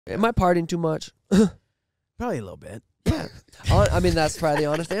Am I partying too much? Probably a little bit. Yeah. I mean, that's probably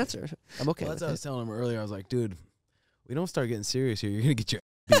the honest answer. I'm okay Well, with that's what I it. was telling him earlier. I was like, dude, we don't start getting serious here. You're going to get your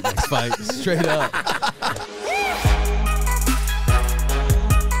beat next fight. Straight up.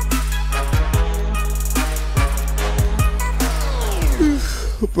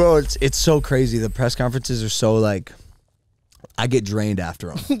 Bro, it's so crazy. The press conferences are so like, I get drained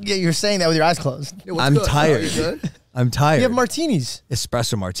after them. Yeah, you're saying that with your eyes closed. I'm tired. I'm tired. You have martinis.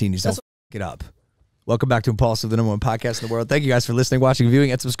 Espresso martinis. Don't f it up. Welcome back to Impaulsive, the #1 podcast in the world. Thank you guys for listening, watching,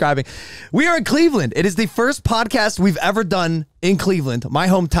 viewing, and subscribing. We are in Cleveland. It is the first podcast we've ever done in Cleveland, my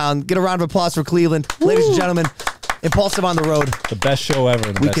hometown. Get a round of applause for Cleveland. Woo. Ladies and gentlemen, Impaulsive on the road. The best show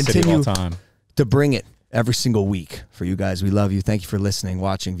ever. The best city of all time. To bring it every single week for you guys. We love you. Thank you for listening,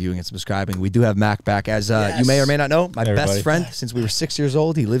 watching, viewing, and subscribing. We do have Mac back, as you may or may not know, my best friend since we were 6 years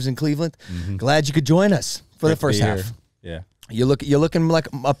old. He lives in Cleveland. Glad you could join us for the first half. Yeah. You're looking like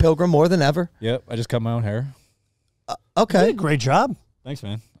a pilgrim more than ever. Yep. I just cut my own hair. Okay. You did a great job. Thanks,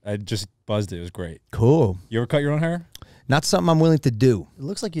 man. I just buzzed it. It was great. Cool. You ever cut your own hair? Not something I'm willing to do. It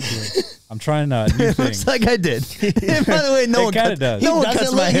looks like you did. I'm trying new It things. looks like I did. And by the way, no one kinda does. No one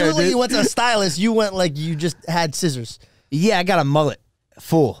cuts my hair, You look like dude. you went to a stylist. You went like you just had scissors. Yeah, I got a mullet.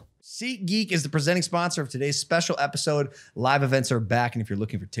 Full. SeatGeek is the presenting sponsor of today's special episode. Live events are back, and if you're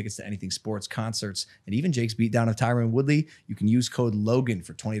looking for tickets to anything sports, concerts, and even Jake's beatdown of Tyron Woodley, you can use code LOGAN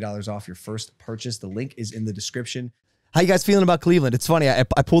for $20 off your first purchase. The link is in the description. How you guys feeling about Cleveland? It's funny. I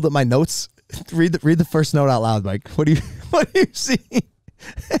pulled up my notes. Read the first note out loud, Mike. What do you see?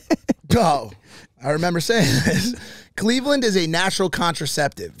 Oh, I remember saying this. Cleveland is a natural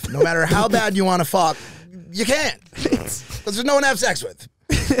contraceptive. No matter how bad you want to fuck, you can't. Because there's no one to have sex with.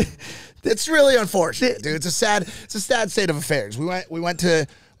 It's really unfortunate, dude. It's a sad state of affairs. We went to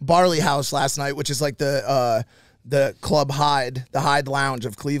Barley House last night, which is like the Club Hyde, the Hyde Lounge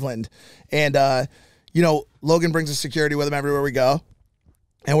of Cleveland. And you know, Logan brings his security with him everywhere we go.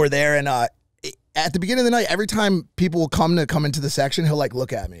 And we're there, and at the beginning of the night, every time people will come into the section, he'll like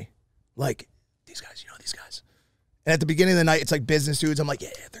look at me. Like, these guys, you know these guys. And at the beginning of the night, it's like business dudes. I'm like, yeah,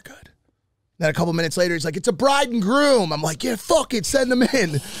 they're good. Then a couple minutes later, he's like, it's a bride and groom. I'm like, yeah, fuck it, send them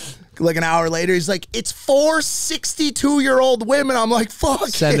in. Like an hour later, he's like, it's 4 62-year-old women. I'm like, fuck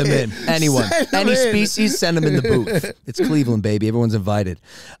it. Send them in. Anyone. Any species, send them in the booth. It's Cleveland, baby. Everyone's invited.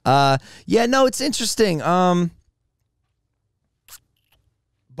 Yeah, no, it's interesting.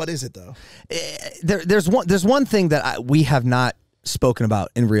 But is it, though? There's one thing that we have not spoken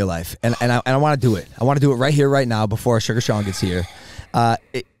about in real life, and I want to do it. I want to do it right here, right now, before Sugar Sean gets here.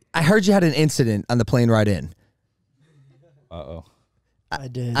 I heard you had an incident on the plane ride in. Uh-oh. I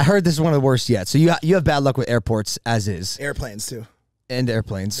did. I heard this is one of the worst yet. So you have bad luck with airports, as is. Airplanes, too. And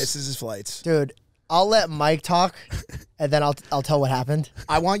airplanes. This is his flights. Dude, I'll let Mike talk, and then I'll tell what happened.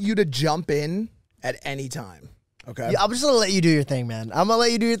 I want you to jump in at any time, okay? Yeah, I'm just going to let you do your thing, man. I'm going to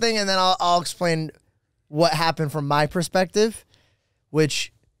let you do your thing, and then I'll explain what happened from my perspective,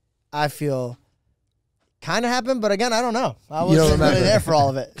 which I feel kind of happened, but again, I don't know. I wasn't really there for all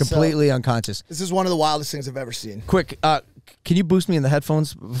of it. Completely unconscious. This is one of the wildest things I've ever seen. Quick, can you boost me in the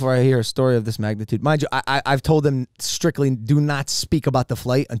headphones before I hear a story of this magnitude? Mind you, I've told them strictly do not speak about the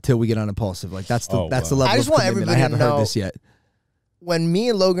flight until we get on Impaulsive. Like that's the level I just of want commitment. everybody I haven't to know heard this yet. When me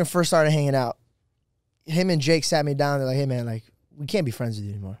and Logan first started hanging out, him and Jake sat me down. They're like, hey, man, like, we can't be friends with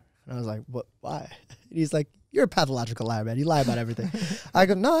you anymore. And I was like, what? Why? And he's like, you're a pathological liar, man. You lie about everything. I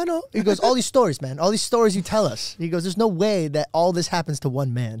go, no, I know. He goes, all these stories, man. All these stories you tell us. He goes, there's no way that all this happens to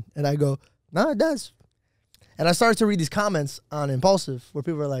one man. And I go, no, it does. And I started to read these comments on Impaulsive where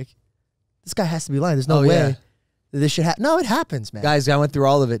people are like, this guy has to be lying. There's no way that this should happen. No, it happens, man. Guys, I went through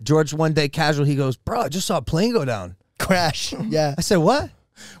all of it. George, one day, casual, he goes, bro, I just saw a plane go down. Crash. Yeah. I said, what?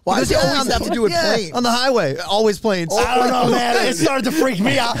 Why does it always have to do with planes? On the highway. Always planes. I don't know, man. It started to freak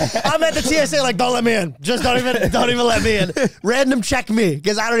me out. I'm at the TSA like, don't let me in. Just don't even let me in. Random check me,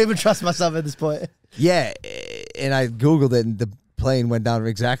 because I don't even trust myself at this point. Yeah, and I Googled it, and the plane went down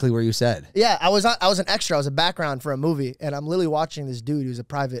exactly where you said. Yeah, I was an extra. I was a background for a movie, and I'm literally watching this dude who's a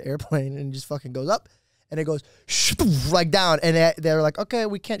private airplane, and he just fucking goes up, and it goes like down, and they're like, okay,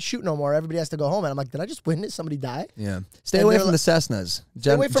 we can't shoot no more. Everybody has to go home. And I'm like, did I just witness somebody die? Yeah. Stay away from the Cessnas.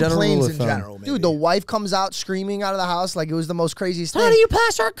 Stay away from planes in general, maybe. Dude, the wife comes out screaming out of the house like it was the most craziest thing. How do you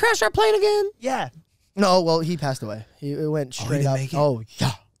crash our plane again? Yeah. No, well, he passed away. It went straight up. Oh,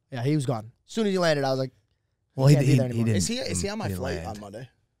 yeah. Yeah, he was gone. As soon as he landed, I was like, well, he didn't. Is he on my flight on Monday?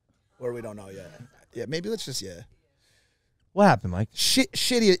 Or we don't know yet? Yeah, maybe let's just, What happened, Mike?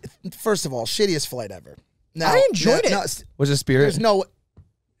 Shitty. First of all, shittiest flight ever. Now, I enjoyed it. Was it Spirit? There's no.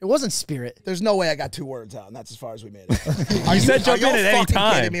 It wasn't Spirit. There's no way I got 2 words out, and that's as far as we made it. You said jump in at any fucking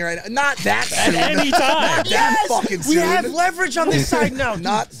time. kidding me right now? Not that soon. At any time. Not that fucking We soon. have leverage on this side now.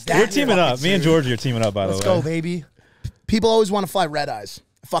 Not that We're teaming fucking up. Me and soon. Georgie are teaming up, by Let's the way. go, baby. People always want to fly red eyes.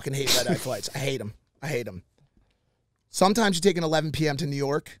 I fucking hate red eye flights. I hate them. I hate them. Sometimes you take an 11 p.m. to New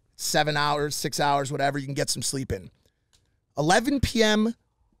York, 7 hours, 6 hours, whatever. You can get some sleep in. 11 p.m.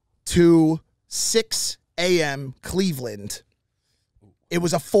 to 6 a.m. Cleveland. It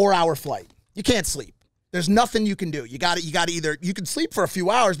was a 4-hour flight. You can't sleep. There's nothing you can do. You got to either, you can sleep for a few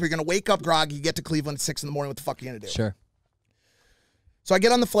hours, but you're going to wake up groggy, you get to Cleveland at 6 in the morning. What the fuck are you going to do? Sure. So I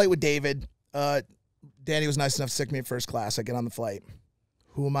get on the flight with David. Danny was nice enough to stick me in first class. I get on the flight.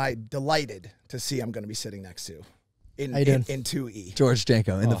 Who am I delighted to see I'm going to be sitting next to in 2E. George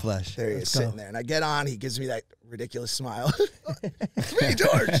Janko in the flesh. There he is sitting there. And I get on. He gives me that ridiculous smile. It's me,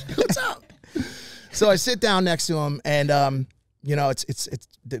 George. What's up? So I sit down next to him, and you know, it's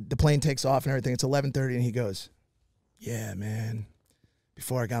the plane takes off and everything. It's 11:30, and he goes, "Yeah, man.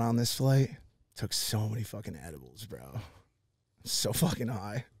 Before I got on this flight, took so many fucking edibles, bro. So fucking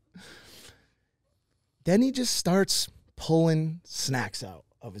high." Then he just starts pulling snacks out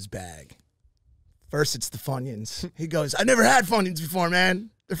of his bag. First, it's the Funyuns. He goes, "I never had Funyuns before, man.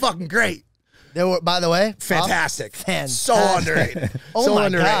 They're fucking great. They were, by the way, Fantastic. Fantastic. So underrated. Oh So my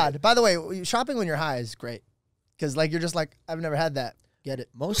underrated. God. By the way, shopping when you're high is great. Because like you're just like, I've never had that. Get it.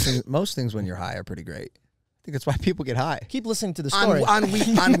 Most things when you're high are pretty great. I think that's why people get high. Keep listening to the story. On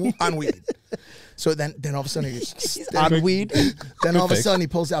weed. So then all of a sudden he's On weed. Then all of a sudden he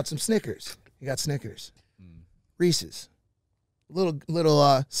pulls out some Snickers. He got Snickers, Reese's,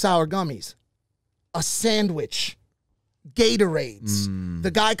 little sour gummies, a sandwich, Gatorades.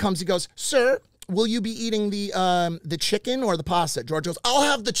 The guy comes. He goes, "Sir, will you be eating the chicken or the pasta?" George goes, "I'll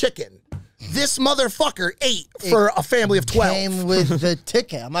have the chicken." This motherfucker ate for a family of 12. Came with the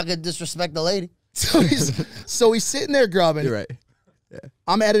ticket. I'm not gonna disrespect the lady. So he's sitting there grubbing. You're right.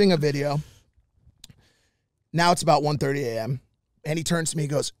 I'm editing a video. Now it's about 1:30 a.m. And he turns to me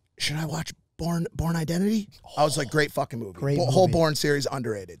and goes, "Should I watch Born Identity?" I was like, great fucking movie. Great Whole movie. Born series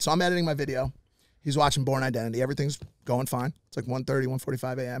underrated. So I'm editing my video. He's watching Born Identity. Everything's going fine. It's like 1:30,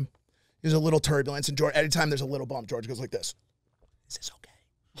 1:45 a.m. There's a little turbulence. And George, anytime there's a little bump, George goes like this. "Is this okay?"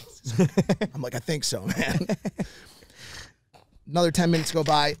 I'm like, "I think so, man." Another 10 minutes go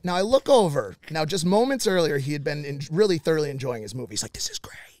by. Now I look over. Now just moments earlier, he had been really thoroughly enjoying his movie. He's like, "This is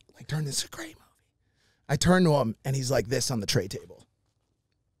great. Like, this is a great movie." I turn to him, and he's like this on the tray table.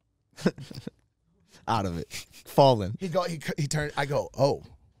 Out of it. Fallen. He turned. I go,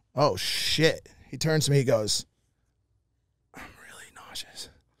 oh shit. He turns to me. He goes, "I'm really nauseous.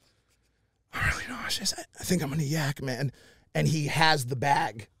 I think I'm gonna yak, man." And he has the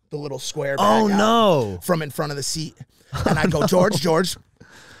bag, the little square bag. Oh out no. From in front of the seat. And I go, George,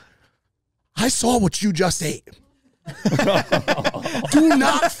 I saw what you just ate. Do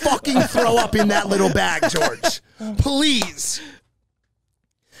not fucking throw up in that little bag, George. Please.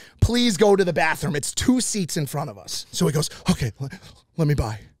 Please go to the bathroom. It's 2 seats in front of us." So he goes, "Okay, let me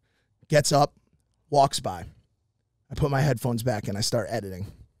by." Gets up, walks by. I put my headphones back and I start editing.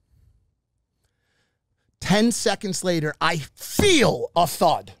 10 seconds later, I feel a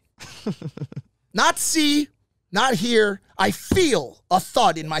thud. Not see, not hear. I feel a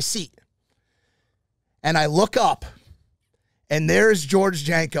thud in my seat. And I look up, and there's George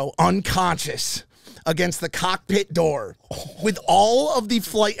Janko unconscious against the cockpit door with all of the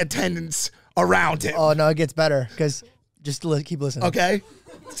flight attendants around him. Oh no, it gets better because just keep listening. Okay?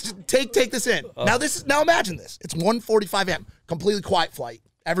 Take this in. Now imagine this. It's 1:45 a.m. Completely quiet flight.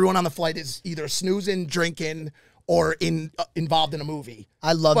 Everyone on the flight is either snoozing, drinking, or involved in a movie.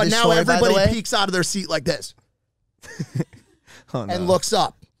 I love but this now story, by the everybody way. peeks out of their seat like this Oh no. and looks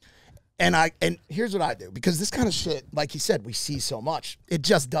up. And here's what I do, because this kind of shit, like he said, we see so much. It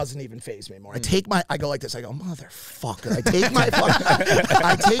just doesn't even faze me anymore. I go like this. I go, "Motherfucker." I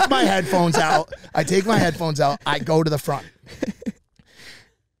take my headphones out. I go to the front.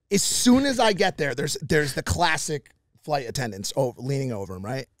 As soon as I get there, there's the classic flight attendants leaning over him,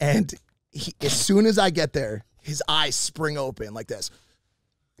 right? And as soon as I get there, his eyes spring open like this.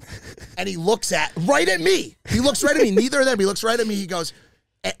 And he looks right at me. He looks right at me. Neither of them. He looks right at me. He goes,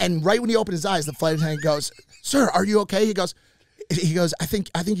 and right when he opened his eyes, the flight attendant goes, "Sir, are you okay?" He goes, I think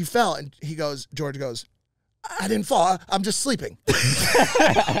you fell. And George goes, "I didn't fall. I'm just sleeping."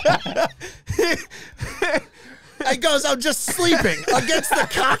 He goes, "I'm just sleeping," against the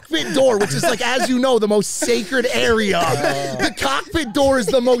cockpit door, which is, like, as you know, the most sacred area. The cockpit door is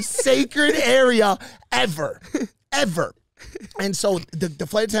the most sacred area ever. And so the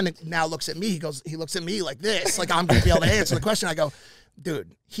flight attendant now looks at me. He looks at me like this, like I'm going to be able to answer the question. I go,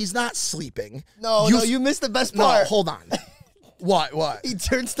 dude, he's not sleeping. No, you missed the best part. No, hold on. What? He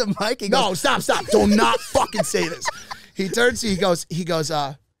turns the mic and No, goes, stop. Do not fucking say this. He turns, he goes,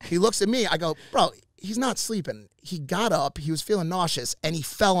 he looks at me. I go, bro, he's not sleeping. He got up, he was feeling nauseous, and he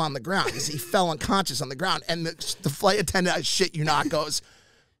fell on the ground. He fell unconscious on the ground. And the flight attendant, I shit you not, goes,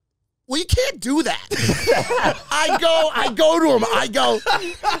 well, you can't do that. I go to him.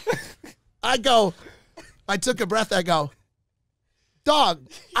 I took a breath. I go, dog,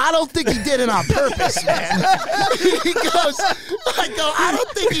 I don't think he did it on purpose, man. I don't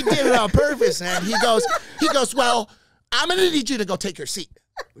think he did it on purpose, man. He goes, well, I'm going to need you to go take your seat.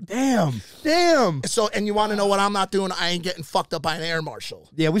 Damn. So, and you want to know what I'm not doing? I ain't getting fucked up by an air marshal.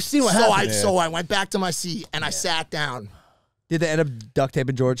 Yeah, we've seen what happened. So I went back to my seat and I sat down. Did they end up duct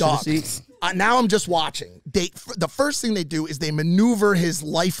taping George to the seat? Now I'm just watching. The first thing they do is they maneuver his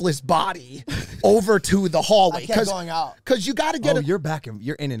lifeless body over to the hallway. I kept going out. Because you got to get you're back and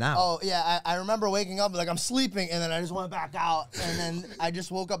you're in and out. Oh, yeah. I remember waking up, like, I'm sleeping, and then I just went back out, and then I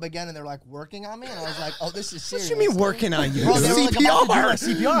just woke up again, and they're, like, working on me, and I was like, oh, this is serious. What you mean working on you? Bro, they were, like, about to do my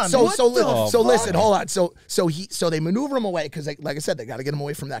CPR on me. So listen, hold on. So they maneuver him away because, like I said, they got to get him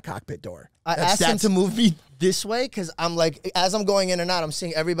away from that cockpit door. I asked him to move me this way because I'm like, as I'm going in and out, I'm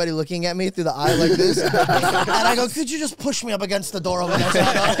seeing everybody looking at me through the eye like this. And I go, could you just push me up against the door over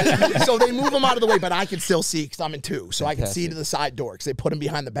there? So they move him out of the way, but I can still see because I'm in 2. So I can see to the side door because they put him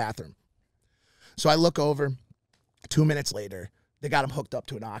behind the bathroom. So I look over. 2 minutes later, they got him hooked up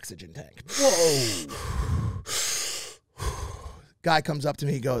to an oxygen tank. Whoa. Guy comes up to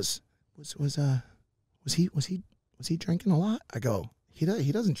me. He goes, was he drinking a lot? I go, he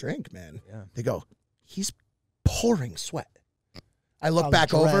doesn't drink, man. Yeah. They go, he's pouring sweat. I look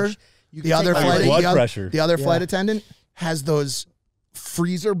back over. The other flight attendant has those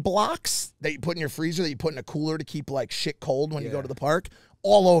freezer blocks that you put in your freezer that you put in a cooler to keep like shit cold when you go to the park,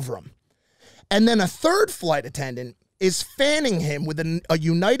 all over him. And then a third flight attendant is fanning him with a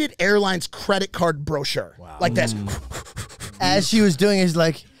United Airlines credit card brochure. Wow. Like this. As she was doing it, he's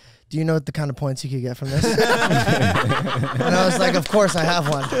like, do you know what the kind of points you could get from this? And I was like, of course I have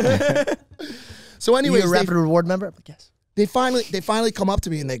one. So anyways, you a Rapid Reward member? I'm like, yes. They finally come up to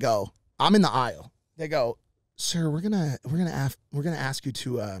me and they go, I'm in the aisle. They go, sir, we're gonna ask you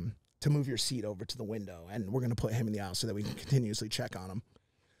to move your seat over to the window, and we're gonna put him in the aisle so that we can continuously check on him.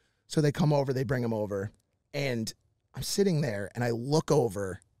 So they come over, they bring him over, and I'm sitting there and I look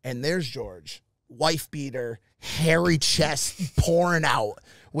over and there's George, wife beater, hairy chest pouring out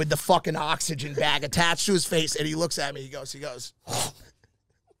with the fucking oxygen bag attached to his face, and he looks at me, he goes,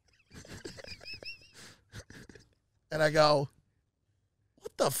 and I go,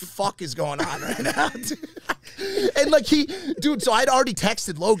 what the fuck is going on right now, dude? And like dude, so I'd already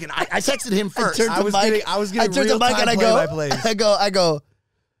texted Logan. I texted him first. I was getting real-time play-by-plays. I go,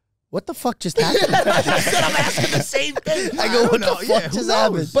 what the fuck just happened? I said I'm asking the same thing. I go, what the fuck just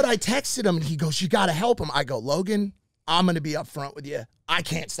happened? But I texted him and he goes, you got to help him. I go, Logan, I'm going to be up front with you. I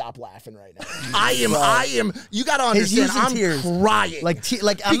can't stop laughing right now. I am. You got to understand, I'm tears. Crying.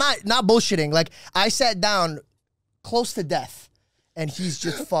 Like I'm not bullshitting. Like I sat down close to death and he's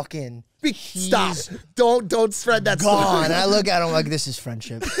just fucking stop. Don't spread that gone. And I look at him like, this is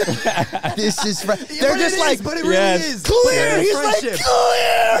friendship. This is they're just like, but it really is clear. He's friendship. Like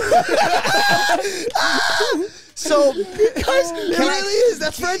clear. So it really is.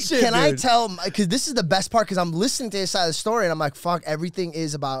 That's friendship. Can I tell? Because this is the best part. Because I'm listening to his side of the story, and I'm like, fuck. Everything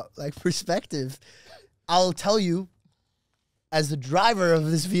is about like perspective. I'll tell you, as the driver of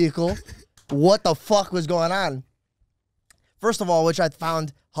this vehicle, what the fuck was going on. First of all, which I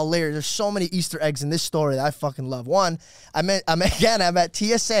found hilarious. There's so many Easter eggs in this story that I fucking love. One, I'm at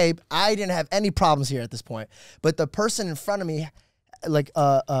TSA. I didn't have any problems here at this point. But the person in front of me, like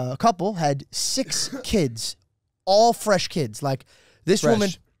a couple, had 6 kids, all fresh kids. Like this woman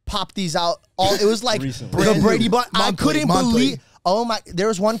popped these out. It was like the Brady Bunch. I couldn't believe. Oh my! There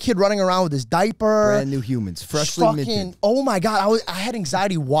was one kid running around with his diaper. Brand new humans, freshly minted. Oh my God! I had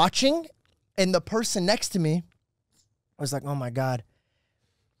anxiety watching, and the person next to me, I was like, oh my God,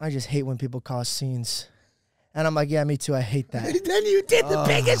 I just hate when people cause scenes. And I'm like, yeah, me too. I hate that. Then you did the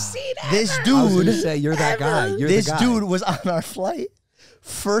biggest scene ever. This dude, I was gonna say, you're that guy. This dude was on our flight,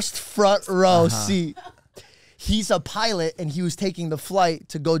 first front row seat. He's a pilot, and he was taking the flight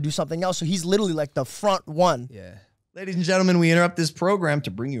to go do something else. So he's literally like the front one. Yeah. Ladies and gentlemen, we interrupt this program to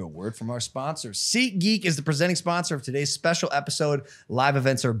bring you a word from our sponsor. SeatGeek is the presenting sponsor of today's special episode. Live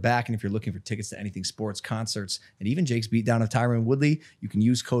events are back, and if you're looking for tickets to anything sports, concerts, and even Jake's beatdown of Tyron Woodley, you can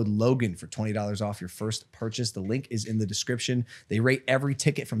use code LOGAN for $20 off your first purchase. The link is in the description. They rate every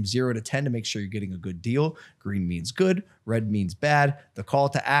ticket from 0 to 10 to make sure you're getting a good deal. Green means good, red means bad. The call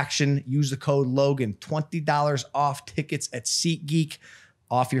to action, use the code LOGAN, $20 off tickets at SeatGeek.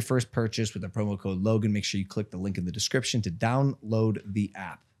 Off your first purchase with the promo code Logan. Make sure you click the link in the description to download the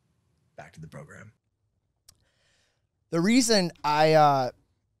app. Back to the program. The reason I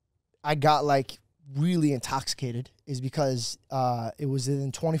got like really intoxicated is because it was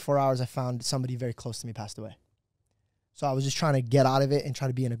within 24 hours I found somebody very close to me passed away. So I was just trying to get out of it and try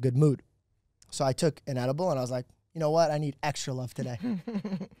to be in a good mood. So I took an edible and I was like, you know what? I need extra love today.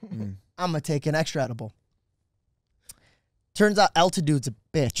 I'm going to take an extra edible. Turns out altitude's a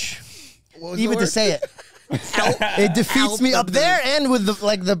bitch. Even to say it. It defeats me up there and with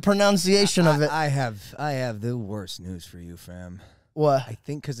the pronunciation of it. I have the worst news for you, fam. What? I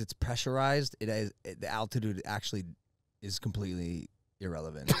think because it's pressurized, the altitude actually is completely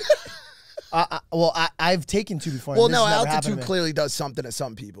irrelevant. Well, I've taken two before. Well, no, altitude clearly does something to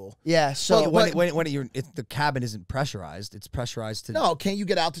some people. Yeah, so when the cabin isn't pressurized, it's pressurized to. No, can't you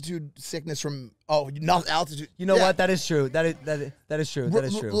get altitude sickness from? Oh, not altitude. You know what? That is true. That is true. That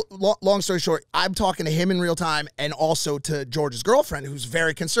is true. Long story short, I'm talking to him in real time, and also to George's girlfriend, who's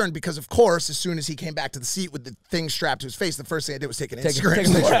very concerned because, of course, as soon as he came back to the seat with the thing strapped to his face, the first thing I did was take an Instagram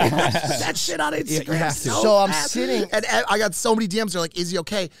story. That shit on Instagram. You have to. So I'm sitting, and I got so many DMs. They're like, "Is he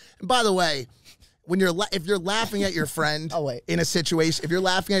okay?" And by the way, when if you're laughing at your friend in a situation, if you're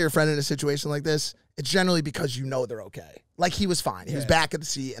laughing at your friend in a situation like this, it's generally because you know they're okay. Like he was fine. He was back at the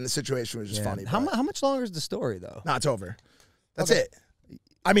seat, and the situation was just funny. How much longer is the story though? No, it's over. That's it.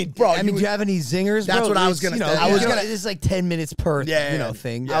 I mean, bro. Do you have any zingers? That's bro? what I was gonna. It's like 10 minutes per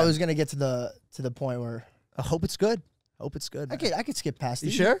thing. I was gonna get to the point where I hope it's good. Hope it's good. I could skip past it.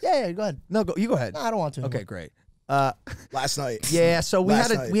 You sure? Yeah, go ahead. No, you go ahead. No, I don't want to. Okay, great. Last night. Yeah, so we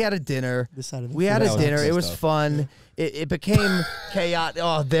had a dinner. We had a dinner. It was fun. It became chaotic.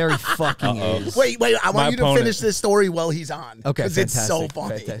 Oh, very fucking is. Wait. I want you to finish this story while he's on. Okay, because it's so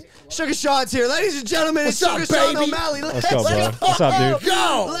funny. Fantastic. Sugar Sean's here, ladies and gentlemen. What's it's up, Sugar Sean baby? O'Malley. Let's go, bro. What's up, dude?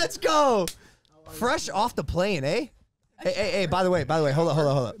 Go. Let's go. Fresh off the plane, eh? Hey, by the way, hold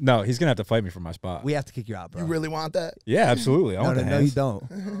up. No, he's gonna have to fight me for my spot. We have to kick you out, bro. You really want that? Yeah, absolutely. I want the no, hands. you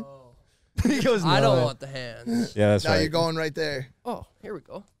don't. He goes, I don't want the hands. Yeah, that's No, right. you're going right there. Oh, here we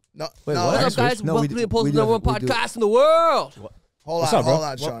go. No, Wait, no. what? What's up, guys? No, Welcome to the Impaulsive we do #1 it. We do it. podcast in the world. Hold What's on, up, bro? hold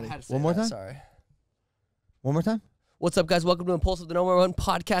on, Shawnee. One more time? Sorry. One more time? What's up, guys? Welcome to Impulsive, the #1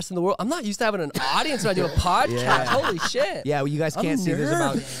 podcast in the world. I'm not used to having an audience when I do a podcast. Yeah. Holy shit. Yeah, well, you guys can't see. There's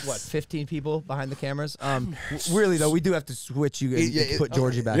about, nervous. 15 people behind the cammers? Really, though, we do have to switch you and put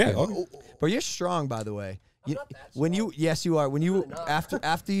Georgie back Yeah, in. okay. But you're strong, by the way. Yes, you are. When you not.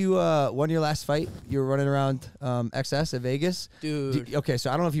 after you won your last fight, you were running around XS at Vegas, Dude. Okay, so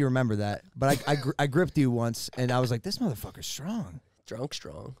I don't know if you remember that, but I gripped you once, and I was like, this motherfucker's strong. Drunk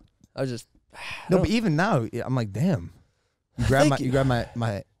strong. I was just... No, but even now, I'm like, damn. You grab my, you. you grab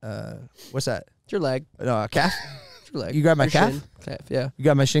my what's that? It's your leg. No, calf. It's your leg. You grab my Your calf? shin. Calf, yeah. You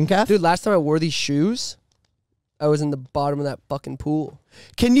got my shin calf. Dude, last time I wore these shoes, I was in the bottom of that fucking pool.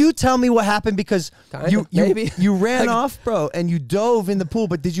 Can you tell me what happened? Because Kinda, maybe. you ran Like- off, bro, and you dove in the pool,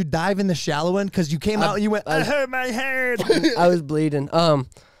 but did you dive in the shallow end? Because you came out and you went, I I- hurt my head. I was bleeding.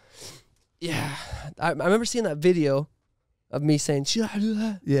 Yeah. I remember seeing that video of me saying, should I do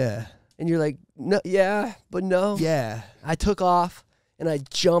that? Yeah. And you're like, no, yeah, but no. Yeah. I took off and I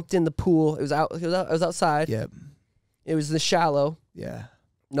jumped in the pool. It was outside. Yep. It was the shallow. Yeah.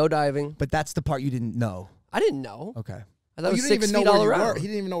 No diving. But that's the part you didn't know. I didn't know. Okay. I thought it was You didn't 6 even feet know all where you were. around. He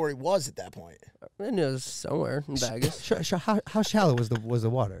didn't even know where he was at that point. I knew it was somewhere in Vegas. How shallow was the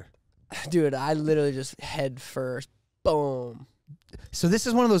water? Dude, I literally just head first. Boom. So this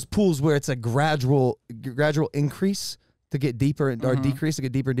is one of those pools where it's a gradual increase to get deeper or decrease to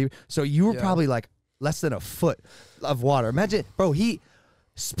get deeper and deeper. So you were probably like less than a foot of water. Imagine, bro, he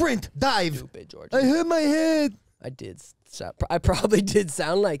sprint, dive. Stupid, George. I hit my head. I did. I probably did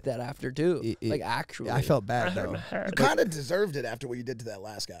sound like that after, too. Like, actually. I felt bad, though. You kind of deserved it after what you did to that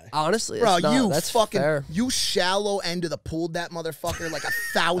last guy. Honestly, Bro, it's not. That's fair. you shallow end of the pool that motherfucker like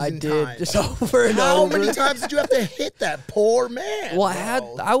 1,000 I did. times. Just over and How over. many times did you have to hit that poor man? Well,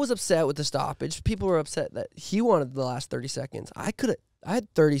 bro? I was upset with the stoppage. People were upset that he wanted the last 30 seconds. I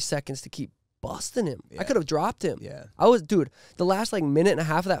had 30 seconds to keep busting him. I could have dropped him. Yeah. Dude, the last like minute and a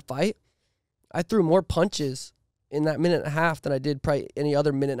half of that fight, I threw more punches in that minute and a half than I did probably any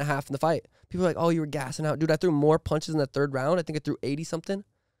other minute and a half in the fight. People are like, oh, you were gassing out. Dude, I threw more punches in the third round. I think I threw 80-something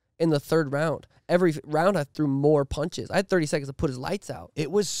in the third round. Every round I threw more punches. I had 30 seconds to put his lights out.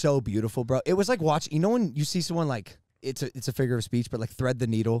 It was so beautiful, bro. It was like watching, you know when you see someone like, it's a figure of speech, but like thread the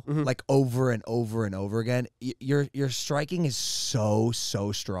needle, like over and over and over again. Your striking is so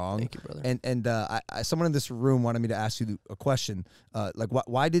strong. Thank you, brother. And someone in this room wanted me to ask you a question. Like,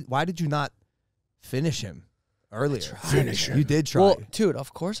 why did you not finish him earlier? Finish him. You did try. Well, dude,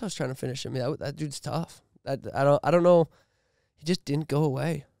 of course I was trying to finish him. That dude's tough. I don't know. He just didn't go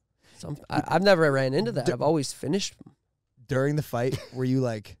away. I've never ran into that. I've always finished him. During the fight, were you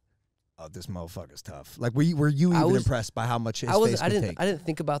like, oh, this motherfucker's tough? Like, were you even impressed by how much his face could take? I didn't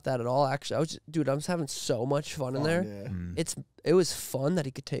think about that at all. Actually, I was having so much fun in there. Yeah. It was fun that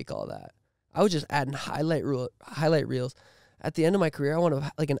he could take all that. I was just adding highlight reels. At the end of my career, I want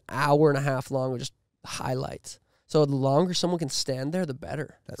to like an hour and a half long of just highlights. So the longer someone can stand there, the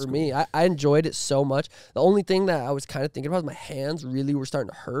better. That's for me. I enjoyed it so much. The only thing that I was kind of thinking about was my hands really were starting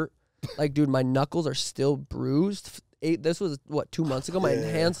to hurt. Like, dude, my knuckles are still bruised. This was, 2 months ago? My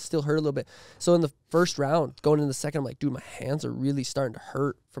hands still hurt a little bit. So in the first round, going into the second, I'm like, dude, my hands are really starting to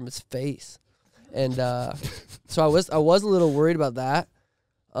hurt from his face. And so I was a little worried about that.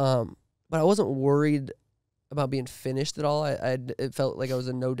 But I wasn't worried about being finished at all. It felt like I was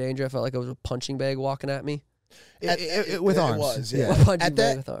in no danger. I felt like I was a punching bag walking at me. With arms. It was, yeah.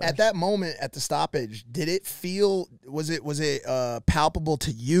 At that moment, at the stoppage, did it feel, was it palpable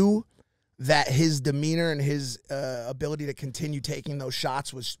to you that his demeanor and his ability to continue taking those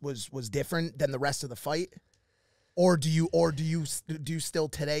shots was different than the rest of the fight? Or do you still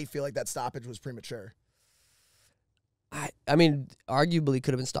today feel like that stoppage was premature? I mean, arguably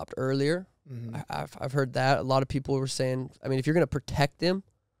could have been stopped earlier. I've heard that. A lot of people were saying, I mean, if you're going to protect him,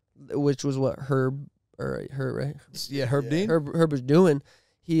 which was what Herb Dean? Herb was doing,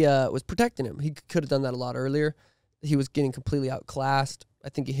 he was protecting him. He could have done that a lot earlier. He was getting completely outclassed. I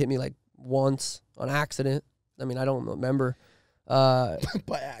think he hit me like once on accident. I mean, I don't remember. By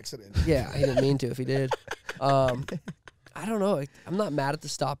accident. Yeah, he didn't mean to if he did. I don't know. I'm not mad at the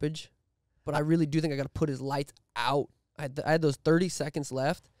stoppage, but I really do think I got to put his lights out. I had those 30 seconds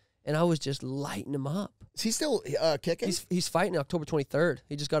left, and I was just lighting him up. Is he still kicking? He's fighting October 23rd.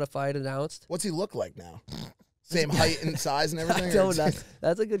 He just got a fight announced. What's he look like now? Same height and size and everything? I don't know.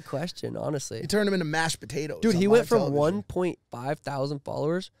 That's a good question, honestly. He turned him into mashed potatoes. Dude, he went from 1.5 thousand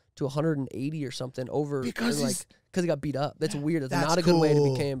followers to 180 or something over because he got beat up. That's weird. That's not a good way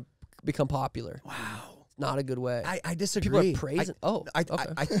to become popular. Wow. It's not a good way. I disagree. People are praising.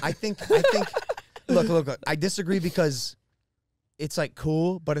 I think look, I disagree because it's like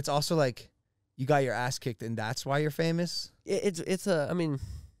cool, but it's also like you got your ass kicked and that's why you're famous. I mean,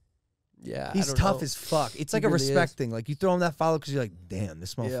 yeah. He's tough as fuck. It's like a respect thing. Like you throw him that follow because you're like, damn,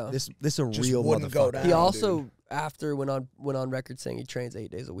 this is a just real wouldn't go down. motherfucker. He also after went on record saying he trains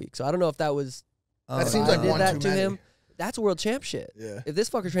 8 days a week. So I don't know if that was that seems like did one that too to many. him. That's world champ shit. Yeah. If this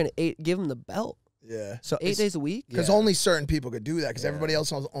fucker trained 8, give him the belt. Yeah. So 8 days a week. Because only certain people could do that because everybody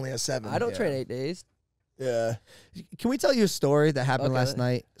else only has 7. I don't train 8 days. Yeah. Can we tell you a story that happened last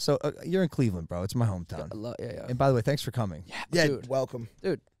night? So you're in Cleveland, bro. It's my hometown. Yeah. And by the way, thanks for coming. Yeah, dude. welcome.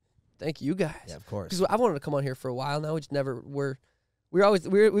 Dude, thank you guys. Yeah, of course. Because I wanted to come on here for a while now. We just never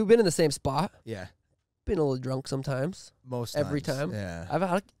we've been in the same spot. Yeah. Been a little drunk sometimes. Every time.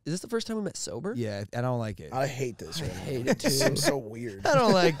 Yeah. Is this the first time we met sober? Yeah, I don't like it. I hate this. I Right hate now. it too. It seems so weird. I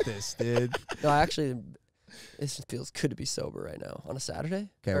don't like this, dude. No, actually, it feels good to be sober right now on a Saturday.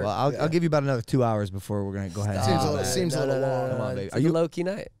 Okay, well, I'll give you about another 2 hours before we're gonna go ahead. Seems a little long. Come on, baby. Are you low key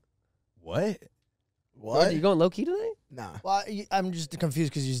night? What? What? Are you going low key tonight? Nah. Well, I'm just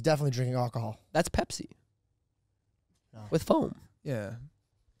confused because he's definitely drinking alcohol. That's Pepsi. No. With foam. Yeah.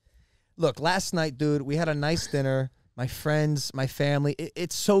 Look, last night, dude, we had a nice dinner. My friends, my family.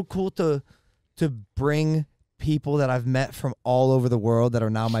 It's so cool to bring people that I've met from all over the world that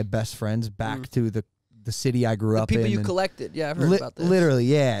are now my best friends back to the city I grew up in. The people you collected. Yeah, I've heard about this. Literally,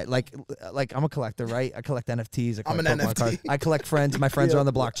 yeah. Like I'm a collector, right? I collect NFTs. I'm an Pokemon NFT. cards. I collect friends. My friends are on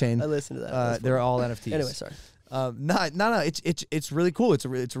the blockchain. I listened to that. They're all NFTs. Anyway, sorry. No. It's really cool. It's a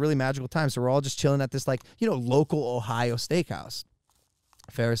really magical time. So we're all just chilling at this local Ohio steakhouse,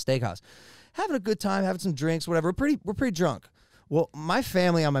 Ferris Steakhouse, having a good time, having some drinks, whatever. We're pretty drunk. Well, my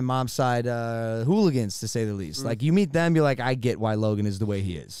family on my mom's side, hooligans to say the least. Like you meet them, you're like, I get why Logan is the way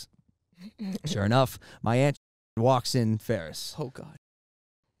he is. Sure enough, my aunt walks in Ferris. Oh God.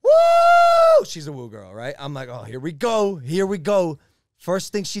 Woo! She's a woo girl, right? I'm like, oh, here we go.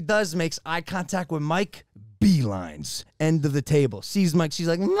 First thing she does, makes eye contact with Mike, beelines, end of the table. Sees Mike. She's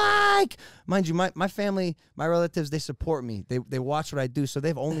like, Mike. Mind you, my family, my relatives, they support me. They watch what I do, so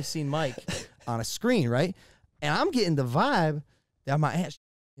they've only seen Mike on a screen, right? And I'm getting the vibe that my aunt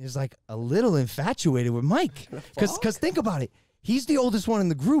is like a little infatuated with Mike. Because think about it. He's the oldest one in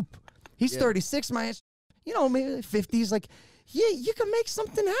the group. He's 36. My aunt, maybe 50s. Like, yeah, you can make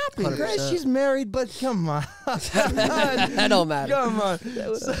something happen. Right? She's married, but come on. That don't matter. Come on.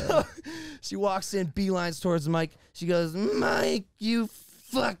 So she walks in, beelines towards Mike. She goes, Mike, you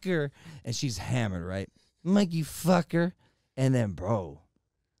fucker. And she's hammered, right? Mike, you fucker. And then, bro,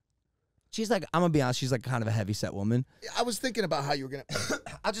 she's like, I'm going to be honest, she's like kind of a heavy-set woman. I was thinking about how you were going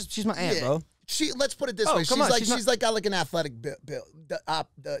to... She's my aunt, bro. Let's put it this way. She's like got like an athletic build.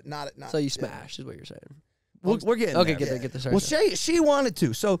 Not. So you smashed is what you're saying. We're getting okay. there. Get there. Well, she wanted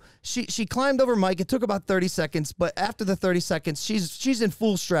to, so she climbed over Mike. It took about 30 seconds, but after the 30 seconds, she's in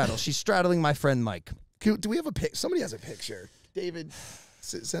full straddle. She's straddling my friend Mike. Do we have a pic? Somebody has a picture. David,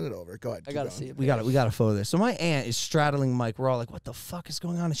 send it over. Go ahead. I gotta see it. We got a photo there. So my aunt is straddling Mike. We're all like, "What the fuck is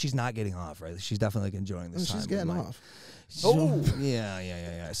going on?" And she's not getting off. Right? She's definitely like enjoying this time. She's getting off. Oh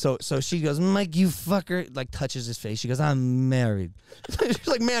yeah. So she goes, Mike, you fucker, like touches his face. She goes, I'm married. She's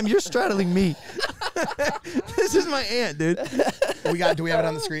like, ma'am, you're straddling me. This is my aunt, dude. Do we have it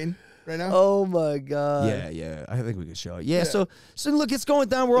on the screen right now? Oh my god. Yeah. I think we could show it. Yeah. So look, it's going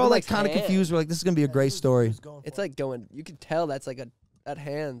down. We're all like kind of confused. We're like, this is gonna be a great story. It's like going. You can tell that's like that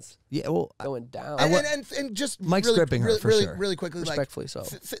hands. Yeah. Well, going down. And just Mike's really, gripping her for sure. Really quickly, respectfully. So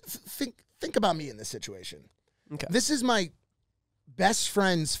think about me in this situation. Okay. This is my best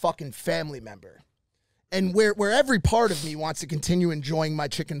friend's fucking family member. And where every part of me wants to continue enjoying my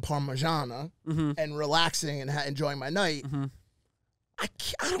chicken parmigiana and relaxing and enjoying my night,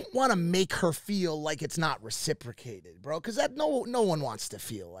 I don't want to make her feel like it's not reciprocated, bro. Because no one wants to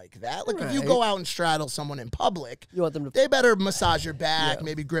feel like that. Like if you go out and straddle someone in public, you want them to. They better massage your back,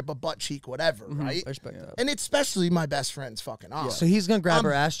 maybe grip a butt cheek, whatever, right? I respect that. And it's especially my best friend's fucking arm. So he's gonna grab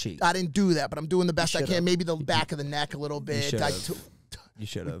her ass cheek. I didn't do that, but I'm doing the best I can. Maybe the back of the neck a little bit. You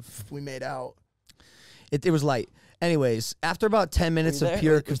should have. We made out. It was light. Anyways, after about 10 minutes of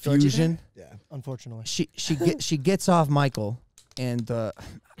pure confusion, unfortunately, she gets off Michael, and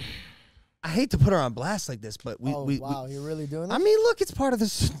I hate to put her on blast like this, but wow, you're really doing this? I mean, look, it's part of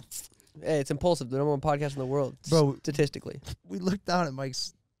this. Hey, it's Impulsive, the #1 podcast in the world, bro. Statistically, we looked down at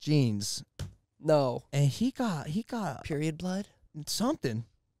Mike's jeans. No, and he got period blood. Something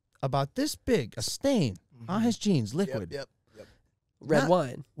about this big, a stain on his jeans, liquid. Yep. Red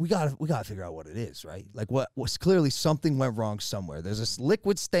wine. We gotta figure out what it is, right? Like what was clearly something went wrong somewhere. There's this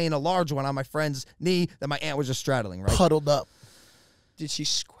liquid stain, a large one on my friend's knee that my aunt was just straddling, right? Puddled up. Did she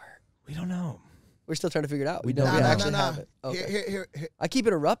squirt? We don't know. We're still trying to figure it out. We don't don't actually have it. Okay. Here. I keep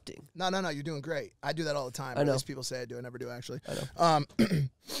interrupting. No, you're doing great. I do that all the time. I know. At least people say I do. I never do, actually. I know.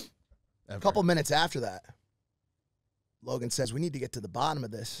 A couple minutes after that, Logan says, we need to get to the bottom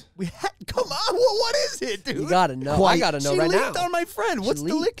of this. Come on, what is it, dude? You gotta know. I gotta know right now. She leaked on my friend. What's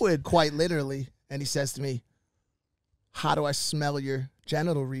the liquid? Quite literally. And he says to me, how do I smell your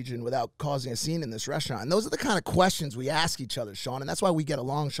genital region without causing a scene in this restaurant? And those are the kind of questions we ask each other, Sean. And that's why we get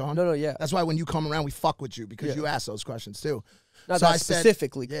along, Sean. No, yeah. That's why when you come around, we fuck with you because you ask those questions too. Not so that I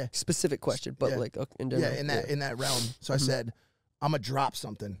specifically, said, specific question, but like in general. In that realm. So I said, I'm going to drop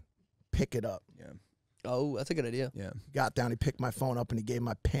something. Pick it up. Yeah. Oh, that's a good idea. Yeah. Got down, he picked my phone up, and he gave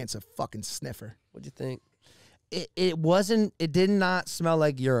my pants a fucking sniffer. What'd you think? It did not smell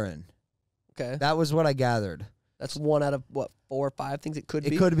like urine. Okay. That was what I gathered. That's one out of, what, 4 or 5 things it could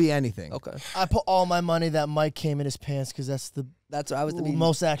be? It could be anything. Okay. I put all my money that Mike came in his pants because that's what I was the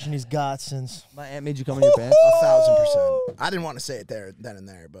most action he's got since. My aunt made you come in your pants? 1,000%. I didn't want to say it then and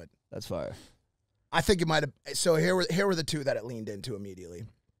there, but. That's fire. I think it might have. So here were the two that it leaned into immediately.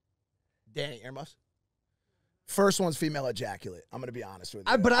 Danny, earmuffs. First one's female ejaculate. I'm gonna be honest with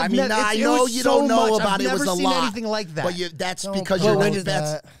you. But I know you don't know about it. It was a lot. I've never seen anything like that. But that's because you're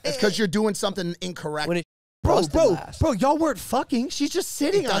it's because you're doing something incorrect. Bro, y'all weren't fucking. She's just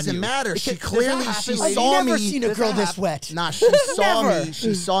sitting on you. It doesn't matter. She clearly she saw me. I've never seen a girl this wet. Nah, she saw me.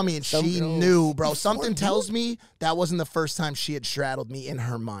 She saw me and she knew, bro. Something tells me that wasn't the first time she had straddled me in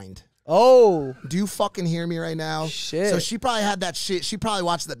her mind. Oh. Do you fucking hear me right now? Shit. So she probably had that shit. She probably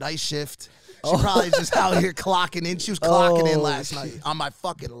watched the night shift. She probably just out here clocking in. She was clocking in last night on my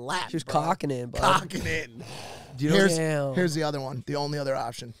fucking lap. She was cocking in, bro. Cocking in. Here's the other one. The only other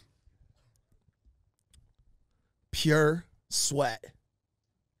option. Pure sweat.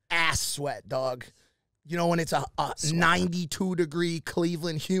 Ass sweat, dog. You know when it's a 92-degree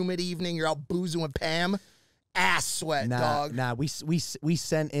Cleveland humid evening, you're out boozing with Pam, ass sweat, dog. Nah, we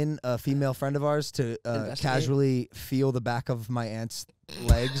sent in a female friend of ours to casually feel the back of my aunt's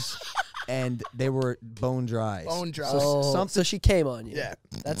legs, and they were bone dry. Bone dry. So she came on you. Yeah.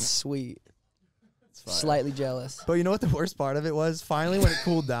 That's sweet. Slightly jealous. But you know what the worst part of it was? Finally, when it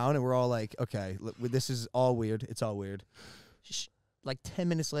cooled down, and we're all like, okay, look, this is all weird. It's all weird. Like 10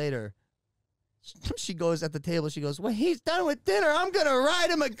 minutes later, she goes at the table. She goes, when he's done with dinner, I'm going to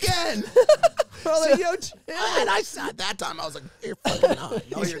ride him again. We're all like, yo, chill. And I said that time, I was like, you're fucking not.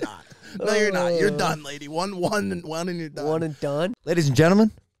 No, you're not. No, you're not. You're done, lady. One, and you're done. One and done. Ladies and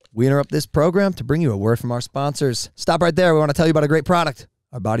gentlemen, we interrupt this program to bring you a word from our sponsors. Stop right there. We want to tell you about a great product.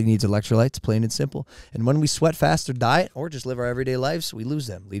 Our body needs electrolytes, plain and simple. And when we sweat fast or diet or just live our everyday lives, we lose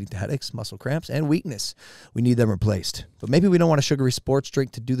them, leading to headaches, muscle cramps, and weakness. We need them replaced. But maybe we don't want a sugary sports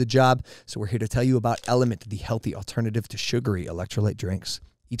drink to do the job, so we're here to tell you about Element, the healthy alternative to sugary electrolyte drinks.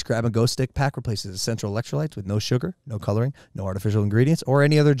 Each grab-and-go stick pack replaces essential electrolytes with no sugar, no coloring, no artificial ingredients, or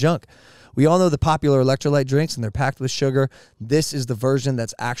any other junk. We all know the popular electrolyte drinks, and they're packed with sugar. This is the version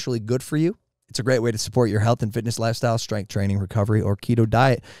that's actually good for you. It's a great way to support your health and fitness lifestyle, strength training, recovery, or keto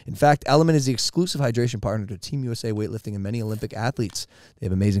diet. In fact, Element is the exclusive hydration partner to Team USA weightlifting and many Olympic athletes. They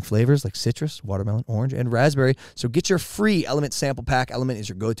have amazing flavors like citrus, watermelon, orange, and raspberry. So get your free Element sample pack. Element is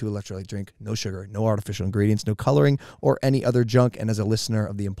your go-to electrolyte drink. No sugar, no artificial ingredients, no coloring, or any other junk. And as a listener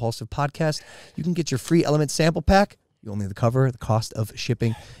of the Impaulsive podcast, you can get your free Element sample pack. You only have to cover the cost of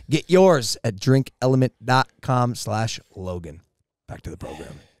shipping. Get yours at drinkelement.com/Logan. Back to the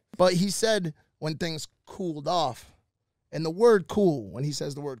program. But he said when things cooled off, and the word cool, when he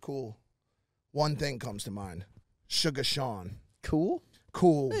says the word cool, one thing comes to mind. Sugar Sean. Cool.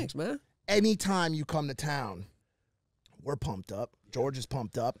 Cool. Thanks, man. Anytime you come to town, we're pumped up. George is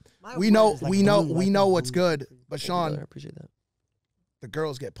pumped up. We word know is like we know blue, we like know blue. what's good. But I Sean, appreciate that. the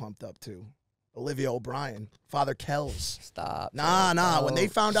girls get pumped up too. Olivia O'Brien, Father Kells. Stop. Nah. When they Oh.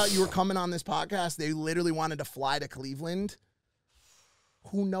 found out you were coming on this podcast, they literally wanted to fly to Cleveland.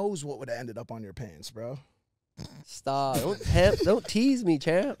 Who knows what would have ended up on your pants, bro? Stop. Don't tease me,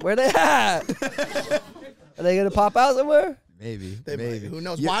 champ. Where they at? Are they gonna pop out somewhere? Maybe. They might. Maybe. Who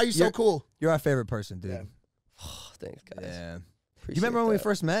knows? Why are you so cool? You're our favorite person, dude. Yeah. Oh, thanks, guys. Yeah. You Appreciate remember when we that.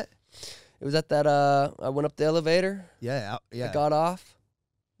 first met? It was at that. I went up the elevator. Yeah. I got off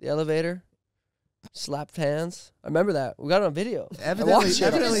the elevator. Slapped hands. I remember that. We got it on video. I watched it. I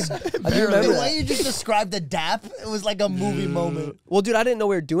do remember The that. way you just described the dap, it was like a movie moment. Well, dude, I didn't know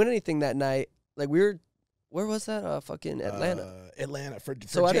we were doing anything that night. Like we were, where was that? Fucking Atlanta. Atlanta for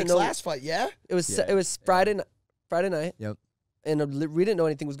So I didn't Jake's know- last fight, yeah? It was Yeah. it was Friday night. Yep. And we didn't know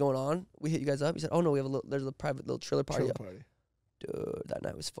anything was going on. We hit you guys up. You said, "Oh no, we have there's a private little trailer party." Trailer up." party. Dude, that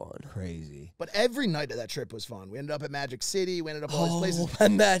night was fun. Crazy. But every night of that trip was fun. We ended up at Magic City. We ended up all these places. my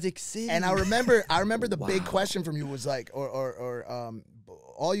Magic City. And I remember the big Wow. question from you was like, or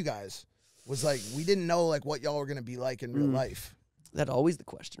all you guys was like, we didn't know like what y'all were gonna be like in real life. That's always the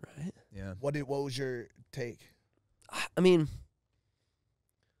question, right? Yeah. What was your take? I mean,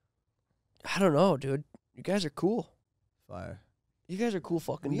 I don't know, dude. You guys are cool. Fire. You guys are cool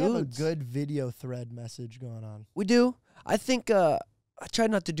fucking We dudes. have a good video thread message going on. We do. I think I try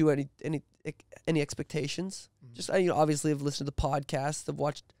not to do any expectations. Just obviously I've listened to the podcast. I've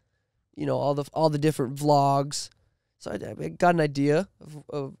watched, all the different vlogs. So I got an idea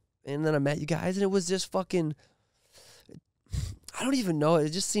of, and then I met you guys, and it was just fucking. I don't even know. It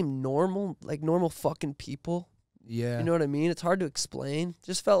just seemed normal, like normal fucking people. Yeah. You know what I mean? It's hard to explain.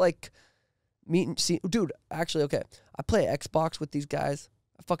 Just felt like dude. Actually, okay. I play Xbox with these guys.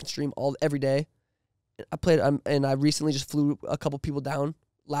 I fucking stream every day. I played, and I recently just flew a couple people down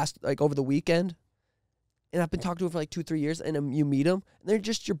over the weekend, and I've been talking to them for like 2-3 years. And you meet them, and they're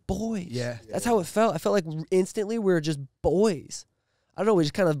just your boys. Yeah. That's how it felt. I felt like instantly we were just boys. I don't know. We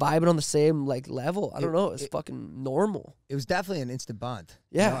just kind of vibing on the same like level. I don't know. It's fucking normal. It was definitely an instant bond.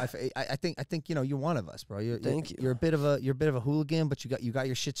 Yeah. I think you're one of us, bro. Thank you. You're a bit of a hooligan, but you got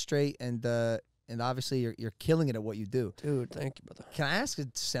your shit straight, and obviously you're killing it at what you do. Dude, thank you, brother. Can I ask a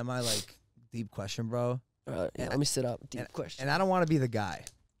semi deep question, bro? Yeah, let me sit up. Deep question. And I don't want to be the guy,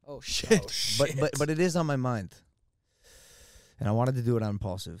 Oh shit. but it is on my mind, and I wanted to do it on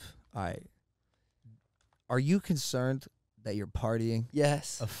Impulsive. All right. Are you concerned that your partying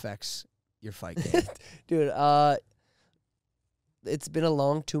Yes. affects your fight game? Dude, it's been a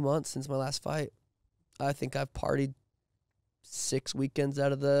long 2 months since my last fight. I think I've partied 6 weekends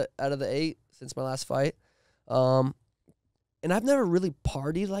out of the 8 since my last fight. And I've never really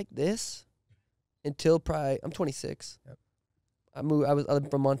partied like this until probably I'm 26. Yep. I'm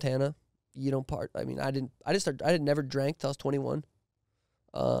from Montana. You don't part. I mean, I never drank till I was 21.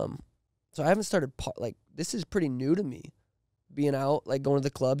 So I haven't started like this is pretty new to me, being out like going to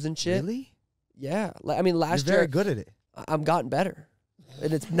the clubs and shit. Really? Yeah, like I mean last You're year very good at it. I'm gotten better,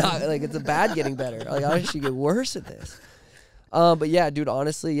 and it's not like it's a bad getting better. Like I actually get worse at this. But yeah, dude,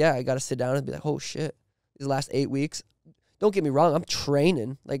 honestly, yeah, I got to sit down and be like, oh shit, these last 8 weeks. Don't get me wrong, I'm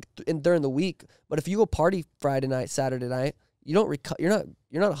training like during the week. But if you go party Friday night, Saturday night, you don't you're not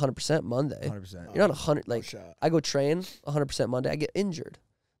 100% Monday. 100%. You're not 100. Like I go train 100% Monday, I get injured.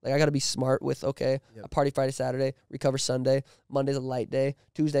 Like I got to be smart with I party Friday, Saturday, recover Sunday. Monday's a light day.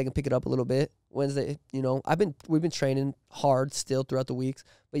 Tuesday I can pick it up a little bit. Wednesday, we've been training hard still throughout the weeks.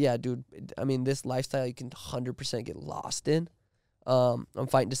 But yeah, dude, I mean this lifestyle you can 100% get lost in. I'm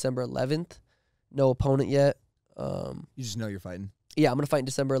fighting December 11th. No opponent yet. You just know you're fighting. Yeah, I'm gonna fight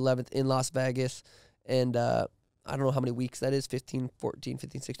December 11th in Las Vegas, and I don't know how many weeks that is. 15, 14,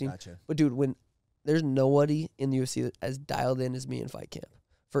 15, 16. Gotcha. But dude, when there's nobody in the UFC that as dialed in as me in fight camp.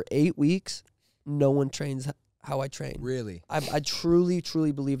 For 8 weeks, no one trains how I train. Really? I truly,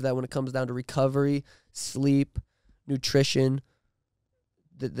 truly believe that when it comes down to recovery, sleep, nutrition,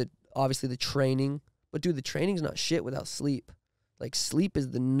 the obviously the training. But dude, the training's not shit without sleep. Like sleep is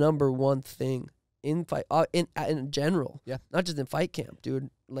the number one thing in fight in general. Yeah. Not just in fight camp, dude.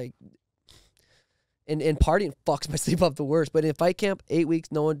 Like and partying fucks my sleep up the worst. But in fight camp, 8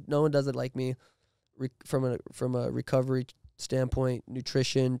 weeks, no one does it like me. From a recovery standpoint,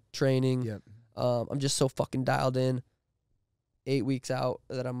 nutrition, training. Yep. I'm just so fucking dialed in. 8 weeks out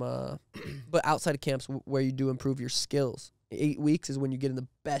that I'm but outside of camps where you do improve your skills. 8 weeks is when you get in the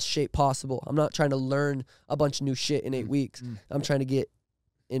best shape possible. I'm not trying to learn a bunch of new shit in 8 weeks. I'm trying to get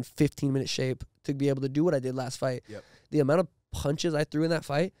in 15-minute shape to be able to do what I did last fight. Yep. The amount of punches I threw in that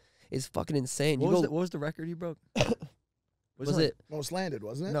fight is fucking insane. What was the record you broke? Was it most landed,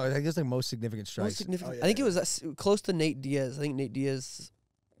 wasn't it? No, I guess like most significant strikes. most significant? Oh, yeah, I think it was close to Nate Diaz. I think Nate Diaz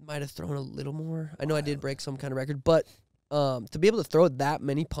might have thrown a little more. I know I did break some kind of record, but to be able to throw that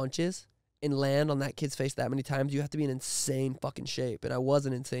many punches and land on that kid's face that many times, you have to be in insane fucking shape. And I was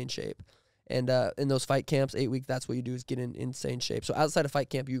in insane shape. And in those fight camps, 8 weeks, that's what you do is get in insane shape. So outside of fight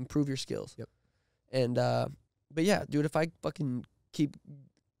camp, you improve your skills. Yep. And but yeah, dude, if I fucking keep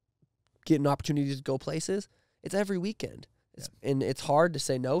getting opportunities to go places, it's every weekend. And it's hard to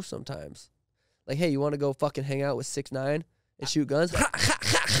say no sometimes. Like, hey, you want to go fucking hang out with 6ix9ine and shoot guns?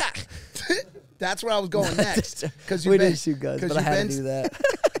 That's where I was going next. Because we didn't shoot guns, but I had to do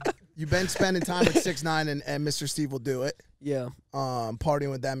that. You've been spending time with 6ix9ine and Mr. Steve will do it. Yeah. Partying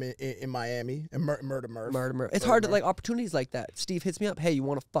with them in Miami and Murder Murph. It's hard to like opportunities like that. Steve hits me up. Hey, you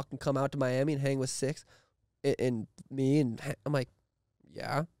want to fucking come out to Miami and hang with 6 and me? And I'm like,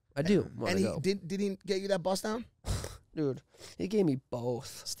 yeah, I do. And he did he get you that bust down? Dude, he gave me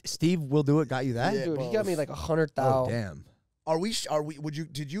both. Steve will do it. Got you that? Yeah, Dude, he got me like 100,000. Oh damn.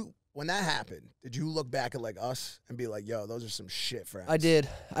 Did you when that happened, did you look back at like us and be like, yo, those are some shit friends? I did.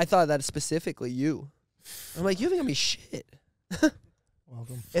 I thought that specifically you. I'm like, you haven't got me shit.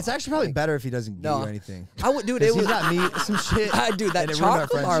 Welcome. It's actually probably better if he doesn't give you anything. I would, dude. It He was got me some shit. dude, that and it ruined our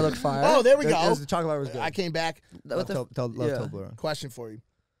chocolate bar friendship. looked fire. Oh, there we go. The chocolate bar was good. I came back. What the Love Toblerone. Question for you.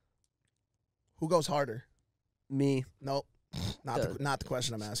 Who goes harder? me. Nope. Not the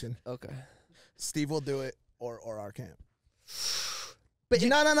question I'm asking. Okay. Steve will do it or our camp. But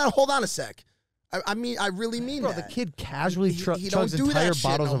no. Hold on a sec. I mean, I really mean Bro, that. the kid casually he chugs don't do entire that shit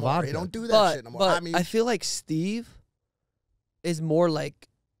bottles no of more. vodka. He don't do that But, shit no more. but I mean, I feel like Steve is more like,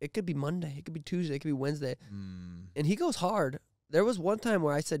 it could be Monday, it could be Tuesday, it could be Wednesday. And he goes hard. There was one time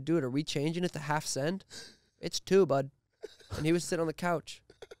where I said, dude, are we changing it to half send? It's 2, bud. And he was sitting on the couch.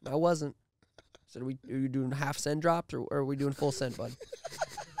 I wasn't. I said, are you doing half send drops or are we doing full send, bud?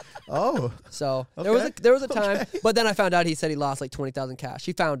 Oh. So Okay. there was a time, but then I found out he said he lost like 20,000 cash.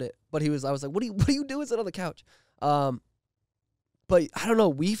 He found it, but I was like, what are you doing sitting on the couch? But I don't know.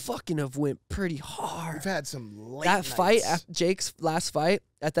 We fucking have went pretty hard. we've had some late That nights. fight, after Jake's last fight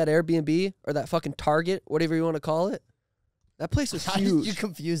at that Airbnb or that fucking Target, whatever you want to call it, that place was huge. You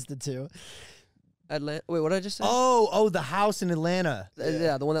confused the two. Atlanta. Wait, what did I just say? Oh, the house in Atlanta.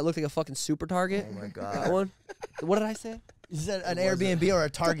 Yeah, the one that looked like a fucking super Target. Oh my god, that one. What did I say? You said an Airbnb or a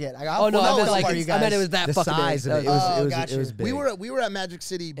Target. Oh no, I meant I it was that The fucking size big. of it. That was- It was big. We were at Magic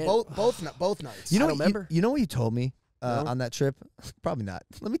City both nights. You know, I don't remember. You know what you told me No? on that trip? Probably not.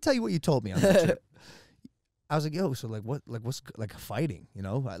 Let me tell you what you told me on that trip. I was like, yo, so what's like fighting? You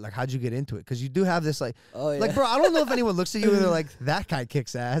know, like how'd you get into it? Because you do have this like, Oh, yeah. like, bro, I don't know if anyone looks at you and they're like, that guy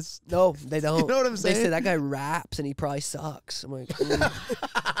kicks ass. No, they don't. You know what I'm They say saying? that guy raps and he probably sucks. I'm like,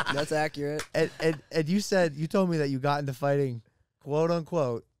 that's accurate. And you told me that you got into fighting, quote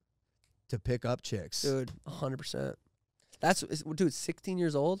unquote, to pick up chicks. Dude, 100%. Dude, 16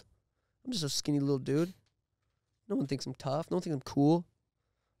 years old. I'm just a skinny little dude. No one thinks I'm tough. No one thinks I'm cool.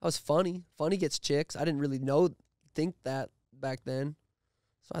 I was funny. Funny gets chicks. I didn't really think that back then.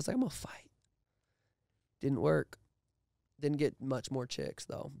 So I was like, I'm going to fight. Didn't work. Didn't get much more chicks,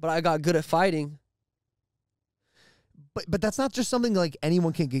 though. But I got good at fighting. But that's not just something like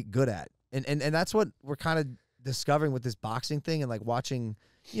anyone can get good at. And that's what we're kind of discovering with this boxing thing and like watching,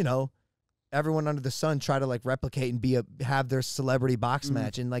 you know, everyone under the sun try to like replicate and have their celebrity box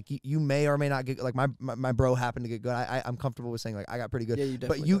match. And like you may or may not get, like my bro happened to get good. I'm comfortable with saying like I got pretty good. Yeah, you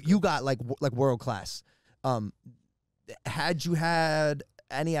but you got like world class. Had you had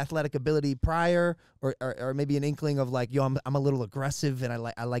any athletic ability prior or maybe an inkling of like, yo, I'm a little aggressive and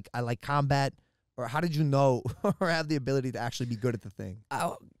I like combat? Or how did you know or have the ability to actually be good at the thing?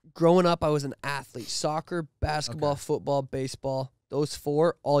 Growing up, I was an athlete. Soccer, basketball, football, baseball. Those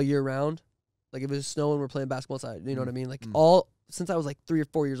 4 all year round. Like if it was snowing, we're playing basketball outside. You know what I mean? Like since I was like 3 or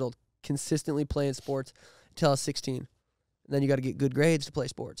 4 years old, consistently playing sports until I was 16. And then you got to get good grades to play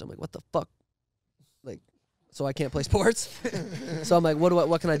sports. I'm like, what the fuck? Like, so I can't play sports? So I'm like,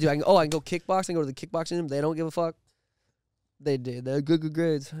 what can I do? I can go kickboxing, go to the kickboxing gym. They don't give a fuck. They did. They're good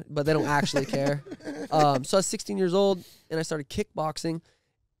grades, but they don't actually care. So I was 16 years old, and I started kickboxing.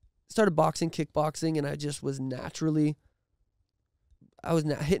 Started boxing, kickboxing, and I just was naturally. I was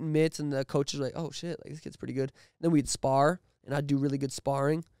hitting mitts, and the coaches were like, "Oh shit, like this kid's pretty good." And then we'd spar, and I'd do really good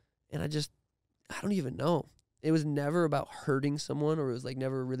sparring, and I don't even know. It was never about hurting someone, or it was like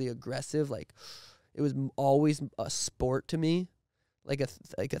never really aggressive. Like it was always a sport to me, like a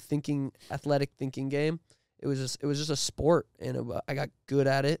athletic thinking game. It was just a sport, and I got good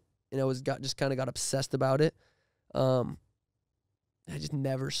at it, and I just kind of got obsessed about it. I just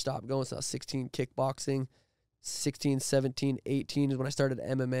never stopped going since I was 16, kickboxing. 16, 17, 18 is when I started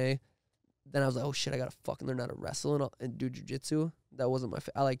MMA. Then I was like, oh shit, I gotta fucking learn how to wrestle and do jiu-jitsu. That wasn't my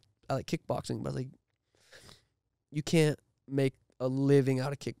I like kickboxing, but I was like, you can't make a living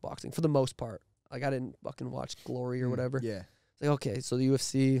out of kickboxing for the most part. Like I didn't fucking watch Glory or whatever. Yeah. It's like, okay, so the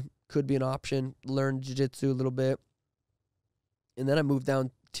UFC could be an option. Learn jiu-jitsu a little bit. And then I moved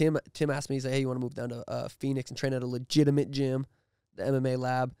down. Tim asked me, he's like, hey, you want to move down to Phoenix and train at a legitimate gym, the MMA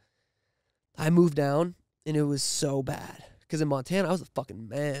lab? I moved down, and it was so bad. Because in Montana, I was a fucking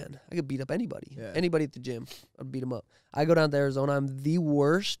man. I could beat up anybody. Yeah. Anybody at the gym, I'd beat him up. I go down to Arizona, I'm the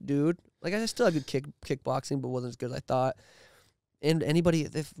worst dude. Like, I still had good kickboxing, but wasn't as good as I thought. And anybody,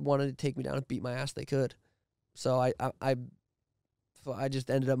 if wanted to take me down and beat my ass, they could. So I just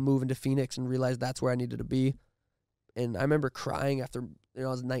ended up moving to Phoenix and realized that's where I needed to be. And I remember crying after, I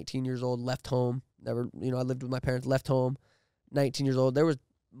was 19 years old, left home. I lived with my parents, left home, 19 years old. There was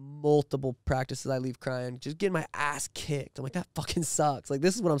multiple practices I leave crying, just getting my ass kicked. I'm like, that fucking sucks. Like,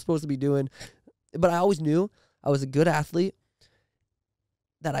 this is what I'm supposed to be doing. But I always knew I was a good athlete,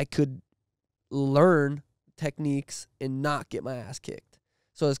 that I could learn techniques and not get my ass kicked.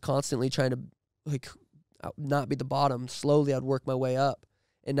 So I was constantly trying to, like, not be the bottom. Slowly, I'd work my way up.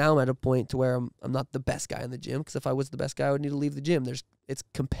 And now I'm at a point to where I'm not the best guy in the gym, because if I was the best guy, I would need to leave the gym. It's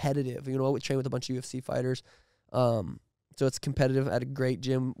competitive. You know, I would train with a bunch of UFC fighters. So it's competitive at a great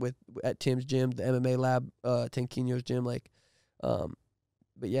gym at Tim's gym, the MMA lab, Tanquino's gym. But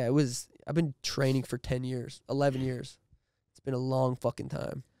yeah, I've been training for 10 years, 11 years. It's been a long fucking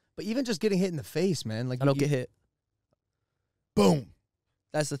time. But even just getting hit in the face, man. Like I don't get hit. Boom.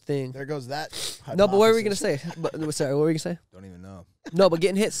 That's the thing. There goes that. No, but what were we going to say? Sorry, what were we going to say? Don't even know. No, but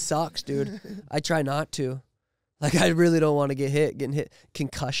getting hit sucks, dude. I try not to. Like, I really don't want to get hit. Getting hit.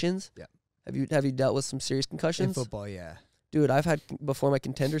 Concussions? Yeah. Have you dealt with some serious concussions? In football, yeah. Dude, I've had, before my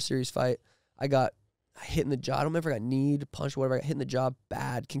Contender Series fight, I got hit in the jaw. I don't remember if I got kneed, punched, whatever. I got hit in the jaw,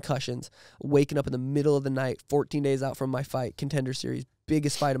 bad concussions. Waking up in the middle of the night, 14 days out from my fight, Contender Series,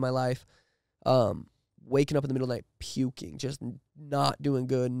 biggest fight of my life. Waking up in the middle of the night, puking, just not doing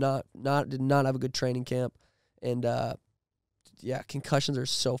good, did not have a good training camp. And, yeah, concussions are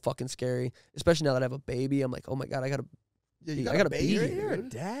so fucking scary, especially now that I have a baby. I'm like, oh my God, I got a baby. You're a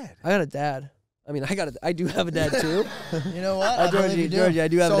dad. I got a dad. I mean, I do have a dad too. You know what? Georgie, I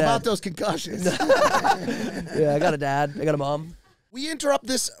do have a dad. So about those concussions. Yeah, I got a dad. I got a mom. We interrupt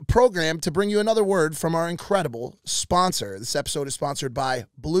this program to bring you another word from our incredible sponsor. This episode is sponsored by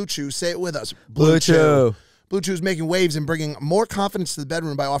Blue Chew. Say it with us. Blue Chew. Blue Chew is making waves and bringing more confidence to the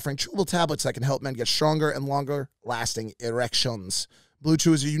bedroom by offering chewable tablets that can help men get stronger and longer-lasting erections. Blue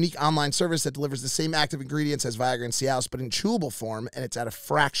Chew is a unique online service that delivers the same active ingredients as Viagra and Cialis, but in chewable form, and it's at a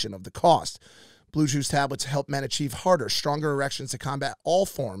fraction of the cost. Blue Chew's tablets help men achieve harder, stronger erections to combat all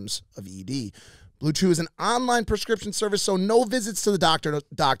forms of ED. Blue Chew is an online prescription service, so no visits to the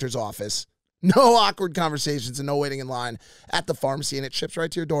doctor's office. No awkward conversations and no waiting in line at the pharmacy, and it ships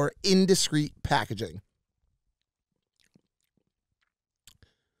right to your door in discreet packaging.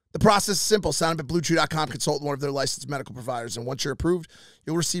 The process is simple. Sign up at BlueChew.com, consult one of their licensed medical providers, and once you're approved,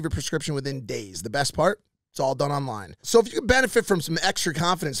 you'll receive your prescription within days. The best part? It's all done online. So if you can benefit from some extra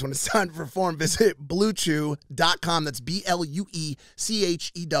confidence when it's time to perform, visit BlueChew.com. That's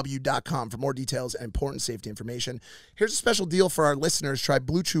BlueChew.com for more details and important safety information. Here's a special deal for our listeners. Try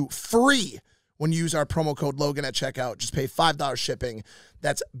Blue Chew free when you use our promo code Logan at checkout. Just pay $5 shipping.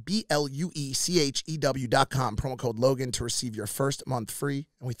 That's BlueChew.com, promo code Logan to receive your first month free.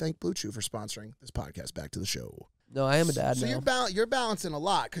 And we thank Blue Chew for sponsoring this podcast. Back to the show. No, I am a dad So now. you're balancing a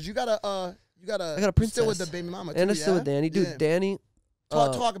lot because you got a princess. still with the baby mama too, And I'm still with Danny. Dude, Yeah. Danny.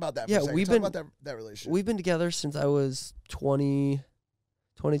 Talk about that for a second. we've Talk been about that relationship. We've been together since I was 21.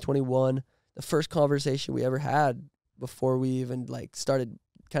 The first conversation we ever had before we even like started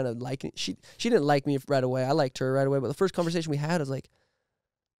kind of liking, she didn't like me right away. I liked her right away, but the first conversation we had was like,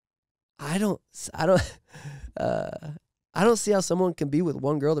 I don't see how someone can be with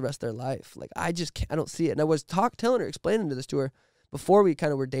one girl the rest of their life. Like I just can't, I don't see it. And I was telling her, explaining this to her before we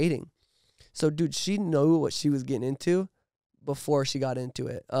kind of were dating. So dude, she knew what she was getting into before she got into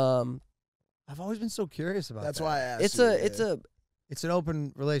it. I've always been so curious about That's that. why I asked. It's an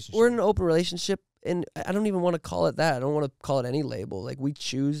open relationship. We're in an open relationship, and I don't even want to call it that. I don't want to call it any label. Like I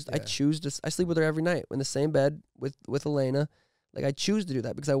choose to. I sleep with her every night in the same bed with Elena. Like I choose to do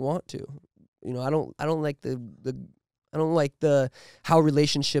that because I want to. You know, I don't like the how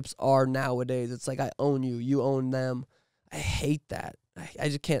relationships are nowadays. It's like I own you, you own them. I hate that. I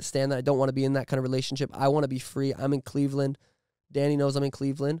just can't stand that. I don't want to be in that kind of relationship. I want to be free. I'm in Cleveland. Danny knows I'm in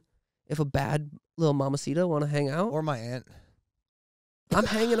Cleveland. If a bad little mamacita want to hang out, Or my aunt. I'm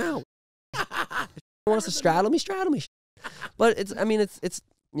hanging out. If she wants to straddle me. But it's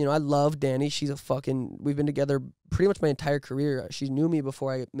you know, I love Danny. We've been together pretty much my entire career. She knew me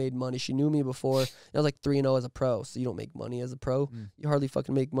before I made money. She knew me before. I was like 3-0 as a pro, so you don't make money as a pro. You hardly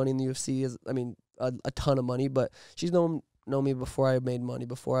fucking make money in the UFC. A ton of money, but she's known me before I made money,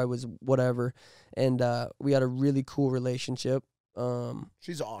 before I was whatever. And we had a really cool relationship.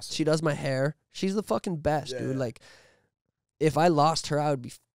 She's awesome. She does my hair. She's the fucking best, dude. Yeah. Like, if I lost her, I would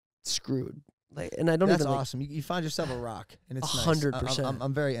be screwed. Like, and I don't That's even awesome. You find yourself a rock, and it's 100%.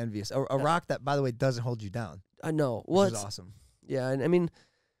 I'm very envious. A rock that, by the way, doesn't hold you down. I know. Well, Which is awesome. Yeah, and I mean,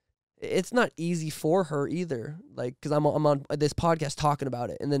 it's not easy for her either. Like, because I'm on this podcast talking about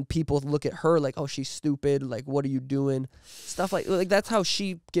it, and then people look at her like, oh, she's stupid. Like, what are you doing? Stuff like that's how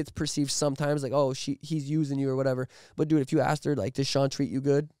she gets perceived sometimes. Like, oh, he's using you or whatever. But dude, if you asked her like, does Sean treat you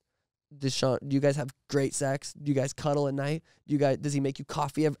good? Do you guys have great sex? Do you guys cuddle at night? Does he make you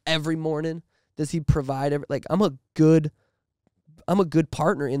coffee every morning? Does he provide like I'm a good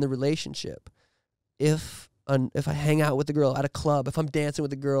partner in the relationship. If I hang out with the girl at a club, if I'm dancing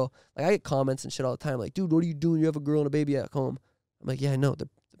with a girl, like I get comments and shit all the time, like, dude, what are you doing? You have a girl and a baby at home. I'm like, yeah, I know. They're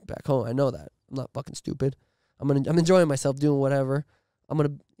back home. I know that. I'm not fucking stupid. I'm enjoying myself doing whatever. I'm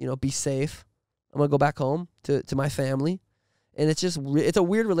gonna be safe. I'm gonna go back home to my family. And it's just it's a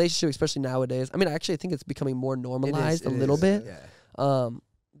weird relationship, especially nowadays. I mean, actually, I think it's becoming more normalized a little bit. Yeah.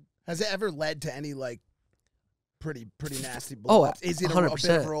 Has it ever led to any like pretty nasty Oh, blow-ups? Is it a bit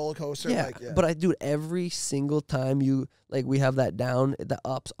 100%. of a roller coaster? Yeah, Like, yeah. but I do it every single time we have that down, the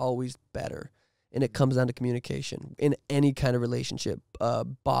up's always better. And it comes down to communication in any kind of relationship,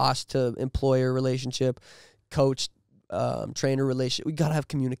 boss to employer relationship, coach, trainer relationship. We got to have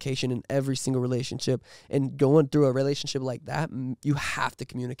communication in every single relationship. And going through a relationship like that, you have to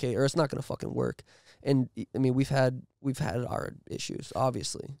communicate or it's not going to fucking work. And I mean, we've had our issues,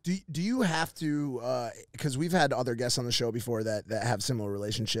 obviously. Do you have to, because we've had other guests on the show before that have similar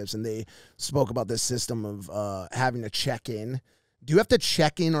relationships, and they spoke about this system of having to check in. Do you have to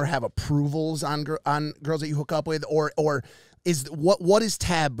check in or have approvals on girls that you hook up with, or is what is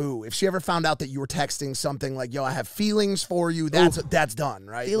taboo? If she ever found out that you were texting something like, "Yo, I have feelings for you," that's done,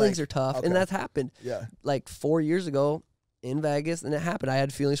 right? Feelings like, are tough, okay. and that's happened. Yeah, like 4 years ago in Vegas, and it happened. I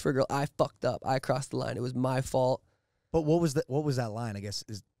had feelings for a girl. I fucked up. I crossed the line. It was my fault. But what was that line? I guess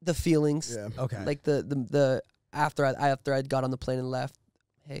is The feelings. yeah. okay. Like the after I got on the plane and left.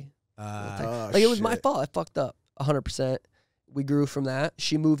 Hey, Oh, like it was my shit. fault. I fucked up 100%. We grew from that.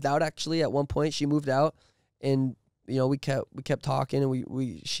 She moved out actually at one point. She moved out, and you know we kept talking,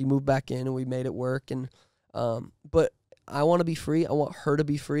 and she moved back in, and we made it work. And but I want to be free. I want her to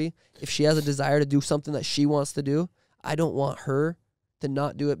be free. If she has a desire to do something that she wants to do, I don't want her to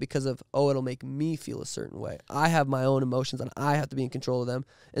not do it because of, oh, it'll make me feel a certain way. I have my own emotions, and I have to be in control of them,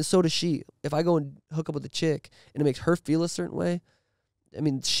 and so does she. If I go and hook up with a chick and it makes her feel a certain way, I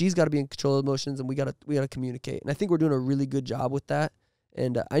mean, she's got to be in control of emotions, and we gotta communicate. And I think we're doing a really good job with that.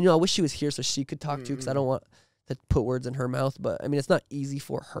 And I wish she was here so she could talk to you, because I don't want to put words in her mouth. But I mean, it's not easy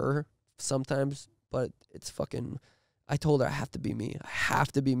for her sometimes, but it's fucking. I told her I have to be me. I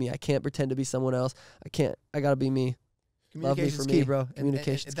have to be me. I can't pretend to be someone else. I gotta be me. Communication's for key, me. bro.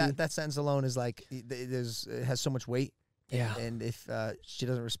 Communication's key. That sentence alone is like it has so much weight. Yeah. And if she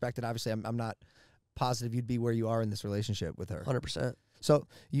doesn't respect it, obviously, I'm not positive you'd be where you are in this relationship with her. 100%. So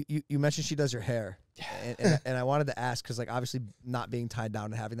you mentioned she does your hair, and I wanted to ask, because like obviously not being tied down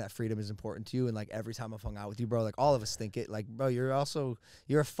and having that freedom is important to you. And like every time I've hung out with you, bro, like all of us think it. Like, bro, you're a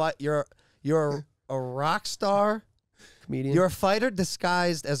rock star. Comedian. You're a fighter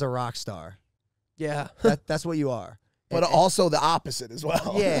disguised as a rock star. Yeah. That's what you are. But also the opposite as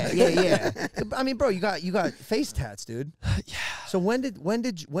well. Yeah. I mean, bro, you got face tats, dude. Yeah. So when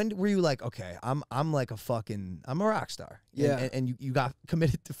were you like, okay, I'm a rock star? Yeah. And you got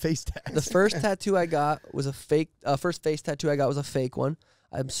committed to face tats. The first tattoo I got was a fake. First face tattoo I got was a fake one.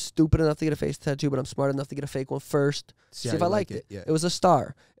 I'm stupid enough to get a face tattoo, but I'm smart enough to get a fake one first. See if I liked it. Yeah. It was a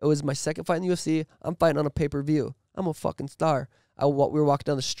star. It was my second fight in the UFC. I'm fighting on a pay-per-view. I'm a fucking star. We were walking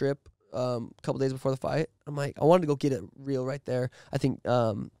down the strip a couple days before the fight. I'm like, I wanted to go get it real right there. I think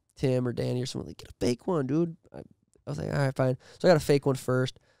Tim or Danny or someone like, get a fake one, dude. I was like, all right, fine. So I got a fake one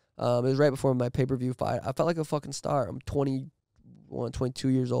first. It was right before my pay-per-view fight. I felt like a fucking star. I'm 21, 22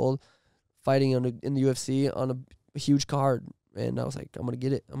 years old, fighting in the UFC on a huge card. And I was like, I'm going to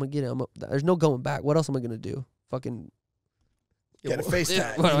get it. There's no going back. What else am I going to do? Fucking Get a face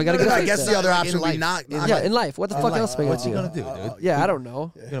tat. Well, I gotta get a I face guess tat. the other Like option in would be life. not. in life. What the fuck else am I What's he going gonna to do, dude? Yeah, I don't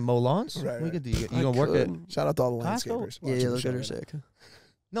know. You gonna mow lawns? Right, What you right. gonna do? You gonna work at? Shout out to all the Costco? landscapers. Yeah, watching the those show guys are right sick.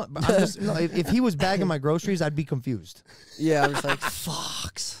 No, but I'm just, no, if he was bagging my groceries, I'd be confused. Yeah, I'm just like,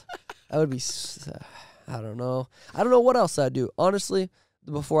 fucks. That would be, I don't know. I don't know what else I'd do. Honestly,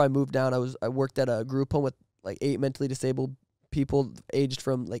 before I moved down, I worked at a group home with like 8 mentally disabled people aged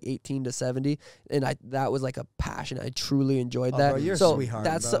from like 18 to 70, and that was like a passion. I truly enjoyed that. Bro, you're a so sweetheart,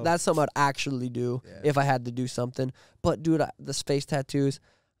 that's bro. that's something I'd actually do if I had to do something. But dude, the face tattoos,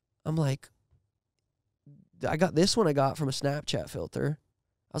 I'm like, I got this one. I got from a Snapchat filter.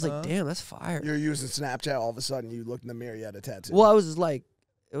 I was like, damn, that's fire. You're using Snapchat. All of a sudden, you look in the mirror, you had a tattoo. Well, I was just like,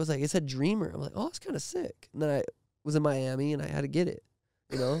 it said Dreamer. I'm like, oh, that's kind of sick. And then I was in Miami and I had to get it.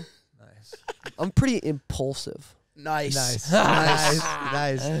 You know, Nice. I'm pretty impulsive. Nice.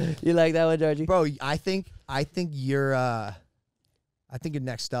 Nice. You like that one, Georgie? Bro, I think you're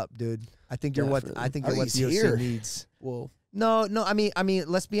next up, dude. I think you're what Definitely. I think you're what He's the UFC here. needs. Whoa. No, I mean,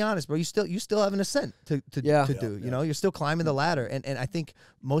 let's be honest, bro. You still have an ascent to do. You know, you're still climbing the ladder, and I think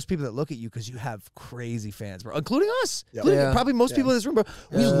most people that look at you, because you have crazy fans, bro, including us, Yeah. including Yeah. probably most people in this room, bro.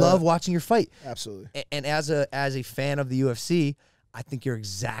 We love watching your fight, Absolutely. and as a fan of the UFC, I think you're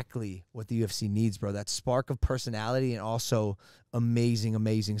exactly what the UFC needs, bro. That spark of personality and also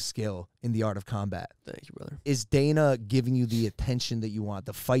amazing skill in the art of combat. Thank you, brother. Is Dana giving you the attention that you want,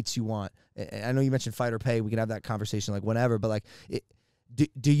 the fights you want? And I know you mentioned fight or pay. We can have that conversation like whenever, but like,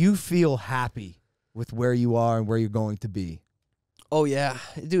 do you feel happy with where you are and where you're going to be? Oh, yeah.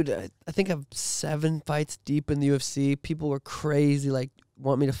 Dude, I think I'm 7 fights deep in the UFC. People were crazy, like,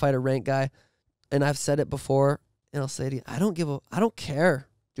 want me to fight a ranked guy. And I've said it before, and I'll say it again. I don't care,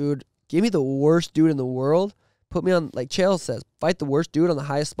 dude. Give me the worst dude in the world. Put me on, like Chael says, fight the worst dude on the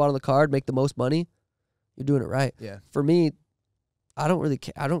highest spot on the card, make the most money. You're doing it right. Yeah. For me, I don't really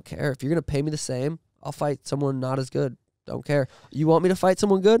care. I don't care. If you're going to pay me the same, I'll fight someone not as good. Don't care. You want me to fight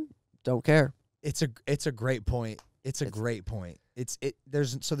someone good? Don't care. It's a great point. It's a great point.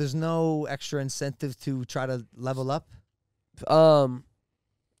 There's no extra incentive to try to level up.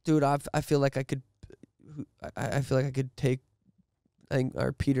 Dude, I feel like I could take. I think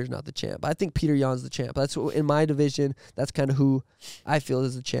or Peter's not the champ. I think Peter Yan's the champ. That's in my division. That's kind of who I feel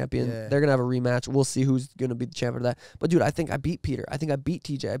is the champion. Yeah. They're gonna have a rematch. We'll see who's gonna be the champion of that. But dude, I think I beat Peter. I think I beat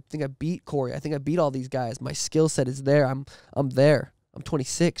TJ. I think I beat Corey. I think I beat all these guys. My skill set is there. I'm there. I'm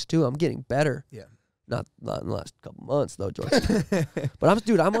 26 too. I'm getting better. Yeah. Not in the last couple months though, George. But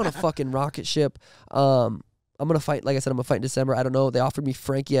I'm on a fucking rocket ship. I'm gonna fight. Like I said, I'm gonna fight in December. I don't know. They offered me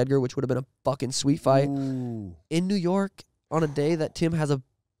Frankie Edgar, which would have been a fucking sweet fight Ooh. in New York on a day that Tim has a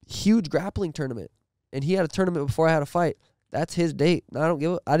huge grappling tournament, and he had a tournament before I had a fight. That's his date. I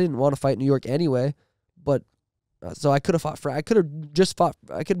didn't want to fight in New York anyway, but so I could have fought. I could have just fought.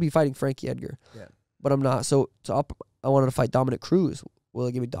 I could be fighting Frankie Edgar. Yeah. But I'm not. So I wanted to fight Dominic Cruz. Will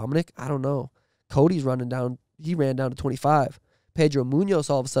they give me Dominic? I don't know. Cody's running down. He ran down to 25. Pedro Munoz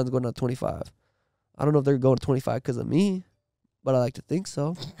all of a sudden is going down to 25. I don't know if they're going to 25 because of me. but I like to think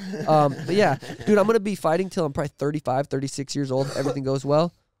so. But yeah, dude, I'm going to be fighting till I'm probably 35, 36 years old. Everything goes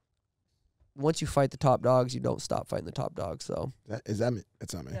well. Once you fight the top dogs, you don't stop fighting the top dogs. So Is that me?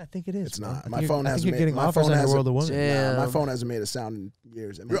 It's not me. Yeah, I think it is. It's not. I My think phone I hasn't think you're made. getting My offers phone on the hasn't. World of Women. Damn. Nah, my phone hasn't made a sound in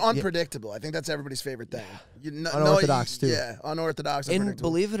years. And we're unpredictable. I think that's everybody's favorite thing. Unorthodox, too. Yeah, unorthodox. And unpredictable.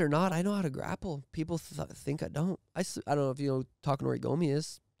 believe it or not, I know how to grapple. People think I don't. I don't know if you know talking Origomi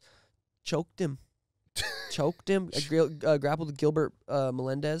is. Choked him. I grappled Gilbert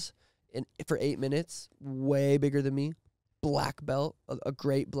Melendez for 8 minutes. Way bigger than me. Black belt, a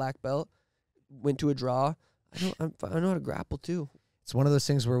great black belt. Went to a draw. I know how to grapple too. It's one of those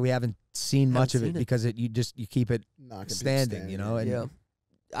things where we haven't seen much of it because you keep it standing, you know. And yeah,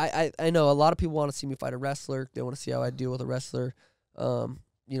 I know a lot of people want to see me fight a wrestler. They want to see how I deal with a wrestler. You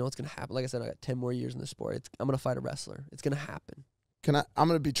know, it's gonna happen. Like I said, I got 10 more years in this sport. I'm gonna fight a wrestler. It's gonna happen. I'm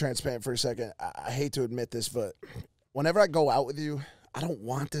gonna be transparent for a second. I hate to admit this, but whenever I go out with you, I don't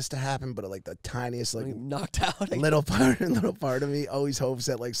want this to happen, but like the tiniest Knocked out. little part of me always hopes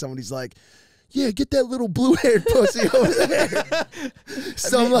that like somebody's like, yeah, get that little blue-haired pussy over there.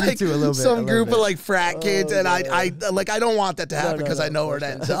 Some group of like frat kids, and I don't want that to happen because I know where it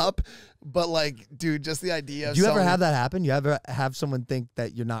ends up. But like, dude, just the idea. Of do you ever have that happen? You ever have someone think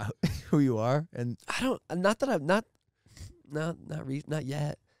that you're not who you are? And I don't. Not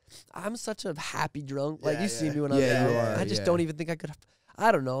yet. I'm such a happy drunk. Like you see me when I'm drunk. I just don't even think I could.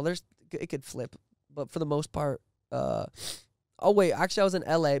 I don't know. It could flip, but for the most part. Oh wait, actually I was in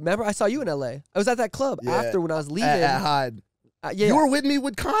LA. Remember I saw you in LA. I was at that club after when I was leaving. At Hyde. Yeah. You were with me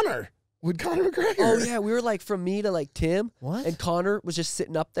with Connor. With Conor McGregor. Oh yeah, we were like from me to like Tim. What? And Connor was just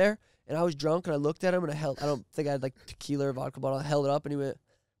sitting up there, and I was drunk, and I looked at him, and I don't think I had like tequila or vodka bottle. I held it up, and he went.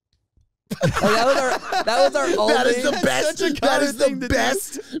 Like, that was our only. That is the best. That is the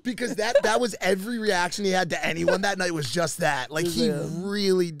best because that was every reaction he had to anyone that night was just that. Like he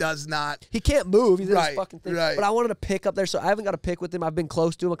really does not. He can't move. He's in his fucking thing. Right. But I wanted to pick up there, so I haven't got a pick with him. I've been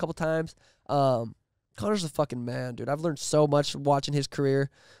close to him a couple times. Connor's a fucking man, dude. I've learned so much watching his career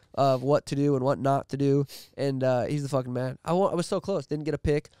of what to do and what not to do, and he's the fucking man. I was so close, didn't get a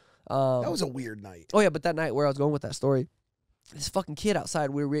pick. That was a weird night. Oh yeah, but that night where I was going with that story. This fucking kid outside,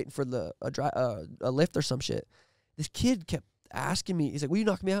 we were waiting for a lift or some shit. This kid kept asking me, he's like, will you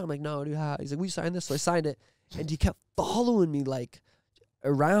knock me out? I'm like, no, dude. He's like, will you sign this? So I signed it, and he kept following me like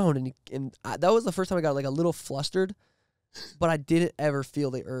around, and that was the first time I got like a little flustered, but I didn't ever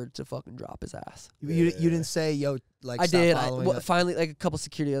feel the urge to fucking drop his ass. You didn't say, yo, like, I stop did. following it? Finally, like a couple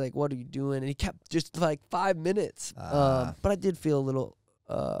security, like, what are you doing? And he kept just like 5 minutes. But I did feel a little,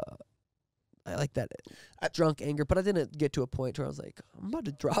 I like that drunk anger, but I didn't get to a point where I was like, I'm about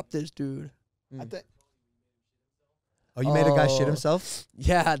to drop this dude. I think. Oh, you made a guy shit himself?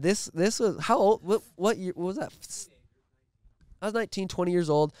 Yeah, this was, how old, what year, what was that? I was 19, 20 years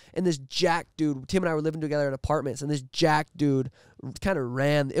old, and this jack dude, Tim and I were living together in apartments, and this jack dude kind of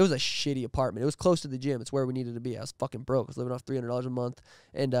ran. It was a shitty apartment. It was close to the gym. It's where we needed to be. I was fucking broke. I was living off $300 a month,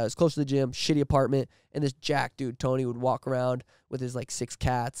 and it was close to the gym, shitty apartment, and this jack dude, Tony, would walk around with his, like, 6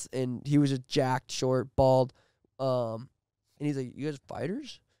 cats, and he was just jacked, short, bald, and he's like, you guys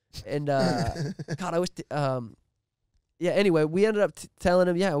fighters? And, God, I wish, yeah, anyway, we ended up telling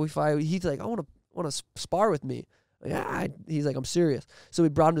him, yeah, we fight. He's like, I want to spar with me. Yeah, he's like, I'm serious. So we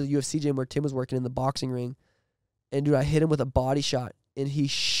brought him to the UFC gym where Tim was working in the boxing ring, and dude, I hit him with a body shot, and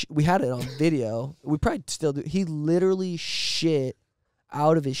we had it on video. We probably still do. He literally shit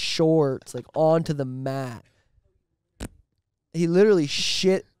out of his shorts, like onto the mat. He literally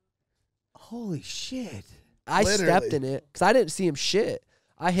shit. Holy shit! I stepped in it because I didn't see him shit.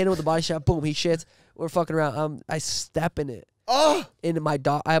 I hit him with a body shot. Boom, he shits. We're fucking around. I step in it. Oh! And my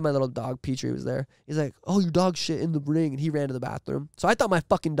dog, I had my little dog, Petrie, was there. He's like, oh, your dog shit in the ring. And he ran to the bathroom. So I thought my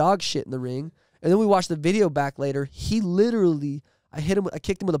fucking dog shit in the ring. And then we watched the video back later. He literally, I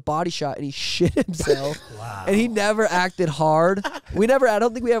kicked him with a body shot, and he shit himself. Wow. And he never acted hard. I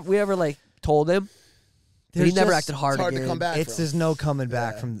don't think we ever like told him. But he never acted hard It's hard again. to come back from. There's no coming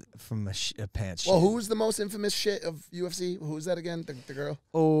back from a pants shit. Well, who's the most infamous shit of UFC? Who's that again? The girl?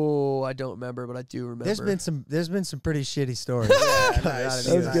 Oh, I don't remember, but I do remember. There's been some pretty shitty stories. Yeah, coming nice. out of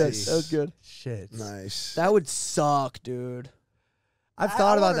That was UFC. good. That was good. Shit. Nice. That would suck, dude. I've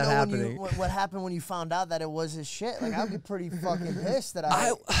thought about that wanna know happening. what happened when you found out that it was his shit? Like, I'd be pretty fucking pissed that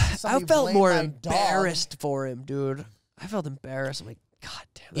I somebody felt blamed more my embarrassed for him, dude. I felt embarrassed. I'm like, God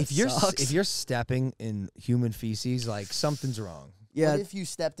damn, that If sucks. you're stepping in human feces, like something's wrong. Yeah, What if you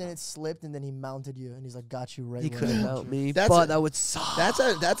stepped in, it slipped, and then he mounted you, and he's like, got you right he where couldn't I mount want you. me, That's but a- that would suck.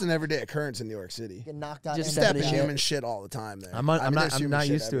 That's an everyday occurrence in New York City. Get knocked out. Just You and step stepping in shit. human shit all the time there. I'm I mean, there's not human shit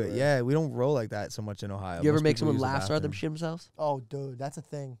used to it. everywhere. Yeah, we don't roll like that so much in Ohio. You ever Most make people someone use the laugh so hard them bathroom. shit themselves? Oh, dude, that's a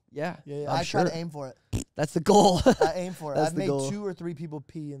thing. Yeah, Yeah, I'm I try sure. to aim for it. That's the goal. I aim for it. That's I've the made goal. 2 or 3 people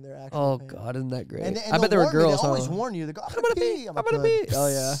pee in their actual Oh pants. God, isn't that great? And I bet there were girls. They always huh? warn you. They go, I'm I'm gonna gonna pee. pee. I'm I'm like, gonna "Good." pee. Oh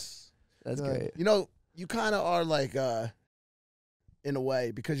yeah, that's Good. great. You know, you kind of are like, in a way,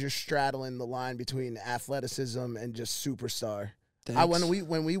 because you're straddling the line between athleticism and just superstar. Thanks.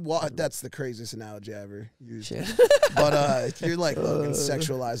 When we walk, that's the craziest analogy I ever used. Shit. But you're like looking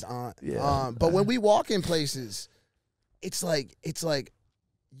sexualized on. Yeah. But when we walk in places, it's like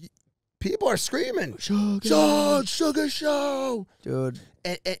people are screaming, sugar show, Dude.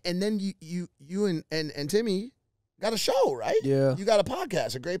 and then you and Timmy got a show, right? Yeah. You got a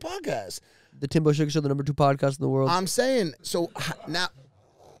podcast, a great podcast. The Timbo Sugar Show, the #2 podcast in the world. I'm saying, so now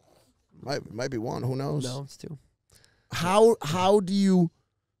might be one. Who knows? No, it's 2. How do you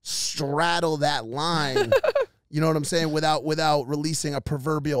straddle that line? You know what I'm saying? Without releasing a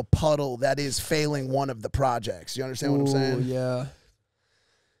proverbial puddle that is failing one of the projects. You understand what I'm saying? Yeah.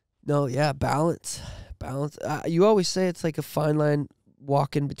 No, yeah, balance. You always say it's like a fine line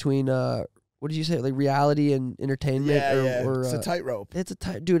walking between what did you say, like reality and entertainment? Yeah. Or, It's a tightrope. It's a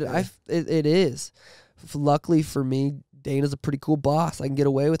tight, dude. Yeah. It is. Luckily for me, Dana's a pretty cool boss. I can get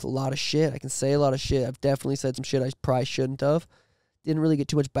away with a lot of shit. I can say a lot of shit. I've definitely said some shit I probably shouldn't have. Didn't really get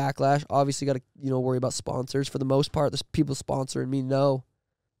too much backlash. Obviously, got to worry about sponsors. For the most part, the people sponsoring me know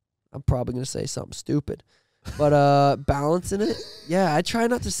I'm probably gonna say something stupid. But balancing it, yeah. I try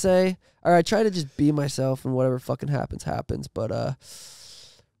not to say, or I try to just be myself, and whatever fucking happens. But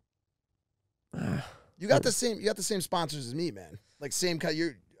You got the same sponsors as me, man. Like same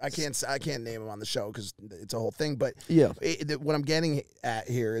kind. I can't name them on the show because it's a whole thing. But yeah, what I'm getting at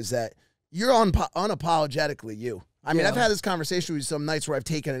here is that you're unapologetically you. I mean, Yeah. I've had this conversation with you some nights where I've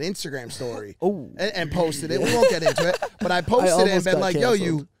taken an Instagram story oh, and posted it. We won't get into it, but I posted it and almost been got like, "Yo,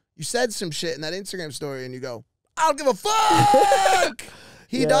 canceled. you said some shit in that Instagram story," and you go, "I don't give a fuck."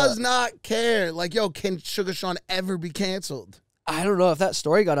 He Yeah. does not care. Like, yo, can Sugar Sean ever be canceled? I don't know if that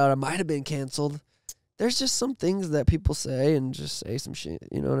story got out. I might have been canceled. There's just some things that people say and just say some shit.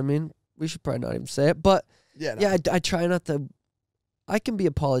 You know what I mean? We should probably not even say it, but Yeah, no. yeah, I try not to. I can be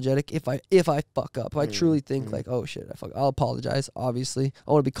apologetic if I fuck up. If I truly think like, oh shit, I'll apologize. Obviously,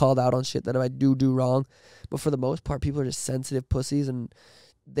 I want to be called out on shit that I do wrong. But for the most part, people are just sensitive pussies, and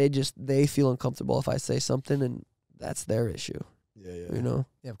they feel uncomfortable if I say something, and that's their issue. Yeah. You know?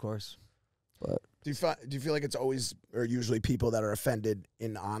 Yeah, of course. But Do you feel like it's always or usually people that are offended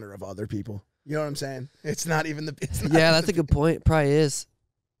in honor of other people? You know what I'm saying? It's not even the. It's not yeah, even that's a good point. Probably is.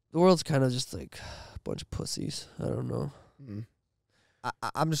 The world's kind of just like a bunch of pussies. I don't know. Mm.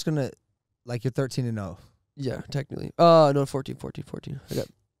 I'm just gonna, like, you're 13-0. Yeah, technically. No, 14. I got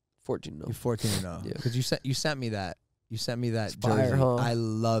 14. No. You're 14-0. Yeah. Because you sent me that. You sent me that It's fire, jersey. huh? I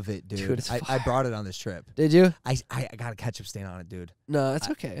love it, dude. Dude, it's I fire. brought it on this trip. Did you? I got a ketchup stain on it, dude. No, it's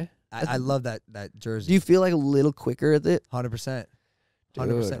okay. I love that Do jersey. you feel like a little quicker at it? 100%. Dude,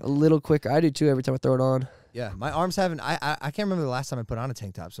 100%. a little quicker. I do too every time I throw it on. Yeah, my arms haven't. I can't remember the last time I put on a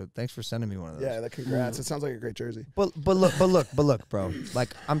tank top. So thanks for sending me one of those. Yeah, congrats. It sounds like a great jersey. But look, bro. Like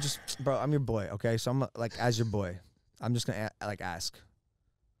I'm your boy. Okay, so I'm like as your boy, I'm just gonna ask.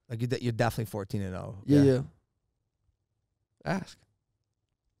 Like you're definitely 14-0. Yeah. Ask.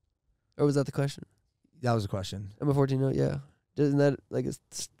 Or was that the question? That was a question. Am I 14? Yeah. Isn't that like a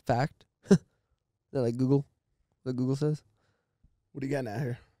fact? Is that like Google? What Google says? What are you getting at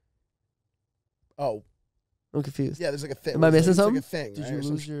here? Oh, I'm confused. yeah. There's like a thing. Am I missing There's like something? a thing. Did right? you Or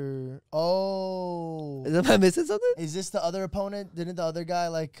some lose your? Oh, Am I missing something? is this the other opponent? Didn't the other guy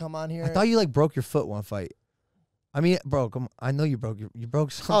like come on here? I thought you like broke your foot one fight. I mean, bro, come on. I know you broke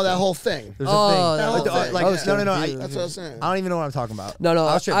something. Oh, that whole thing. There's Oh, a thing. that whole Like, thing. like, I was no. confused. That's what I was saying. I don't even know what I'm talking about. No.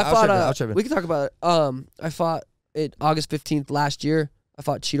 I was tripping. I I was tripping. We can talk about it. I fought it August 15th last year. I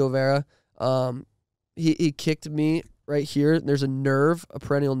fought Cheeto Vera. He kicked me right here. There's a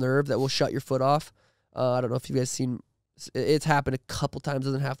perennial nerve that will shut your foot off. I don't know if you guys seen. It's happened a couple times.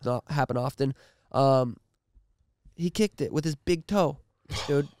 Doesn't have to happen often. He kicked it with his big toe,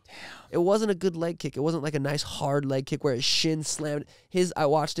 dude. It wasn't a good leg kick. It wasn't like a nice hard leg kick where his shin slammed. I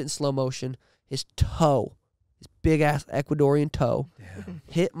watched it in slow motion. His toe, his big ass Ecuadorian toe,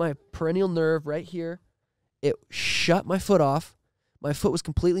 hit my perennial nerve right here. It shut my foot off. My foot was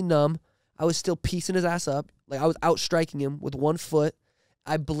completely numb. I was still piecing his ass up. Like I was out striking him with one foot.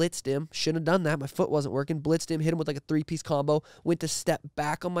 I blitzed him. Shouldn't have done that. My foot wasn't working. Blitzed him, hit him with like a 3-piece combo. Went to step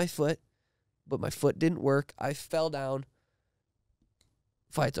back on my foot, but my foot didn't work. I fell down.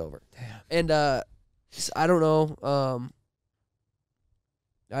 fight's over. Damn. And I don't know.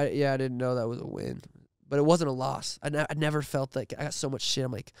 I didn't know that was a win, but it wasn't a loss. I never felt like I got so much shit.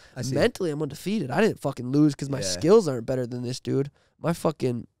 I'm like, mentally, I'm undefeated. I didn't fucking lose because my skills aren't better than this dude. My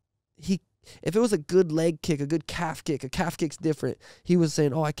fucking if it was a good leg kick, a good calf kick, a calf kick's different. He was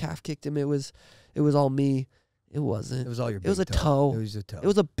saying, "Oh, I calf kicked him. It was all me." It wasn't. It was all your. It was a toe. It was a toe. It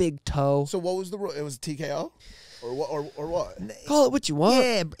was a big toe. So what was the rule? It was TKO, or what? Or what? Call it what you want.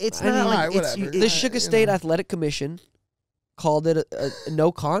 Yeah, it's not like Alright, it's. whatever. The Sugar State Athletic Commission called it a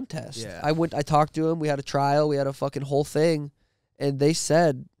no contest. Yeah. I talked to him. We had a trial. We had a fucking whole thing, and they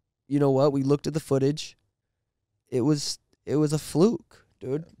said, you know what? We looked at the footage. It was a fluke,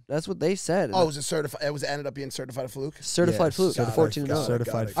 dude. That's what they said. Oh, it was a certified. It ended up being certified a fluke. Certified fluke. Got it. 14-0.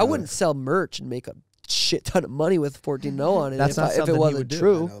 Certified I wouldn't sell merch and make a shit ton of money with 14-0 on it That's not if something it he wasn't would do.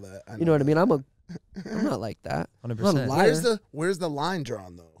 true. I know that. You know what I mean? I'm not like that. 100%. I'm not a liar. Where's the line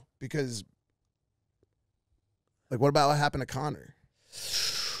drawn though? Because like, what about what happened to Connor?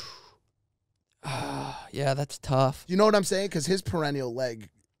 Yeah, that's tough. You know what I'm saying? Because his perennial leg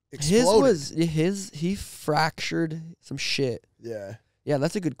exploded. He fractured some shit. Yeah. Yeah,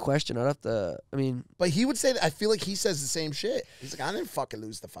 that's a good question. I'd have to. I mean, But he would say that. I feel like he says the same shit. He's like, I didn't fucking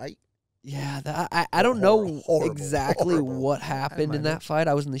lose the fight. yeah, I don't know Horrible. exactly Horrible. what happened in that fight.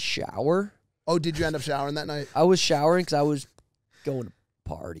 I was in the shower. Oh, did you end up showering that night? I was showering because I was going to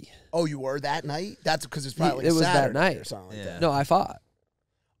party. Oh, you were that night? That's because it's probably like It was that Saturday night. or something like Yeah. that. No, I fought.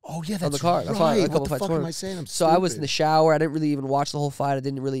 Oh yeah, that's On the card. I right. fought a couple what the fights fuck for am him. I saying? I'm So I was in stupid. the shower. I didn't really even watch the whole fight. I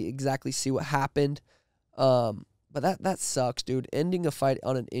didn't really exactly see what happened. But that sucks, dude. Ending a fight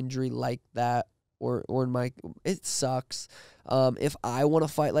on an injury like that, or in my, it sucks. If I want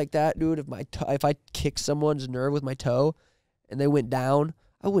to fight like that, dude, if I kick someone's nerve with my toe, and they went down,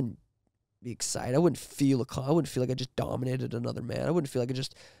 I wouldn't be excited. I wouldn't feel like I just dominated another man. I wouldn't feel like I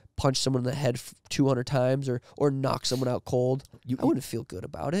just punched someone in the head 200 times or knock someone out cold. I wouldn't feel good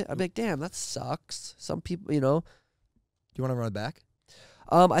about it. I'd be like, damn, that sucks. Some people, you know. Do you want to run it back?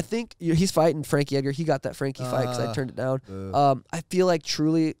 I think he's fighting Frankie Edgar. He got that Frankie fight because I turned it down. I feel like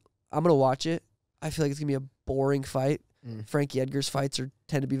truly, I'm gonna watch it. I feel like it's gonna be a boring fight. Frankie Edgar's fights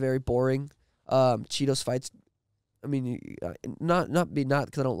tend to be very boring. Cheeto's fights, I mean, not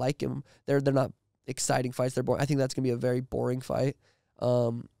because I don't like him. They're not exciting fights. They're boring. I think that's gonna be a very boring fight.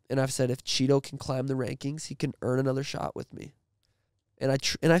 And I've said if Cheeto can climb the rankings, he can earn another shot with me. And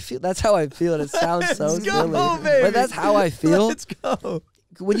I feel that's how I feel. And it sounds so silly, but that's how I feel. Let's go.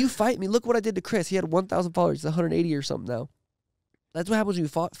 When you fight me, look what I did to Chris. He had 1,000 followers. He's 180 or something now. That's what happens when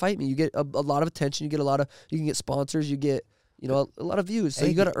you fight me. You get a lot of attention. You can get sponsors. You get a lot of views. So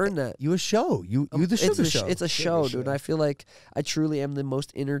you got to earn that. You a show. You the sugar show. It's a show, dude. And I feel like I truly am the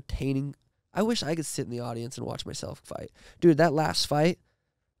most entertaining. I wish I could sit in the audience and watch myself fight, dude. That last fight,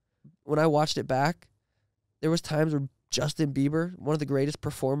 when I watched it back, there was times where Justin Bieber, one of the greatest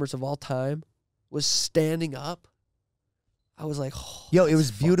performers of all time, was standing up. I was like, oh, Yo, it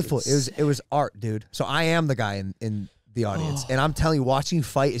was beautiful. It was art, dude. So I am the guy in the audience, and I'm telling you, watching you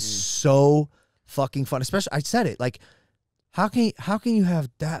fight is so fucking fun. Especially, I said it, like, how can you have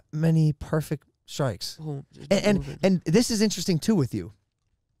that many perfect strikes? oh, And this is interesting too with you.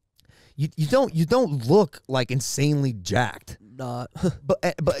 You don't look like insanely jacked, not.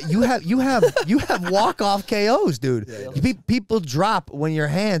 but you have walk off KOs, dude. People drop when your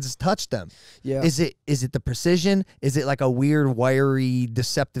hands touch them. Yeah. Is it the precision? Is it like a weird wiry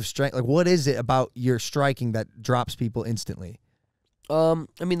deceptive strength? Like, what is it about your striking that drops people instantly? I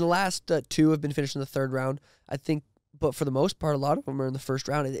mean, the last two have been finished in the third round, I think, but for the most part, a lot of them are in the first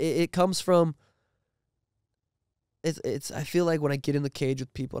round. It comes from. I feel like when I get in the cage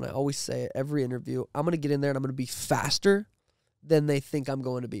with people, and I always say it every interview, I'm going to get in there and I'm going to be faster than they think I'm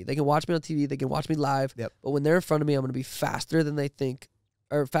going to be. They can watch me on TV, they can watch me live, but when they're in front of me, I'm going to be faster than they think,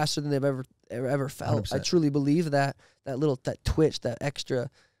 or faster than they've ever felt. 100%. I truly believe that twitch, that extra,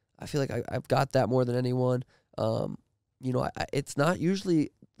 I feel like I've got that more than anyone. It's not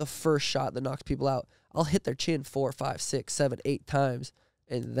usually the first shot that knocks people out. I'll hit their chin 4, 5, 6, 7, 8 times.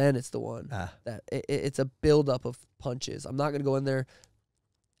 And then it's the one that it's a buildup of punches. I'm not going to go in there.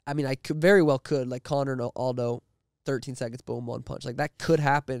 I mean, I very well could, like Connor and Aldo, 13 seconds, boom, one punch. Like, that could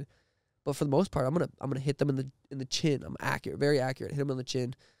happen. But for the most part, I'm gonna hit them in the chin. I'm accurate, very accurate. Hit them on the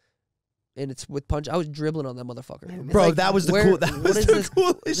chin. And it's with punch. I was dribbling on that motherfucker. It's Bro, like, that was the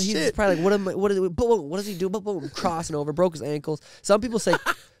coolest He's shit. probably like, what does he do? Boom, crossing over, broke his ankles. Some people say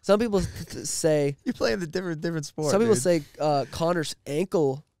You're playing the different sport. some people dude. say Connor's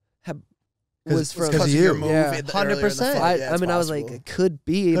ankle was from because of you. your move. Yeah. 100%. I mean, I was like, it could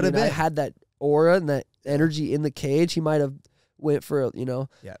be. Could I have mean, I been. had that aura and that energy in the cage. He might have went for, you know.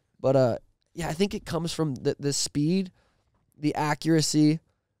 Yeah. But yeah, I think it comes from the speed, the accuracy,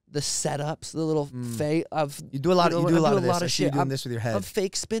 the setups, the little fake of You do a lot. You do a lot of this. I see you shit. doing this with your head. I'm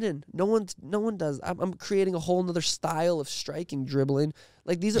fake spinning. No one does. I'm creating a whole nother style of striking, dribbling.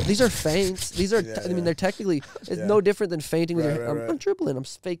 Like these are feints. These are I mean they're technically it's no different than feinting with your I'm dribbling. I'm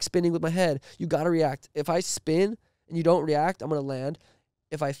fake spinning with my head. You got to react. If I spin and you don't react, I'm going to land.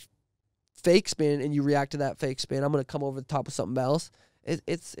 If I fake spin and you react to that fake spin, I'm going to come over the top of something else.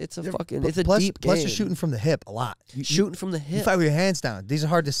 It's a fucking it's a deep game. Plus you're shooting from the hip a lot. Shooting from the hip. You fight with your hands down. These are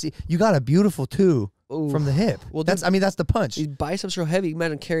hard to see. You got a beautiful two from the hip. Well, that's the punch. These biceps are heavy.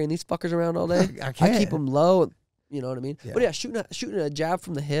 Imagine carrying these fuckers around all day. I can't. I keep them low. You know what I mean? Yeah. But yeah, shooting a jab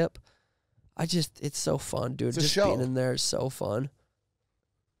from the hip. It's so fun, dude. Just being in there is so fun.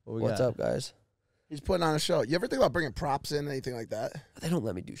 What's up, guys? He's putting on a show. You ever think about bringing props in, anything like that? They don't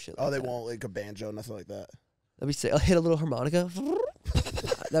let me do shit. They won't, like a banjo, nothing like that. Let me say, I'll hit a little harmonica.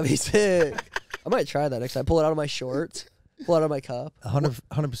 That'd be sick. I might try that next time. Pull it out of my shorts. Pull it out of my cup.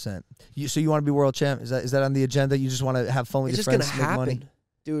 100%. So you want to be world champ? Is that on the agenda? You just want to have fun with your friends, just make gonna happen, money?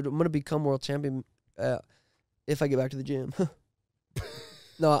 dude. I'm gonna become world champion if I get back to the gym.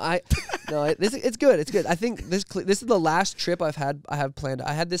 It's good. It's good. I think this is the last trip I have planned.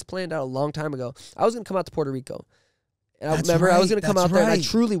 I had this planned out a long time ago. I was gonna come out to Puerto Rico, and I was gonna come out there. And I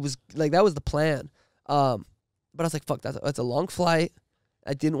truly was like, that was the plan. But I was like, fuck, that's a long flight.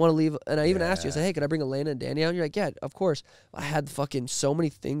 I didn't want to leave. And I even asked you, I said, hey, could I bring Elena and Danny out? And you're like, yeah, of course. I had fucking so many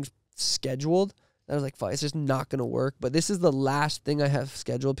things scheduled. And I was like, fuck, it's just not going to work. But this is the last thing I have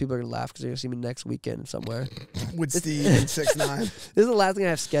scheduled. People are going to laugh because they're going to see me next weekend somewhere. With Steve and 6ix9ine. This is the last thing I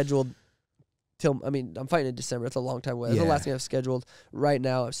have scheduled I'm fighting in December. It's a long time away. It's the last thing I have scheduled right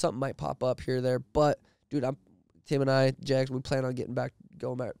now. Something might pop up here or there. But, dude, Tim and I, Jags, we plan on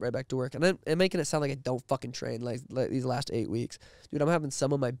going right back to work. And making it sound like I don't fucking train like these last 8 weeks. Dude, I'm having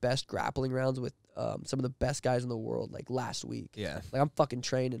some of my best grappling rounds with some of the best guys in the world, like last week. Yeah. Like, I'm fucking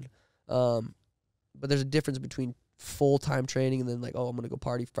training. But there's a difference between full-time training and then like, I'm going to go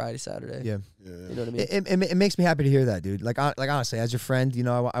party Friday, Saturday. Yeah. You know what I mean? It makes me happy to hear that, dude. Like honestly, as your friend, you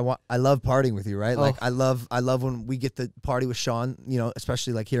know, I love partying with you, right? Like I love when we get to party with Sean, you know,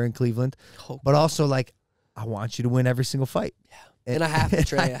 especially like here in Cleveland. But also like, I want you to win every single fight. Yeah. And I have to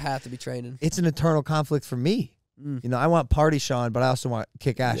train. I have to be training. It's an eternal conflict for me. You know, I want party Sean, but I also want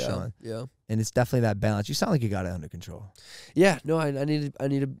kick-ass Sean. Yeah. And it's definitely that balance. You sound like you got it under control. Yeah. No, I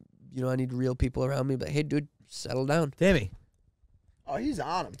need real people around me. But hey, dude, settle down. Timmy. Oh, he's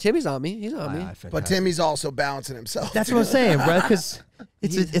on him. Timmy's on me. He's on me. But Timmy's also balancing himself. That's what I'm saying, bro. Because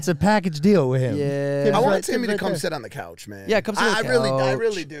it's a package deal with him. Yeah. I want Timmy to come sit on the couch, man. Yeah, come sit on the I couch.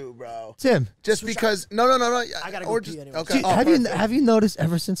 really do, bro. Tim. Just because no. I gotta go pee anyway. Okay. Have you noticed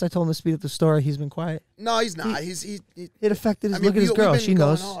ever since I told him to speed up the story, he's been quiet? No, he's not. It affected his look at his girl. She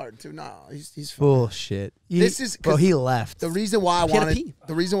knows. Hard too. No, he's fine. Bullshit. He left. The reason why I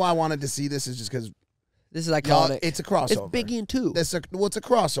wanted to see this is just because this is iconic. It's a crossover. It's Biggie and 2. It's a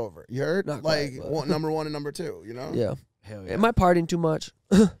crossover. You heard? Not like quite, number 1 and number 2. You know? Yeah. Hell yeah. Am I partying too much?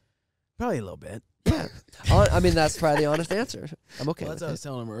 Probably a little bit. Yeah. I mean, that's probably the honest answer. I'm okay. Well, that's with what I it. was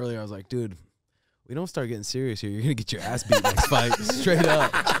telling him earlier. I was like, dude, we don't start getting serious here. You're gonna get your ass beat next fight, straight up.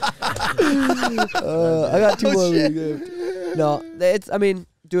 I got 2 more. No, I mean,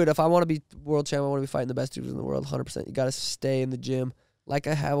 dude, if I want to be world champ, I want to be fighting the best dudes in the world. 100%. You got to stay in the gym like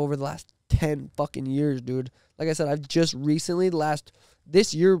I have over the last 10 fucking years, dude. Like I said, I've just recently,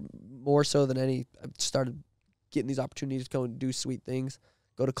 this year more so than any, I've started getting these opportunities to go and do sweet things,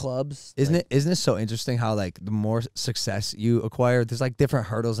 go to clubs. Isn't it so interesting how like the more success you acquire, there's like different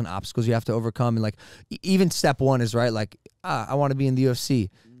hurdles and obstacles you have to overcome, and like even step 1 is right, like I want to be in the UFC,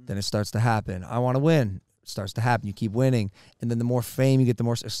 then it starts to happen. I want to win, it starts to happen. You keep winning, and then the more fame you get, the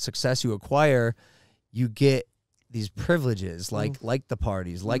more success you acquire, you get these privileges, like the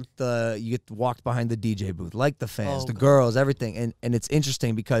parties, like you get walked behind the DJ booth, like the fans, the girls, everything. And it's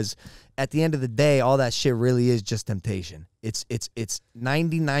interesting because at the end of the day, all that shit really is just temptation. It's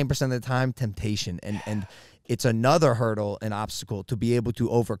 99% of the time temptation, and it's another hurdle and obstacle to be able to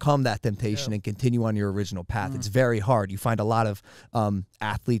overcome that temptation and continue on your original path. It's very hard. You find a lot of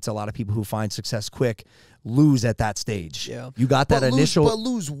athletes, a lot of people who find success quick lose at that stage. Yeah. You got that initial. But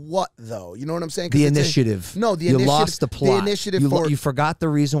lose what though? You know what I'm saying? The initiative. No, the you initiative. lost the plot. The initiative you forgot the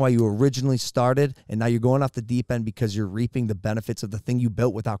reason why you originally started, and now you're going off the deep end because you're reaping the benefits of the thing you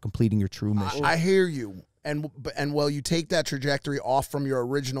built without completing your true mission. I hear you. And while you take that trajectory off from your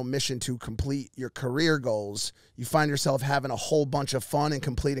original mission to complete your career goals, you find yourself having a whole bunch of fun and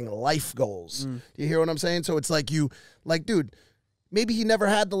completing life goals. Do you hear what I'm saying? So it's like dude, maybe he never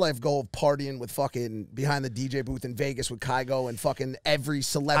had the life goal of partying with fucking behind the DJ booth in Vegas with Kygo and fucking every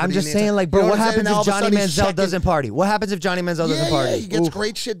celebrity. I'm just in the saying, like, you bro, know what I'm saying? happens And all if of a Johnny sudden he's Manziel checking- doesn't party? What happens if Johnny Manziel doesn't party? Yeah, he gets Oof.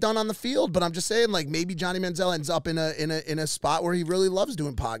 great shit done on the field, but I'm just saying, like, maybe Johnny Manziel ends up in a spot where he really loves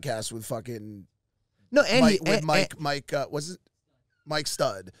doing podcasts with fucking No, and Mike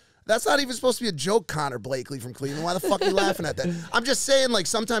Stud. That's not even supposed to be a joke, Connor Blakely from Cleveland. Why the fuck are you laughing at that? I'm just saying, like,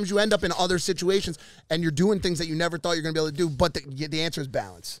 sometimes you end up in other situations and you're doing things that you never thought you're going to be able to do, but the answer is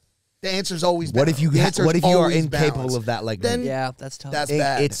balance. The answer is always balance. What if you are always incapable balance. of that? Like, Then Yeah, that's tough. that's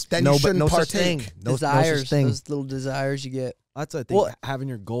bad. It's then no, you but shouldn't no partake. such thing. No Desires, such thing. those little desires you get. That's what I think. Well- Having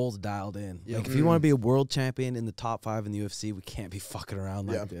your goals dialed in. Yeah. Like if you want to be a world champion in the top 5 in the UFC, we can't be fucking around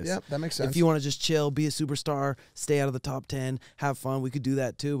like this. Yeah, that makes sense. If you want to just chill, be a superstar, stay out of the top 10, have fun, we could do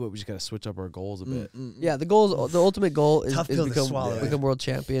that too. But we just got to switch up our goals a bit. Yeah, the ultimate goal is Tough pill to become swallow. become world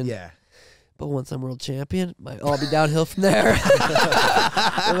champion. Yeah. But once I'm world champion, it might all be downhill from there.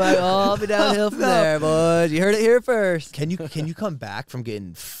 It might all be downhill from there, boys. You heard it here first. Can you come back from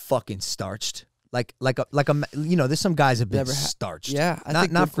getting fucking starched? Like you know, there's some guys have been Never starched. Yeah, I not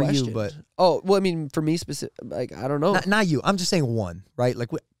think not good for you, question. but Oh, well, I mean, for me specific, like I don't know. not you. I'm just saying one, right? Like,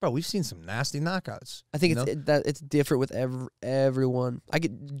 bro, we've seen some nasty knockouts. I think you know? it's different with everyone. I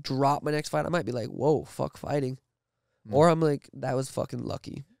could drop my next fight. I might be like, whoa, fuck fighting, or I'm like, that was fucking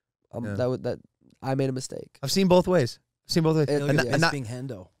lucky. Yeah. That I made a mistake. I've seen both ways. I've seen both ways. It- And- yeah. and not- Bisping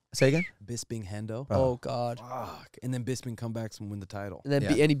Hendo. say again. Bisping Hendo. Bro. Oh God. Fuck. And then Bisping come back and win the title. And then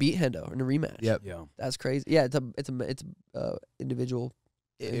Yeah. he beat Hendo in a rematch. Yep. Yeah. That's crazy. Yeah, it's individual.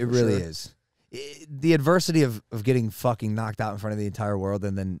 It for really sure. is. The adversity of getting fucking knocked out in front of the entire world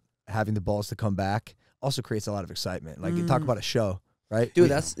and then having the balls to come back also creates a lot of excitement. Like, you talk about a show, right? Dude, we,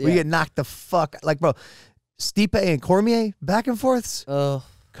 that's- we yeah. get knocked the fuck. Like, bro, Stipe and Cormier back and forths. Oh,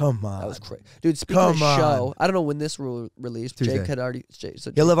 Come on. that was crazy. Dude, speaking Come of on. show, I don't know when this rule released. Tuesday. Jake had already.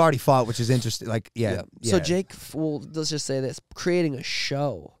 So He'll have already fought, which is interesting. Like, yeah. So Jake, well, let's just say this: creating a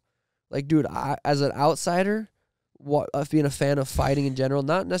show. Like, dude, I, as an outsider, being a fan of fighting in general,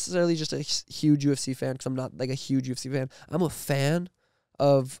 not necessarily just a huge UFC fan, because I'm not like a huge UFC fan. I'm a fan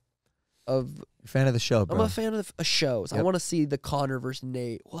of. You're a fan of the show, bro. I'm a fan of shows. I Yep. want to see the Conor versus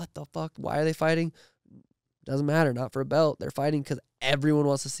Nate. What the fuck? Why are they fighting? Doesn't matter. Not for a belt. They're fighting because everyone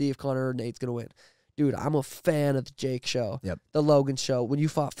wants to see if Conor or Nate's gonna win. Dude, I'm a fan of the Jake show. Yep. The Logan show. When you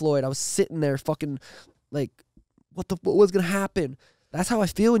fought Floyd, I was sitting there fucking like, what was gonna happen? That's how I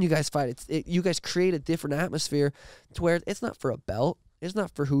feel when you guys fight. You guys create a different atmosphere to where it's not for a belt. It's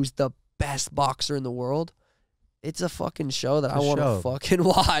not for who's the best boxer in the world. It's a fucking show that I want to fucking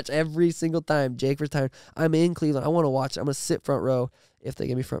watch every single time. Jake versus Tyron. I'm in Cleveland. I want to watch it. I'm gonna sit front row if they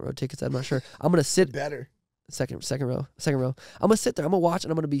give me front row tickets. I'm not sure. I'm gonna sit Better. second row. I'm gonna sit there. I'm gonna watch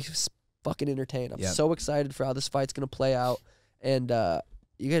and I'm gonna be fucking entertained. I'm Yep. so excited for how this fight's gonna play out. And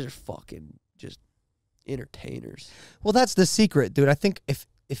you guys are fucking just entertainers. Well, that's the secret, dude. I think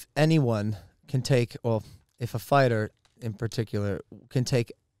if anyone can take, well, if a fighter in particular can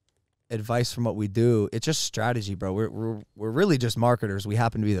take advice from what we do, it's just strategy, bro. We're really just marketers. We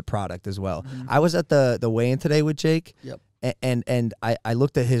happen to be the product as well. I was at the weigh-in today with Jake. Yep. And I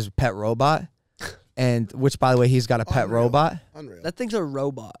looked at his pet robot, and which, by the way, he's got a pet Unreal. robot, Unreal. That thing's a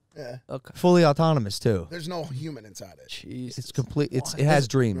robot. Yeah. Okay. fully autonomous too. There's no human inside it. Jesus. It's complete. It has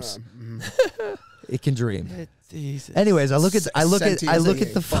dreams. Mhm. It can dream. Jesus. Anyways, I look at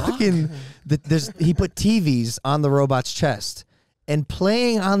Sentient the fucking. He put TVs on the robot's chest, and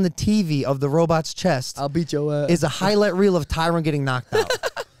playing on the TV of the robot's chest I'll beat your ass. is a highlight reel of Tyron getting knocked out.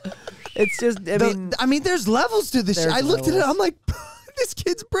 It's just, I mean, there's levels to this. There's I looked at it. levels. I'm like, this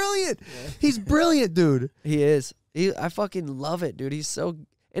kid's brilliant. He's brilliant, dude. he is. I fucking love it, dude. He's so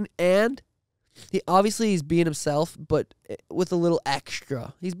and he obviously he's being himself, but with a little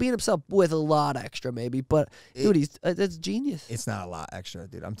extra. He's being himself with a lot extra, maybe. But dude, that's genius. It's not a lot extra,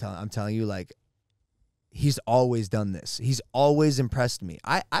 dude. I'm telling you, like, he's always done this. He's always impressed me.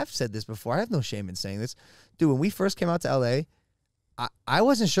 I've said this before. I have no shame in saying this, dude. When we first came out to LA, I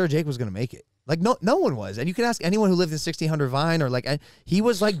wasn't sure Jake was gonna make it. Like, no one was. And you can ask anyone who lived in 1600 Vine, or like, he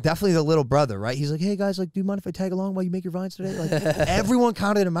was like definitely the little brother, right? He's like, hey guys, like, do you mind if I tag along while you make your vines today? Like, everyone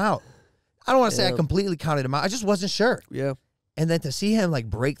counted him out. I don't want to say I completely counted him out. I just wasn't sure. Yeah. And then to see him like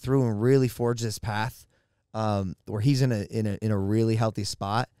break through and really forge this path, where he's in a really healthy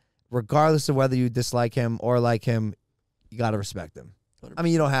spot, regardless of whether you dislike him or like him, you gotta respect him. I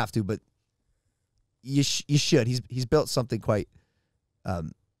mean, you don't have to, but you should. He's built something quite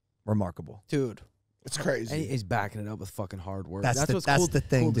remarkable, Dude. It's crazy. And he's backing it up with fucking hard work. That's what's the cool,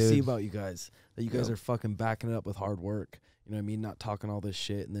 thing, cool to see dude. about you guys. That you guys are fucking backing it up with hard work. You know what I mean? Not talking all this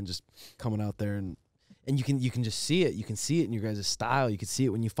shit and then just coming out there and And you can just see it. You can see it in your guys' style. You can see it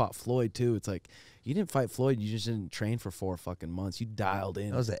when you fought Floyd too. It's like you didn't fight Floyd. You just didn't train for 4 fucking months. You dialed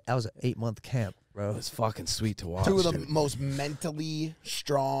in. That was an 8-month camp, bro. It was fucking sweet to watch. Two of the most mentally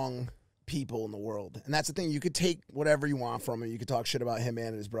strong people in the world. And that's the thing. You could take whatever you want from him. You could talk shit about him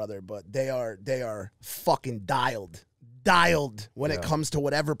and his brother, but they are fucking dialed when it comes to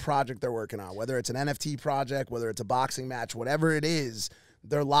whatever project they're working on, whether it's an NFT project, whether it's a boxing match, whatever it is.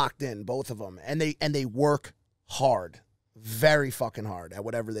 They're locked in, both of them, and they work hard, very fucking hard at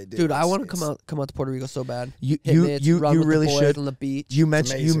whatever they do. Dude, I want to come out to Puerto Rico so bad. You run with really the boys should on the beach. You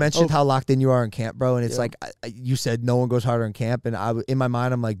mentioned how locked in you are in camp, bro, and it's Yeah. like you said, no one goes harder in camp, and in my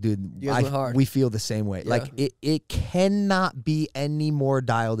mind, I'm like, dude, You guys went hard. we feel the same way. Yeah. Like it cannot be any more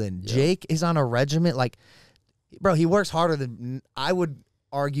dialed in. Yeah. Jake is on a regiment, like, bro, he works harder than I would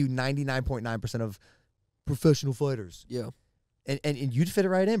argue 99.9% of professional fighters. Yeah. And you'd fit it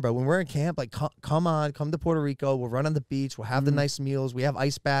right in, bro. When we're in camp, like, come to Puerto Rico. We'll run on the beach. We'll have the nice meals. We have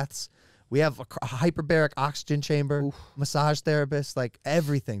ice baths. We have a hyperbaric oxygen chamber, massage therapist, like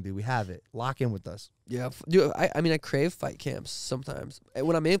everything, dude. We have it. Lock in with us. Yeah, dude. I mean, I crave fight camps sometimes. And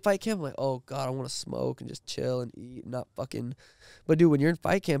when I'm in fight camp, I'm like, oh god, I want to smoke and just chill and eat, and not fucking. But dude, when you're in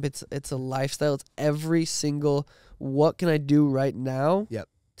fight camp, it's a lifestyle. It's every single. What can I do right now? Yep.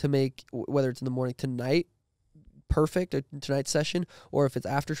 To make whether it's in the morning, tonight, perfect, or tonight's session, or if it's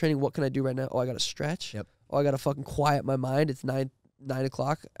after training, what can I do right now? Oh, I got to stretch. Yep. Oh, I got to fucking quiet my mind. It's 9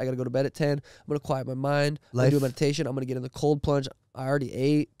 o'clock. I got to go to bed at 10. I'm going to quiet my mind. I'm going to do a meditation. I'm going to get in the cold plunge. I already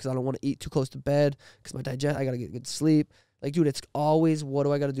ate because I don't want to eat too close to bed because I got to get good sleep. Like, dude, it's always, what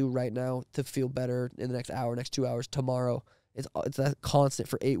do I got to do right now to feel better in the next hour, next 2 hours, tomorrow? It's that constant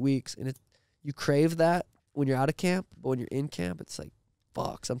for 8 weeks. And you crave that when you're out of camp, but when you're in camp, it's like,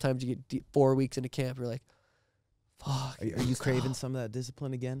 fuck. Sometimes you get 4 weeks into camp, you're like, fuck. Are you craving some of that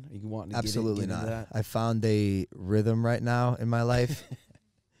discipline again? Are you wanting to Absolutely get into not. that? I found a rhythm right now in my life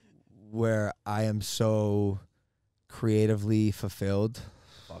where I am so creatively fulfilled.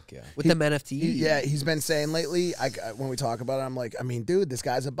 Fuck yeah. With them NFTs. Yeah, he's been saying lately, when we talk about it, I'm like, I mean, dude, this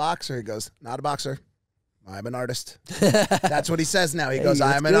guy's a boxer. He goes, not a boxer. I'm an artist. That's what he says now. He goes, Hey,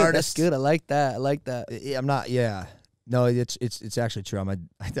 I'm that's an good. artist. That's good. I like that. I like that. I'm not. Yeah. No, it's actually true.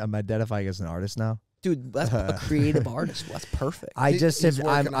 I'm identifying as an artist now. Dude, that's a creative artist. That's perfect. I just He's have,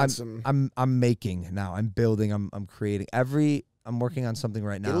 working on some- I'm making now. I'm building. I'm creating. I'm working on something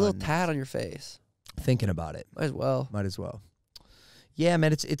right now. Get a little and tat on your face. thinking about it. Might as well. Might as well. Yeah,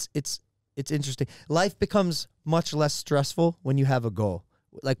 man. It's interesting. Life becomes much less stressful when you have a goal.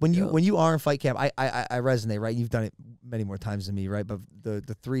 Like when you are in fight camp, I resonate, right? You've done it many more times than me, right? But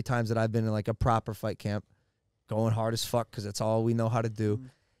the 3 times that I've been in like a proper fight camp, going hard as fuck because that's all we know how to do. Mm.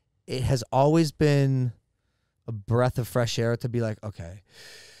 It has always been a breath of fresh air to be like, okay,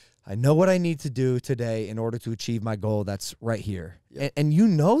 I know what I need to do today in order to achieve my goal that's right here. Yep. And you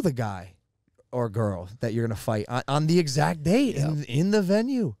know the guy or girl that you're going to fight on the exact date in the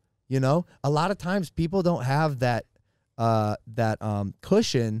venue. You know, a lot of times people don't have that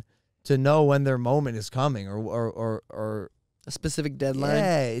cushion to know when their moment is coming or A specific deadline.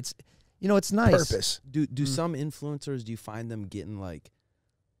 yeah, it's it's nice. Purpose. Do some influencers, do you find them getting like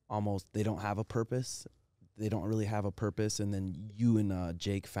almost, they don't have a purpose? They don't really have a purpose, and then you and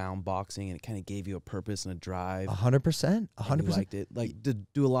Jake found boxing, and it kind of gave you a purpose and a drive. 100%. 100%. Liked it. Like,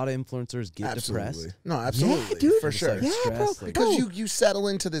 do a lot of influencers get depressed? No, absolutely. Yeah, dude. For Just, sure. like, Yeah, stress, bro. like- Because you settle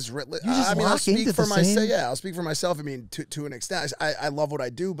into this. just I'll lock speak into for the myself. same- Yeah, I'll speak for myself. I mean, to an extent, I love what I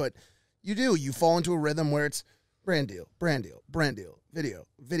do, but you fall into a rhythm where it's brand deal, video, brand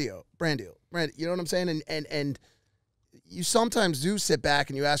deal. You know what I'm saying? And you sometimes do sit back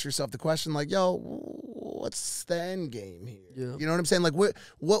and you ask yourself the question, like, yo, what's the end game here? Yeah. You know what I'm saying? Like,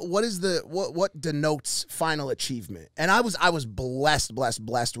 what is what denotes final achievement? And I was blessed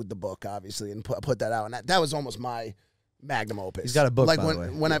with the book, obviously, and put that out, and that was almost my magnum opus. He's got a book, like by the way.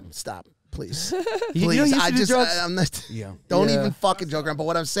 when I stop, please, You please. know you I used to do just drugs? I'm not. Yeah. Don't Yeah. even fucking joke around. But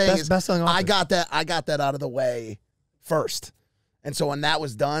what I'm saying is, Best-selling author. I got that out of the way first. And so when that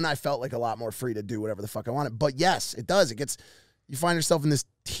was done, I felt like a lot more free to do whatever the fuck I wanted. But yes, it does. You find yourself in this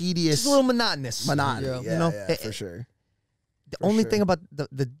tedious It's a little monotonous. monotony. Yeah. Yeah, You know, yeah, for sure. The For only sure. thing about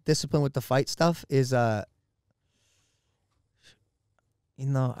the discipline with the fight stuff is I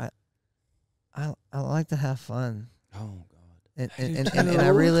like to have fun. Oh God. And I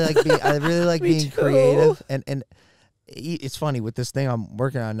really like being creative and it's funny with this thing I'm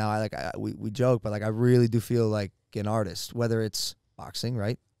working on now. We joke, but like I really do feel like an artist, whether it's boxing,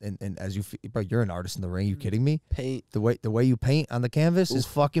 right? And as bro, you're an artist in the ring. You kidding me? Paint. The way you paint on the canvas is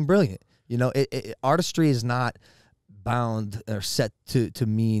fucking brilliant. You know, artistry is not bound or set to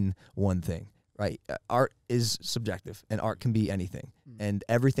mean one thing, right? Art is subjective, and art can be anything. And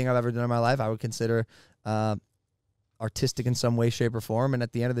everything I've ever done in my life, I would consider artistic in some way, shape, or form. And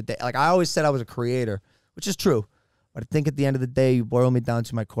at the end of the day, like I always said I was a creator, which is true. But I think at the end of the day, you boil me down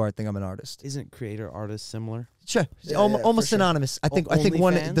to my core, I think I'm an artist. Isn't creator artist similar? Sure, Yeah, almost for sure. synonymous. I think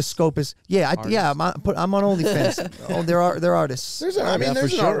one OnlyFans? the scope is I'm on OnlyFans. Oh, they're artists. There's an, I mean, Yeah,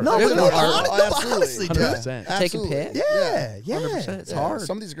 there's for an sure. art. No, There's but an no, art. no, Absolutely. honestly, dude. 100%. Taking Absolutely. pics. Yeah. 100%. It's Yeah. hard.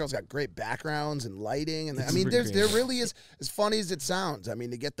 Some of these girls got great backgrounds and lighting, and I It's mean, super there great. really is. As funny as it sounds, I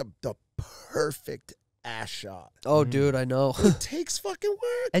mean, to get the perfect ass shot, Oh, dude, I know. it takes fucking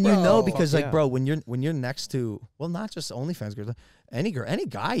work. And you know, bro. because Fuck like, yeah. bro, when you're next to, well, not just OnlyFans girls, any girl, any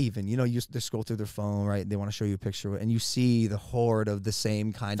guy even, you know, they scroll through their phone, right? They want to show you a picture, and you see the horde of the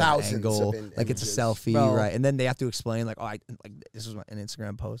same kind Thousands of of angle, like it's a images. selfie, Bro. right? And then they have to explain, like, this was an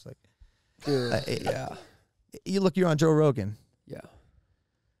Instagram post, like, Dude, yeah. You're on Joe Rogan. yeah.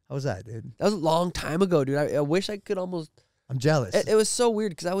 How was that, dude? That was a long time ago, dude. I wish I could almost. I'm jealous. It was so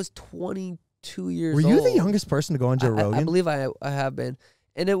weird because I was 22 years Were old. you the youngest person to go on Joe I Rogan? believe I have been,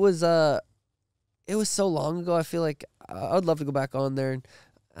 and it was so long ago. I feel like I would love to go back on there, and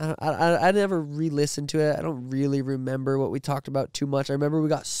I never re-listened to it. I don't really remember what we talked about too much. I remember we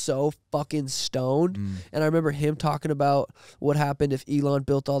got so fucking stoned, and I remember him talking about what happened if Elon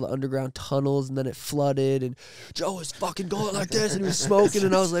built all the underground tunnels and then it flooded, and Joe was fucking going like this, and he was smoking,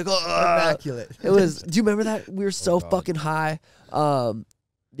 and I was like, Immaculate. It was. Do you remember that? We were so fucking high.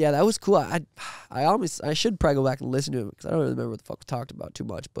 Yeah, that was cool. I should probably go back and listen to it because I don't really remember what the fuck we talked about too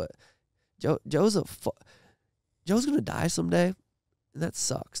much. But Joe's gonna die someday, and that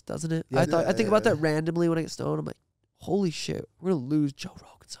sucks, doesn't it? Yeah, I think about that randomly when I get stoned. I'm like, holy shit, we're gonna lose Joe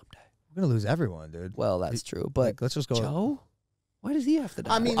Rogan someday. We're gonna lose everyone, dude. Well, that's true, but Like, let's just go. Joe, why does he have to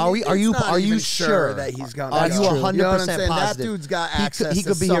die? I mean, Are we- are it's you- not are you even sure? that he's gonna? Are go. you You know what I'm 100% saying? That positive? dude's got He could- access he to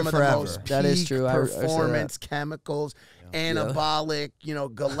could be some here of forever. the most That is peak true. I say that. performance chemicals, anabolic,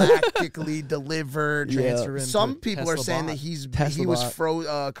 galactically delivered. Yeah. Some people are Tesla saying bot. that he Tesla was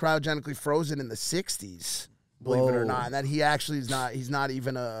bot. cryogenically frozen in the 60s. Believe it or Whoa. not, and that he actually is not. He's not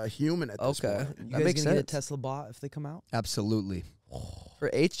even a human at this Okay, point. You that guys makes gonna sense get Tesla bot if they come out? Absolutely. for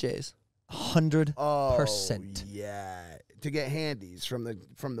HJs. 100%. Oh, yeah, to get handies from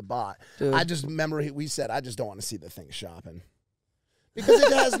the bot. Dude. I just remember we said I just don't want to see the thing shopping because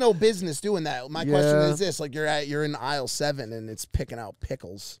it has no business doing that. My question Yeah. is this: like you're in aisle 7 and it's picking out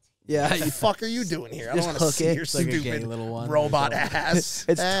pickles. Yeah, What the fuck are you doing here? I don't Just want to hook see it. your It's like a gay stupid little one. robot It's ass.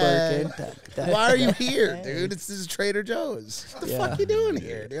 it's Hey. twerking. Why are you here, dude? This is Trader Joe's. What the Yeah. fuck you doing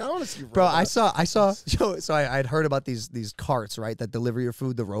here, dude? I want to see. Bro, I robot. saw. So I had heard about these carts, right, that deliver your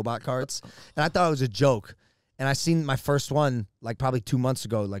food, the robot carts, and I thought it was a joke. And I seen my first one like probably 2 months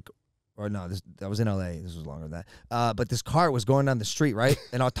ago, like, or no, that was in LA. This was longer than that. But this cart was going down the street, right,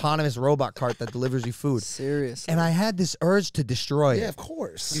 an autonomous robot cart that delivers you food. Seriously. And I had this urge to destroy Yeah, it. of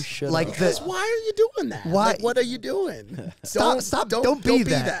course. You should Like Because the- why are you doing that? Why- Like, what are you doing? Stop! Don't be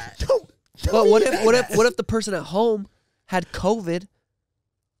that. Don't But what if the person at home had COVID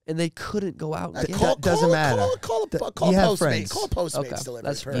and they couldn't go out and get Call, it? doesn't matter. Call You have Postmates. friends. Call Postmates Okay, delivery.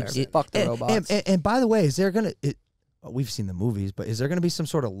 that's fair. first. Fuck the robots. And by the way, is there gonna? We've seen the movies, but is there gonna be some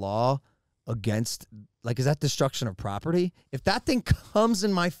sort of law against? Like, is that destruction of property? If that thing comes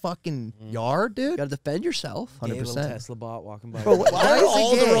in my fucking yard, You dude, gotta defend yourself. Gay little 100%. Tesla bot walking by. Bro, Why are is it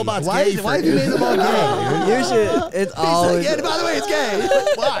all the gay? robots why gay Is, for why have you you? made them all gay? You should. It's always. Yeah, by the way, it's gay.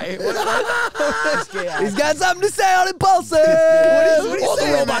 Why? He's got something to say on Impulsive. What are you All the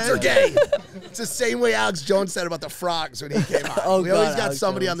saying, robots man? are gay. It's the same way Alex Jones said about the frogs when he came out. Oh, we always God, got Alex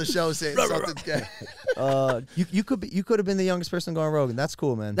somebody Jones. on the show saying something's gay. You could have been the youngest person going Rogan. That's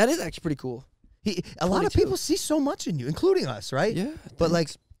cool, man. That is actually pretty cool. A lot of 22. people see so much in you, including us, right? Yeah, But like,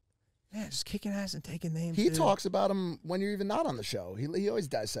 thanks. man, just kicking ass and taking names. He dude. talks about him when you're even not on the show. He always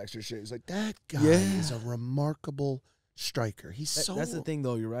dissects your shit. He's like, that guy Yeah. is a remarkable striker. He's so. That's the thing,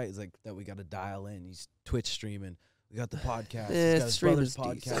 though. You're right. It's like that we got to dial in. He's Twitch streaming. We got the podcast. Yeah, He's got his brother's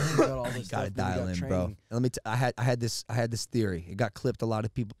streaming's podcast. decent. We got all this You stuff. gotta then we dial got in, training. bro. And let me. I had this theory. It got clipped. A lot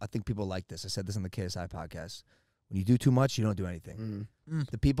of people. I think people like this. I said this on the KSI podcast. When you do too much, you don't do anything.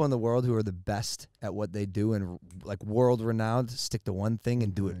 The people in the world who are the best at what they do and like world renowned stick to one thing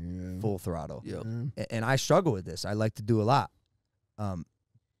and do it full throttle. Yep. And I struggle with this. I like to do a lot,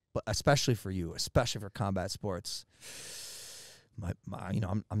 but especially for you, especially for combat sports.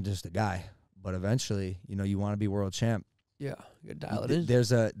 I'm just a guy. But eventually, you want to be world champ. Yeah, you gotta dial it in.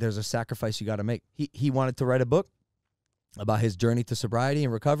 There's a sacrifice you got to make. He wanted to write a book about his journey to sobriety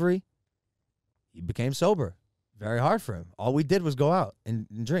and recovery. He became sober. Very hard for him. All we did was go out and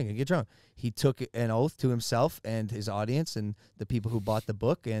drink and get drunk. He took an oath to himself and his audience and the people who bought the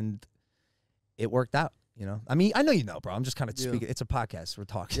book, and it worked out. You know, I mean, I know you know, bro. I'm just kind of speaking. It's a podcast. We're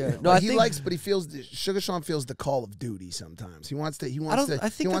talking. Yeah. No, I he think, likes, but he feels Sugar Sean feels the call of duty sometimes. He wants to. I think he wants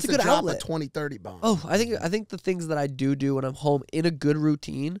that's a to good drop outlet. a 20-30 bomb. Oh, I think the things that I do when I'm home in a good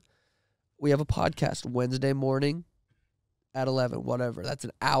routine. We have a podcast Wednesday morning at 11, whatever. That's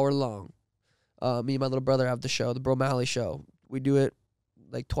an hour long. Me and my little brother have the show, the Bro Malley show. We do it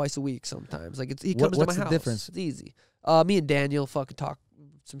like twice a week sometimes. Like he comes to my what's the house. difference? It's easy. Me and Daniel fucking talk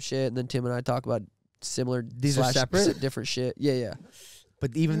some shit, and then Tim and I talk about similar. These are separate? different shit. Yeah.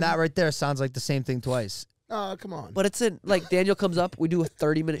 But even that right there sounds like the same thing twice. Oh, come on. But it's in like Daniel comes up. We do a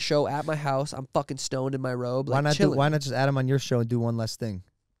 30-minute show at my house. I'm fucking stoned in my robe. Why Like, not? chilling. Why not just add him on your show and do one less thing?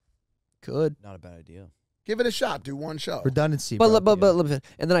 Could. Not a bad idea. Give it a shot. Do one show. Redundancy. But bro. let me finish.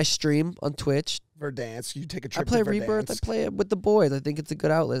 And then I stream on Twitch. Verdance. You take a I trip play to Rebirth. I Verdansk. play it with the boys. I think it's a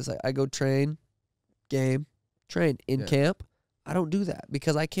good outlet. It's like I go train, game, train in camp. I don't do that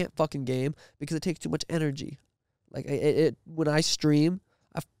because I can't fucking game because it takes too much energy. Like it when I stream,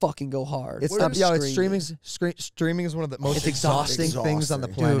 I fucking go hard. It's When not, I'm yo, it's streaming, streaming is one of the most It's exhausting things on the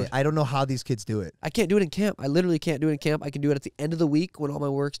planet. Dude. I don't know how these kids do it. I can't do it in camp. I literally can't do it in camp. I can do it at the end of the week when all my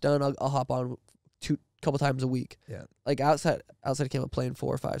work's done. I'll hop on couple times a week. Yeah. Like outside of camp, I'm playing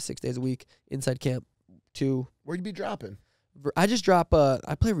 4 or 5, 6 days a week. Inside camp, 2. Where'd you be dropping? I just drop. I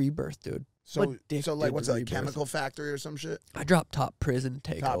play Rebirth, dude. So, I'm addicted like, what's to that, like Rebirth. Chemical Factory or some shit? I drop Top Prison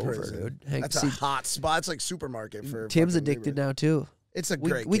Top Takeover, Prison. dude. Hank, That's a hot spot. It's like supermarket for. Tim's fucking addicted Rebirth. now too. It's a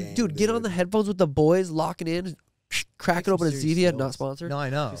great game, dude, get on the headphones with the boys, locking in, cracking open a serious Zevia, not skills. sponsored. No, I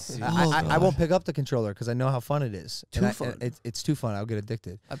know. Seriously. I won't pick up the controller because I know how fun it is. Too And fun. It's too fun. I'll get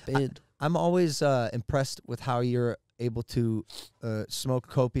addicted. I've been. I'm always impressed with how you're able to smoke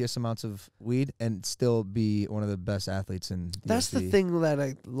copious amounts of weed and still be one of the best athletes in. That's the UFC. thing that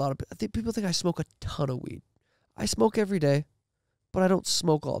I think people think I smoke a ton of weed. I smoke every day, but I don't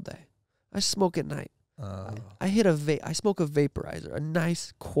smoke all day. I smoke at night. I hit I smoke a vaporizer, a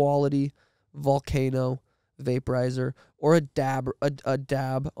nice quality Volcano vaporizer, or a dab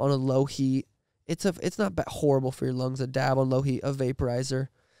on a low heat. It's not horrible for your lungs. A dab on low heat, a vaporizer,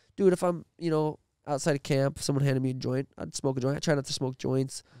 dude. If I'm outside of camp, if someone handed me a joint, I'd smoke a joint. I try not to smoke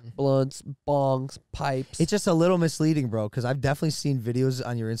joints, blunts, bongs, pipes. It's just a little misleading, bro, because I've definitely seen videos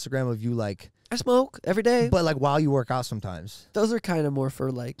on your Instagram of you like, I smoke every day, but like while you work out sometimes. those are kind of more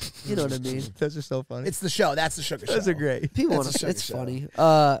for like, you know what I mean. Those are so funny. It's the show. That's the Sugar Show. Those are great. People That's want a to. It's show.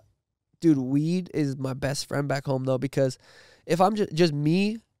 funny. Dude, weed is my best friend back home though, because if I'm just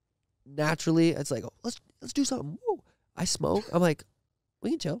me, naturally, it's like, oh, let's do something. Woo. I smoke. I'm like,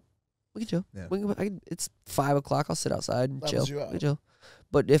 we can chill. Yeah. It's 5 o'clock. I'll sit outside and Levels chill. you out. We chill.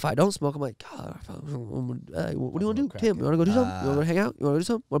 But if I don't smoke, I'm like, God, what do you want to do, Crack Tim? it. You want to go do something? You want to hang out? You want to do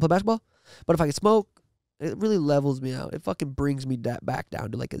something? Want to play basketball? But if I can smoke, it really levels me out. It fucking brings me back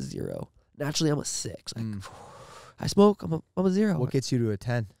down to like a 0. Naturally, I'm a 6. Like, I smoke. I'm a 0. What gets you to a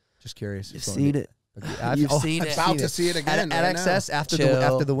 10? Just curious. You've seen it. I've You've seen it. About to see it again. At right XS after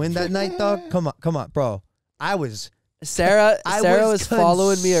Chill. the win that night, dog. Come on, bro. I was Sarah was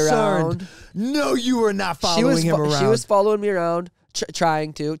following me concerned. around. No, you were not following him around. She was following me around,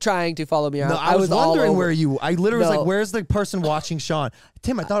 trying to follow me around. No, I was all wondering over. where you. I literally was No. like, "Where's the person watching Sean?"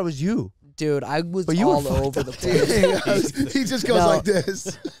 Tim, I thought it was you. Dude, I was But you were all fucked over up, the dude. place. He just goes No. like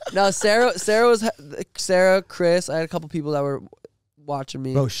this. No, Sarah, Chris. I had a couple people that were watching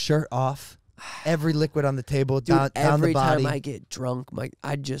me. Bro, shirt off, every liquid on the table, Dude, down the every body. time I get drunk, I'm like,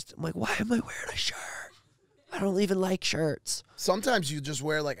 why am I wearing a shirt? I don't even like shirts. Sometimes you just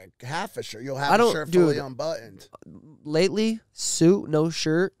wear like a half a shirt. You'll I have a don't- shirt dude. fully unbuttoned. Lately, suit, no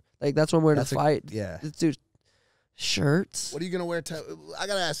shirt. Like that's what I'm wearing That's to a- fight. yeah. Dude, shirts. What are you gonna wear? I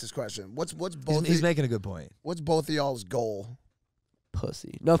gotta ask this question. What's both? He's making a good point. What's both of y'all's goal?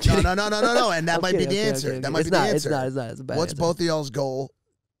 Pussy. No, I'm No, kidding. no. And that I'm might kidding, be the I'm kidding, answer. I'm kidding. That might It's be the not, answer. It's not. It's a bad What's answer. both of y'all's goal?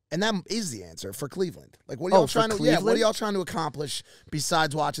 And that is the answer for Cleveland. Like, what are y'all for trying to? Yeah, what are Cleveland? y'all trying to accomplish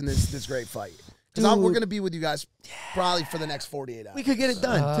besides watching this great fight? Because we're Dude. gonna be with you guys probably for the next 48 hours. We could get it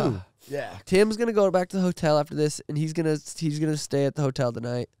done too. Yeah. Tim's gonna go back to the hotel after this, and he's gonna stay at the hotel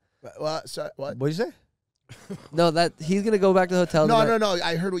tonight. What? What? What'd you say? No, that he's gonna go back to the hotel. No, tonight. no.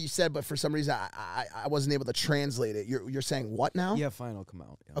 I heard what you said, but for some reason I wasn't able to translate it. You're saying what now? Yeah, fine, it'll come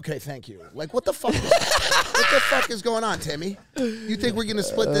out. Yeah. Okay, thank you. Like, what the fuck? What the fuck is going on, Timmy? You think we're gonna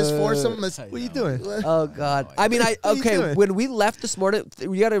split this foursome? What are you doing? Oh God! I mean, What are you doing? when we left this morning,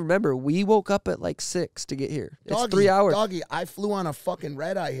 you got to remember we woke up at like 6 to get here. It's Doggy, 3 hours. Doggy, I flew on a fucking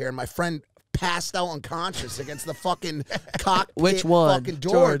red eye here, and my friend passed out unconscious against the fucking cockpit. Which one? Fucking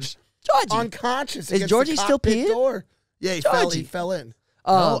door. Georgie. Unconscious. Is against Georgie the still cockpit peeing? Door. Yeah, he fell. He Georgie. fell in.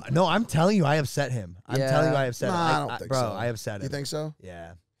 No, I'm telling you, I upset him. I'm Yeah. telling you, I upset him. Nah, I don't think bro, so. I upset him. You think so?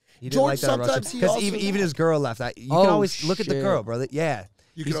 Yeah. He didn't George, like that about sometimes Russell. he Because also- even his girl left. You Oh, can always look at the shit. girl, brother. Yeah.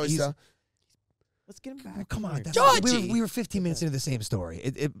 You can always tell. Let's get him back. Well, come on. here. That's Georgie! we were 15 minutes into the same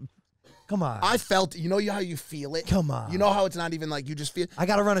story. Come on. I felt, you know how you feel it? Come on. You know how it's not even like you just feel. I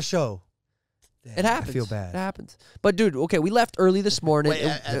got to run a show. Damn, It happens. I feel bad. It happens. But dude, okay, we left early this morning.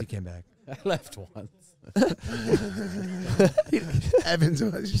 Wait, He came back. I left once. Evans,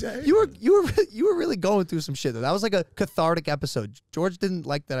 what did you say? You were really going through some shit though. That was like a cathartic episode. George didn't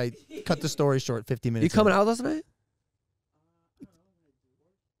like that I cut the story short 15 minutes. You coming in. out last night?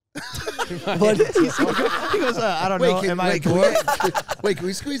 What? he goes, I don't know. Am I a dork? Wait, can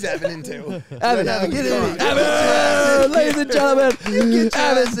we squeeze Evan in too? Evan, get come in. on. Evan, ladies and gentlemen,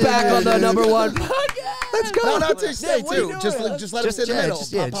 Evan's back on the number one podcast. Let's go. No, not to stay what are you too. Just doing? let him sit in the middle.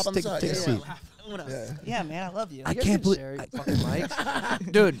 Yeah, Pop on the just side. take a seat. Yeah. Man, I love you. I can't believe. Fucking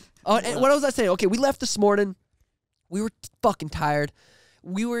mics. Dude, and what was I saying? Okay, we left this morning. We were fucking tired.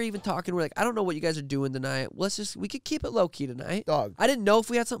 We were even talking. We're like, I don't know what you guys are doing tonight. We could keep it low key tonight. Dog. I didn't know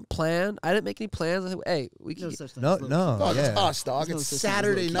if we had something planned. I didn't make any plans. I said, hey, we can. No. Dog, it's Yeah. us, dog. There's no It's such thing as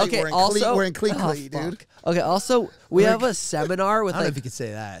Saturday low-key. night. Okay, We're in also, we're in Clee, oh, dude. fuck. Okay, also, we have a seminar with I don't know like if you could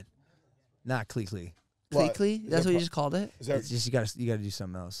say that. Not Clee. What? Clee. That's what you just called it. Is there, It's just you got to do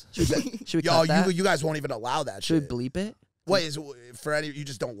something else. Should we yo, cut that? you guys won't even allow that Should shit. we bleep it? What is for any? You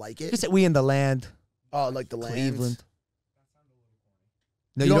just don't like it? Just say we in the land, Oh, like the land. Cleveland.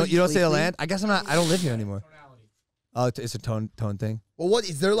 No, You you don't don't say the Cleveland? land. I guess I'm not. I don't live here anymore. Oh, it's a tone thing. Well, what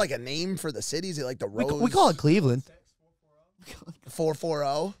is there like a name for the city? Is it like the We, Rose? we call it Cleveland.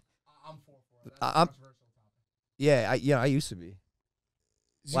 440. I'm. Yeah, I used to be.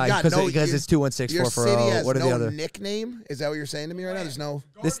 You Why? got Because no- it's 216 Your city 440. has What are no the other? nickname. Is that what you're saying to me right now? There's no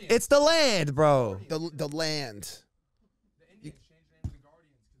It's the land, bro. the land.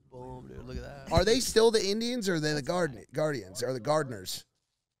 Boom, dude. Look at that. Are they still the Indians or are they the Guardians or the Gardeners?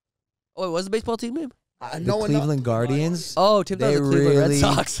 Oh, wait, what's the baseball team name? I The know Cleveland Guardians. Oh, Tim They the Cleveland Red really-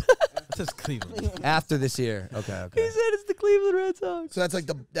 Sox. Just Cleveland. After this year. Okay. He said it's the Cleveland Red Sox. So that's like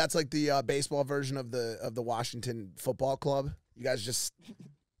the baseball version of the Washington Football Club. You guys just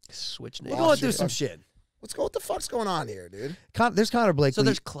Switch We're names. going through some shit. what the fuck's going on here, dude? There's Connor Blakely. So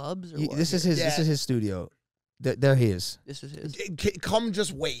there's clubs or what? This is here? his. This Yeah. is his studio. There he is. This is his. Come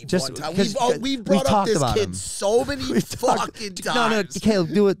just wave Just- one time. 'cause We've we brought up talked this about kid him. so many fucking times. No,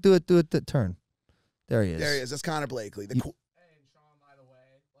 Caleb, do it. Turn. There he is. There he is. That's Connor Blakely. The cool-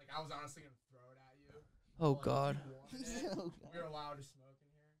 Oh God.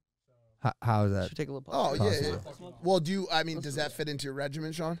 How is that? Should we take a little puff? oh yeah, Possible. yeah. Well, does that fit into your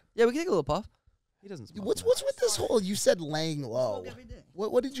regimen, Sean? Yeah, we can take a little puff. He doesn't smoke. What's with this whole? You said laying low.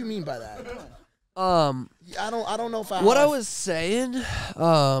 What did you mean by that? I don't know if What I was saying,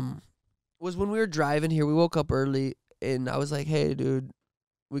 was when we were driving here, we woke up early, and I was like, "Hey, dude,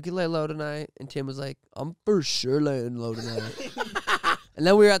 we could lay low tonight." And Tim was like, "I'm for sure laying low tonight." And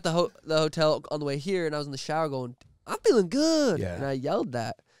then we were at the hotel on the way here, and I was in the shower going, "I'm feeling good." Yeah. And I yelled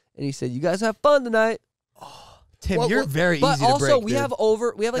that, and he said, "You guys have fun tonight." Tim, Well, you're well, very But easy to also, break. we dude. have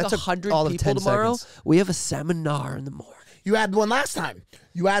like That took 100 all of people 10 tomorrow. seconds. We have a seminar in the morning. You had one last time.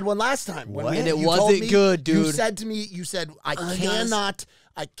 What? And it you wasn't told me- good, You dude. said to me, I guys- cannot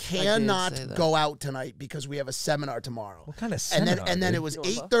say that. go out tonight because we have a seminar tomorrow. What kind of And seminar? then dude? it was You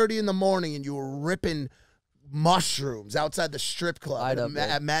want a puff? 8:30 in the morning, and you were ripping mushrooms outside the strip club I'd at, up, man.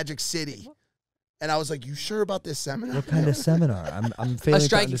 at Magic City. And I was like, "You sure about this seminar?" What kind of seminar? I'm failing A to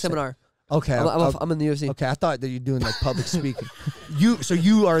striking understand. seminar. Okay, I'm in the UFC. okay. I thought that you're doing like public speaking. You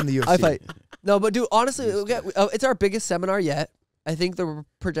are in the UFC. I fight. No, but dude, honestly, it's our biggest seminar yet. I think they're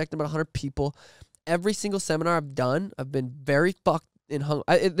projecting about 100 people. Every single seminar I've done, I've been very fucked and hung.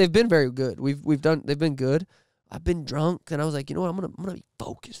 They've been very good. They've been good. I've been drunk, and I was like, you know what? I'm gonna be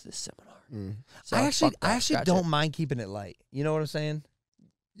focused this seminar. So I fuck that, actually scratch don't it. mind keeping it light. You know what I'm saying?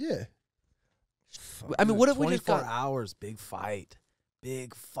 Yeah. I mean, what if we just 24 got? hours? Big fight.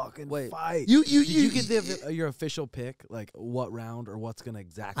 Big fucking Wait. fight. You Did you get your official pick? Like what round or what's gonna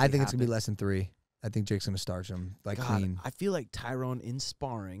exactly? I think it's gonna be happen? less than 3. I think Jake's gonna starch him like God, clean. I feel like Tyron in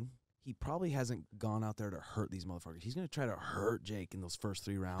sparring, he probably hasn't gone out there to hurt these motherfuckers. He's gonna try to hurt Jake in those first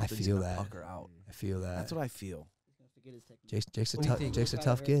 3 rounds. I and he's feel gonna that. Fuck her out. I feel that. That's what I feel. Jake's a What do you tough. think? Jake's a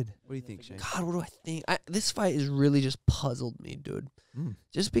tough kid. What do you think, Shane? God, what do I think? This fight has really just puzzled me, dude.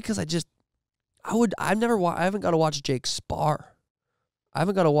 Just because I haven't got to watch Jake spar. I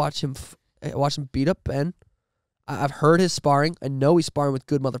haven't got to watch him beat up Ben. I've heard his sparring. I know he's sparring with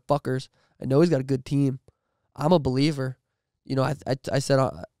good motherfuckers. I know he's got a good team. I'm a believer. You know, I said, I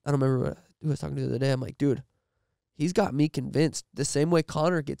don't remember who I was talking to the other day. I'm like, dude, he's got me convinced the same way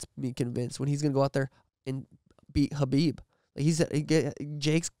Conor gets me convinced when he's going to go out there and beat Habib. Like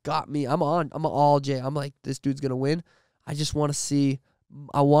Jake's got me. I'm all Jay. I'm like, this dude's gonna win. I just want to see.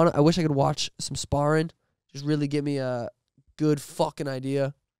 I wish I could watch some sparring. Just really give me a good fucking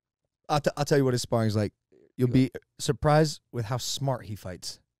idea. I'll tell you what his sparring's like. You'll be surprised with how smart he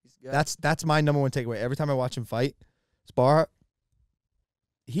fights. That's my number one takeaway. Every time I watch him fight, spar,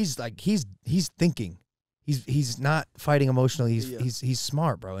 he's thinking. He's not fighting emotionally. He's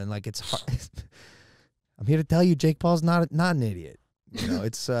smart, bro. And like it's hard. I'm here to tell you, Jake Paul's not an idiot. You know,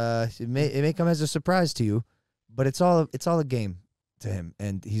 it's it may come as a surprise to you, but it's all a game to him,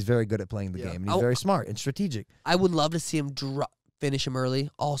 and he's very good at playing the game. And he's very smart and strategic. I would love to see him finish him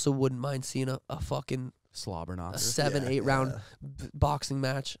early. Also, wouldn't mind seeing a fucking slobber knocker, 7-8 round boxing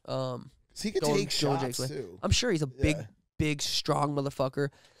match. So he could take shots too. I'm sure he's a big, strong motherfucker.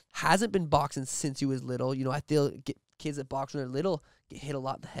 Hasn't been boxing since he was little. You know, I feel kids that box when they're little get hit a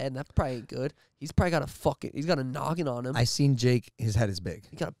lot in the head, and that probably ain't good. He's probably got he's got a noggin on him. I seen Jake. His head is big.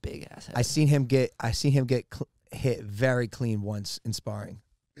 He got a big ass head. I seen him get hit very clean once in sparring.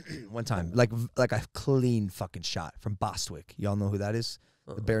 One time, like a clean fucking shot from Bostwick. Y'all know who that is?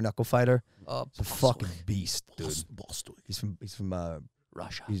 The bare knuckle fighter. He's a fucking beast, dude. Bostwick. He's from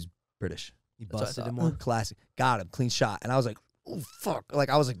Russia. He's British. He busted him more. Classic. Got him. Clean shot. And I was like, oh fuck. Like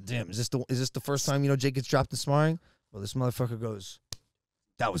I was like, damn, is this the first time Jake gets dropped in sparring? Well, this motherfucker goes,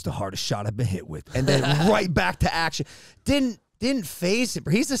 that was the hardest shot I've been hit with. And then right back to action. Didn't face it.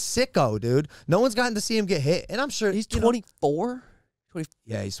 He's a sicko, dude. No one's gotten to see him get hit. And I'm sure he's 24.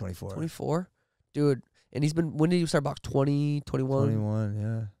 Yeah, he's 24. 24, dude. And he's been. When did you start box? 20, 21? 21,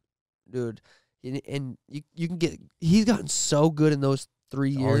 yeah. Dude, and you can get. He's gotten so good in those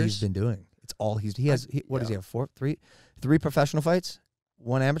 3 years. All he's been doing. It's all he has. What does he have? Three professional fights,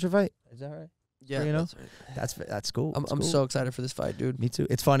 1 amateur fight. Is that right? Yeah, you know, that's right. that's cool. I'm cool. so excited for this fight, dude. Me too.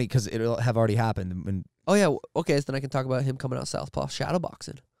 It's funny because it'll have already happened. And oh yeah, okay. So then I can talk about him coming out southpaw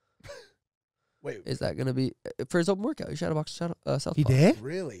shadowboxing. Wait, is that gonna be for his open workout? He shadowboxed southpaw. He did?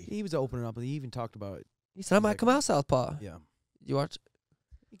 Really? He was opening up, and he even talked about it. He said I might come out southpaw. Yeah. You watch?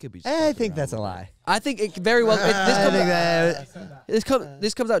 He could be. I think that's a lie. I think it very well. This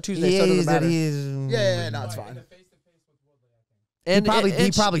comes out Tuesday, so it doesn't matter. Yeah, no, it's fine. And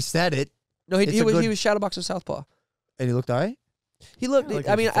he probably said it. No, he was shadowboxing southpaw, and he looked all right. He looked. Like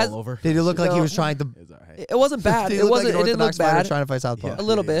I mean, did he look like he was trying to? It wasn't bad. It wasn't. It didn't look bad. Trying to fight southpaw. A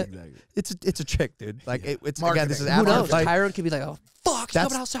little bit. Exactly. It's a trick, dude. Like it's Marketing. again. This is Who after the knows? fight. Tyron could be like, oh fuck, he's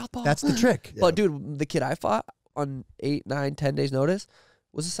coming out southpaw. That's the trick. But dude, the kid I fought on 8, 9, 10 days notice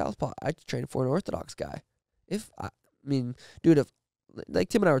was a southpaw. I trained for an orthodox guy. Dude, if like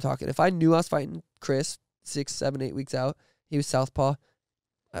Tim and I were talking, if I knew I was fighting Chris 6, 7, 8 weeks out, he was southpaw,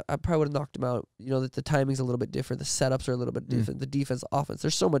 I probably would have knocked him out. You know, that the timing's a little bit different. The setups are a little bit different. The defense, offense.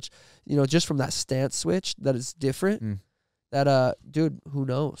 There's so much, just from that stance switch that is different. That, dude, who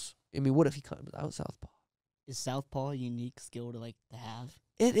knows? I mean, what if he comes out southpaw? Is southpaw a unique skill to have?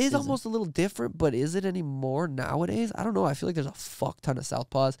 It is almost a little different, but is it anymore nowadays? I don't know. I feel like there's a fuck ton of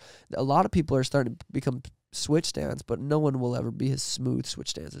southpaws. A lot of people are starting to become switch stance, but no one will ever be as smooth switch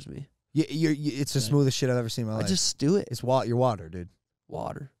stance as me. It's the smoothest shit I've ever seen in my life. I just do it. It's your water, dude.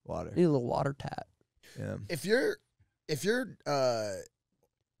 Water. I need a little water tat. Yeah. If you're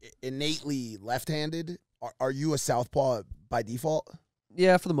innately left-handed, are you a southpaw by default?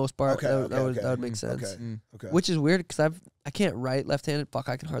 Yeah, for the most part. Okay, that would make sense. Okay. Which is weird because I can't write left-handed. Fuck,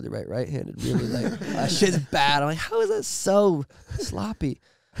 I can hardly write right-handed. Really, like that shit's bad. I'm like, how is that so sloppy?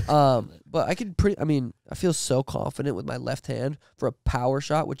 But I feel so confident with my left hand for a power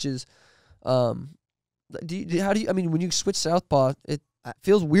shot, which is, when you switch southpaw, it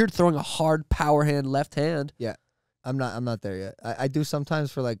feels weird throwing a hard power hand left hand. Yeah. I'm not there yet. I do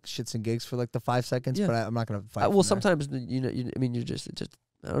sometimes for like shits and gigs for like the 5 seconds, but I'm not gonna fight. Sometimes you're just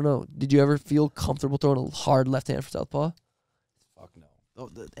I don't know. Did you ever feel comfortable throwing a hard left hand for southpaw? Fuck no.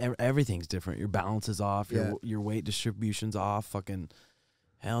 Everything's different. Your balance is off. Your weight distribution's off. Fucking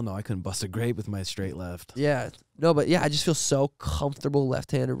hell no. I couldn't bust a grape with my straight left. Yeah. No, but yeah, I just feel so comfortable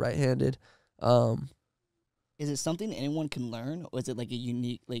left-handed, right-handed. Is it something anyone can learn, or is it like a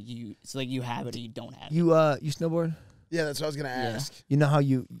unique, you have it or you don't have it? You snowboard? Yeah, that's what I was gonna ask. You know how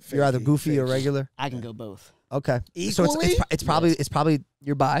you're either goofy or regular? I can go both. Okay. Equally? So it's probably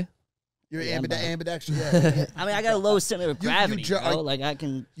you're bi. You're Yeah, ambidextrous. Yeah. I mean, I got a low center of gravity, jerk- bro. Like I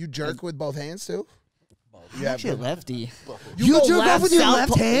can. You jerk with both hands too? Both. I'm actually a lefty. You go jerk off with your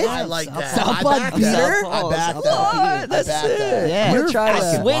left hand? I like that. Southpaw I back that. beater? I back Southpaw that. beater. I back that. Yeah, You're I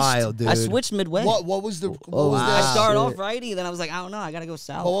fucking switched. wild, dude. I switched midway. What was the? What Oh, was wow. the? I started shit. off righty, then I was like, I don't know, I gotta go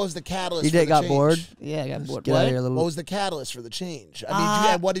south. What was the catalyst? You for the got change? bored? Yeah, I got bored. Get out of What? here, little. What was the catalyst for the change?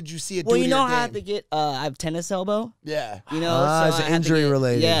 I mean, what did you see it do Well, to you know your how I have game? to get. I have tennis elbow. Yeah. You know, Ah, so it's I had to injury get-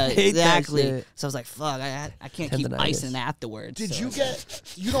 related. Yeah, Hate that exactly. shit. So I was like, fuck, I can't keep Tendonitis. icing afterwards. Did so. you get?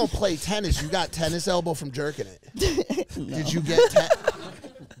 You don't play tennis. You got tennis elbow from jerking it. Did you get?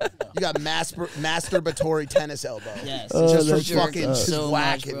 You got masturbatory tennis elbow. Yes. Just from that's fucking fucked up. so much,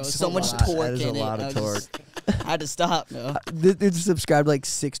 whacking. bro. So much much. torque That is a in lot it. of I just- I had to stop. No. Dude subscribed like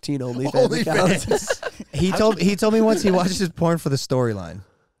 16 OnlyFans accounts. OnlyFans. He told me once he watches his porn for the storyline,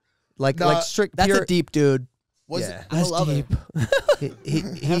 like strict. That's pure, a deep dude. Was Yeah. I love it.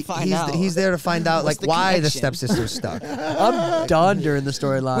 He's there to find out What's like the why the connection? stepsister's stuck. I'm done during the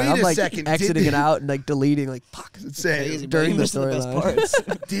storyline. Wait I'm a like second, exiting did- it out and like deleting. Like fuck. Crazy, bro. During You the missed the best storyline. parts.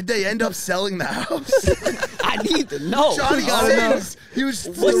 Did they end up selling the house? I need to know. Johnny got Oh, no. it. He was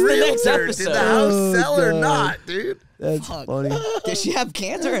What's the the real next nerd. Did episode? the house Oh, sell or God. not, dude? That's Fuck. funny. Does she have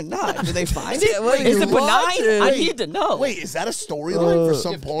cancer or not? Do they find it? What are Is you it benign? watching? I need to know. Wait, is that a storyline for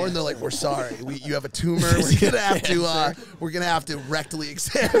some porn? They're like, we're sorry, you have a tumor. We're gonna have to rectally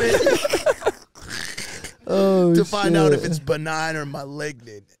examine it Oh, to find out if it's benign or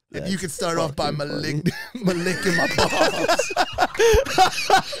malignant. If you could start off by malicking my balls.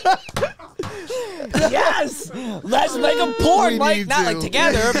 Yes. Let's make a porn, We like need not to. like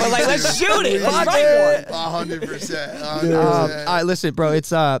together, but like let's shoot it. Let's Fuck write it. one. 100%. All right, listen, bro.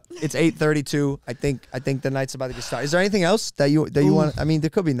 It's 8:32. I think the night's about to get started. Is there anything else that you want? I mean, there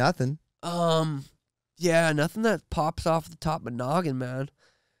could be nothing. Yeah, nothing that pops off the top of my noggin, man.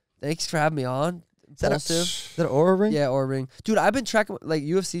 Thanks for having me on. Impaulsive. Is that an Aura ring? Yeah, Aura Ring. Dude, I've been tracking, like,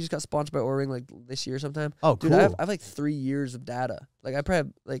 UFC just got sponsored by Aura Ring, like, this year sometime. Oh, Dude, cool. I have like 3 years of data. Like, I probably have,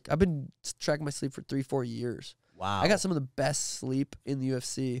 like, I've been tracking my sleep for 3-4 years. Wow. I got some of the best sleep in the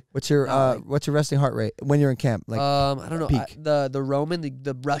UFC. What's your resting heart rate when you're in camp? Like, I don't know. peak. The Roman,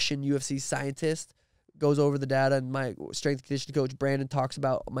 the Russian UFC scientist, goes over the data, and my strength and conditioning coach Brandon talks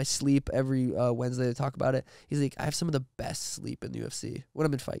about my sleep every Wednesday. They talk about it. He's like, I have some of the best sleep in the UFC when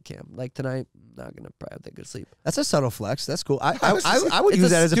I'm in fight camp. Like tonight, I'm not gonna probably have that good sleep. that's a subtle flex. That's cool. I would It's use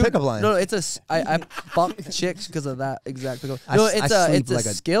that as a dude, pickup line. No, it's I fuck chicks because of that exact pickup. I No, s- I it's a sleep it's a like a-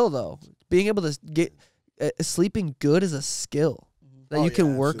 skill though. Being able to get sleeping good is a skill that Oh, you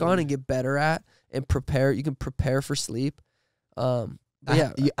can yeah, work on absolutely. and get better at and prepare. You can prepare for sleep. But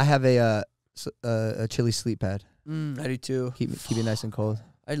yeah, I have a chili sleep pad. I do too. Keep it nice and cold.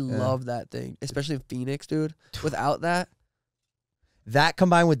 I love that thing, especially in Phoenix, dude. Without that, That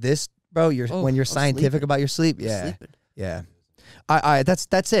combined with this, bro, when you're I'm scientific sleeping. about your sleep, I'm yeah, sleeping. yeah. All right,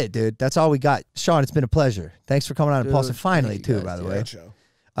 that's it, dude. That's all we got. Sean, it's been a pleasure. Thanks for coming on Dude, Impulsive finally, thank you too, guys, by the yeah. way. Great show.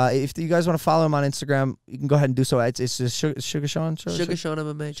 If you guys want to follow him on Instagram, you can go ahead and do so. It's just Sugar Sean? Sugar Sean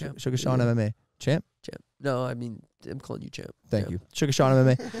MMA champ. Sugar Sean MMA. Champ? Champ. No, I mean, I'm calling you champ. Thank Champ. you. Sugar Sean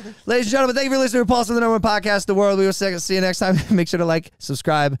MMA. Ladies and gentlemen, thank you for listening to Impulsive, the number one podcast in the world. We will see you next time. Make sure to like,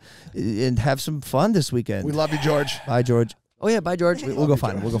 subscribe, and have some fun this weekend. We love you, George. Bye, George. Oh yeah, bye George. We'll go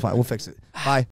find him. We'll fix it. Bye.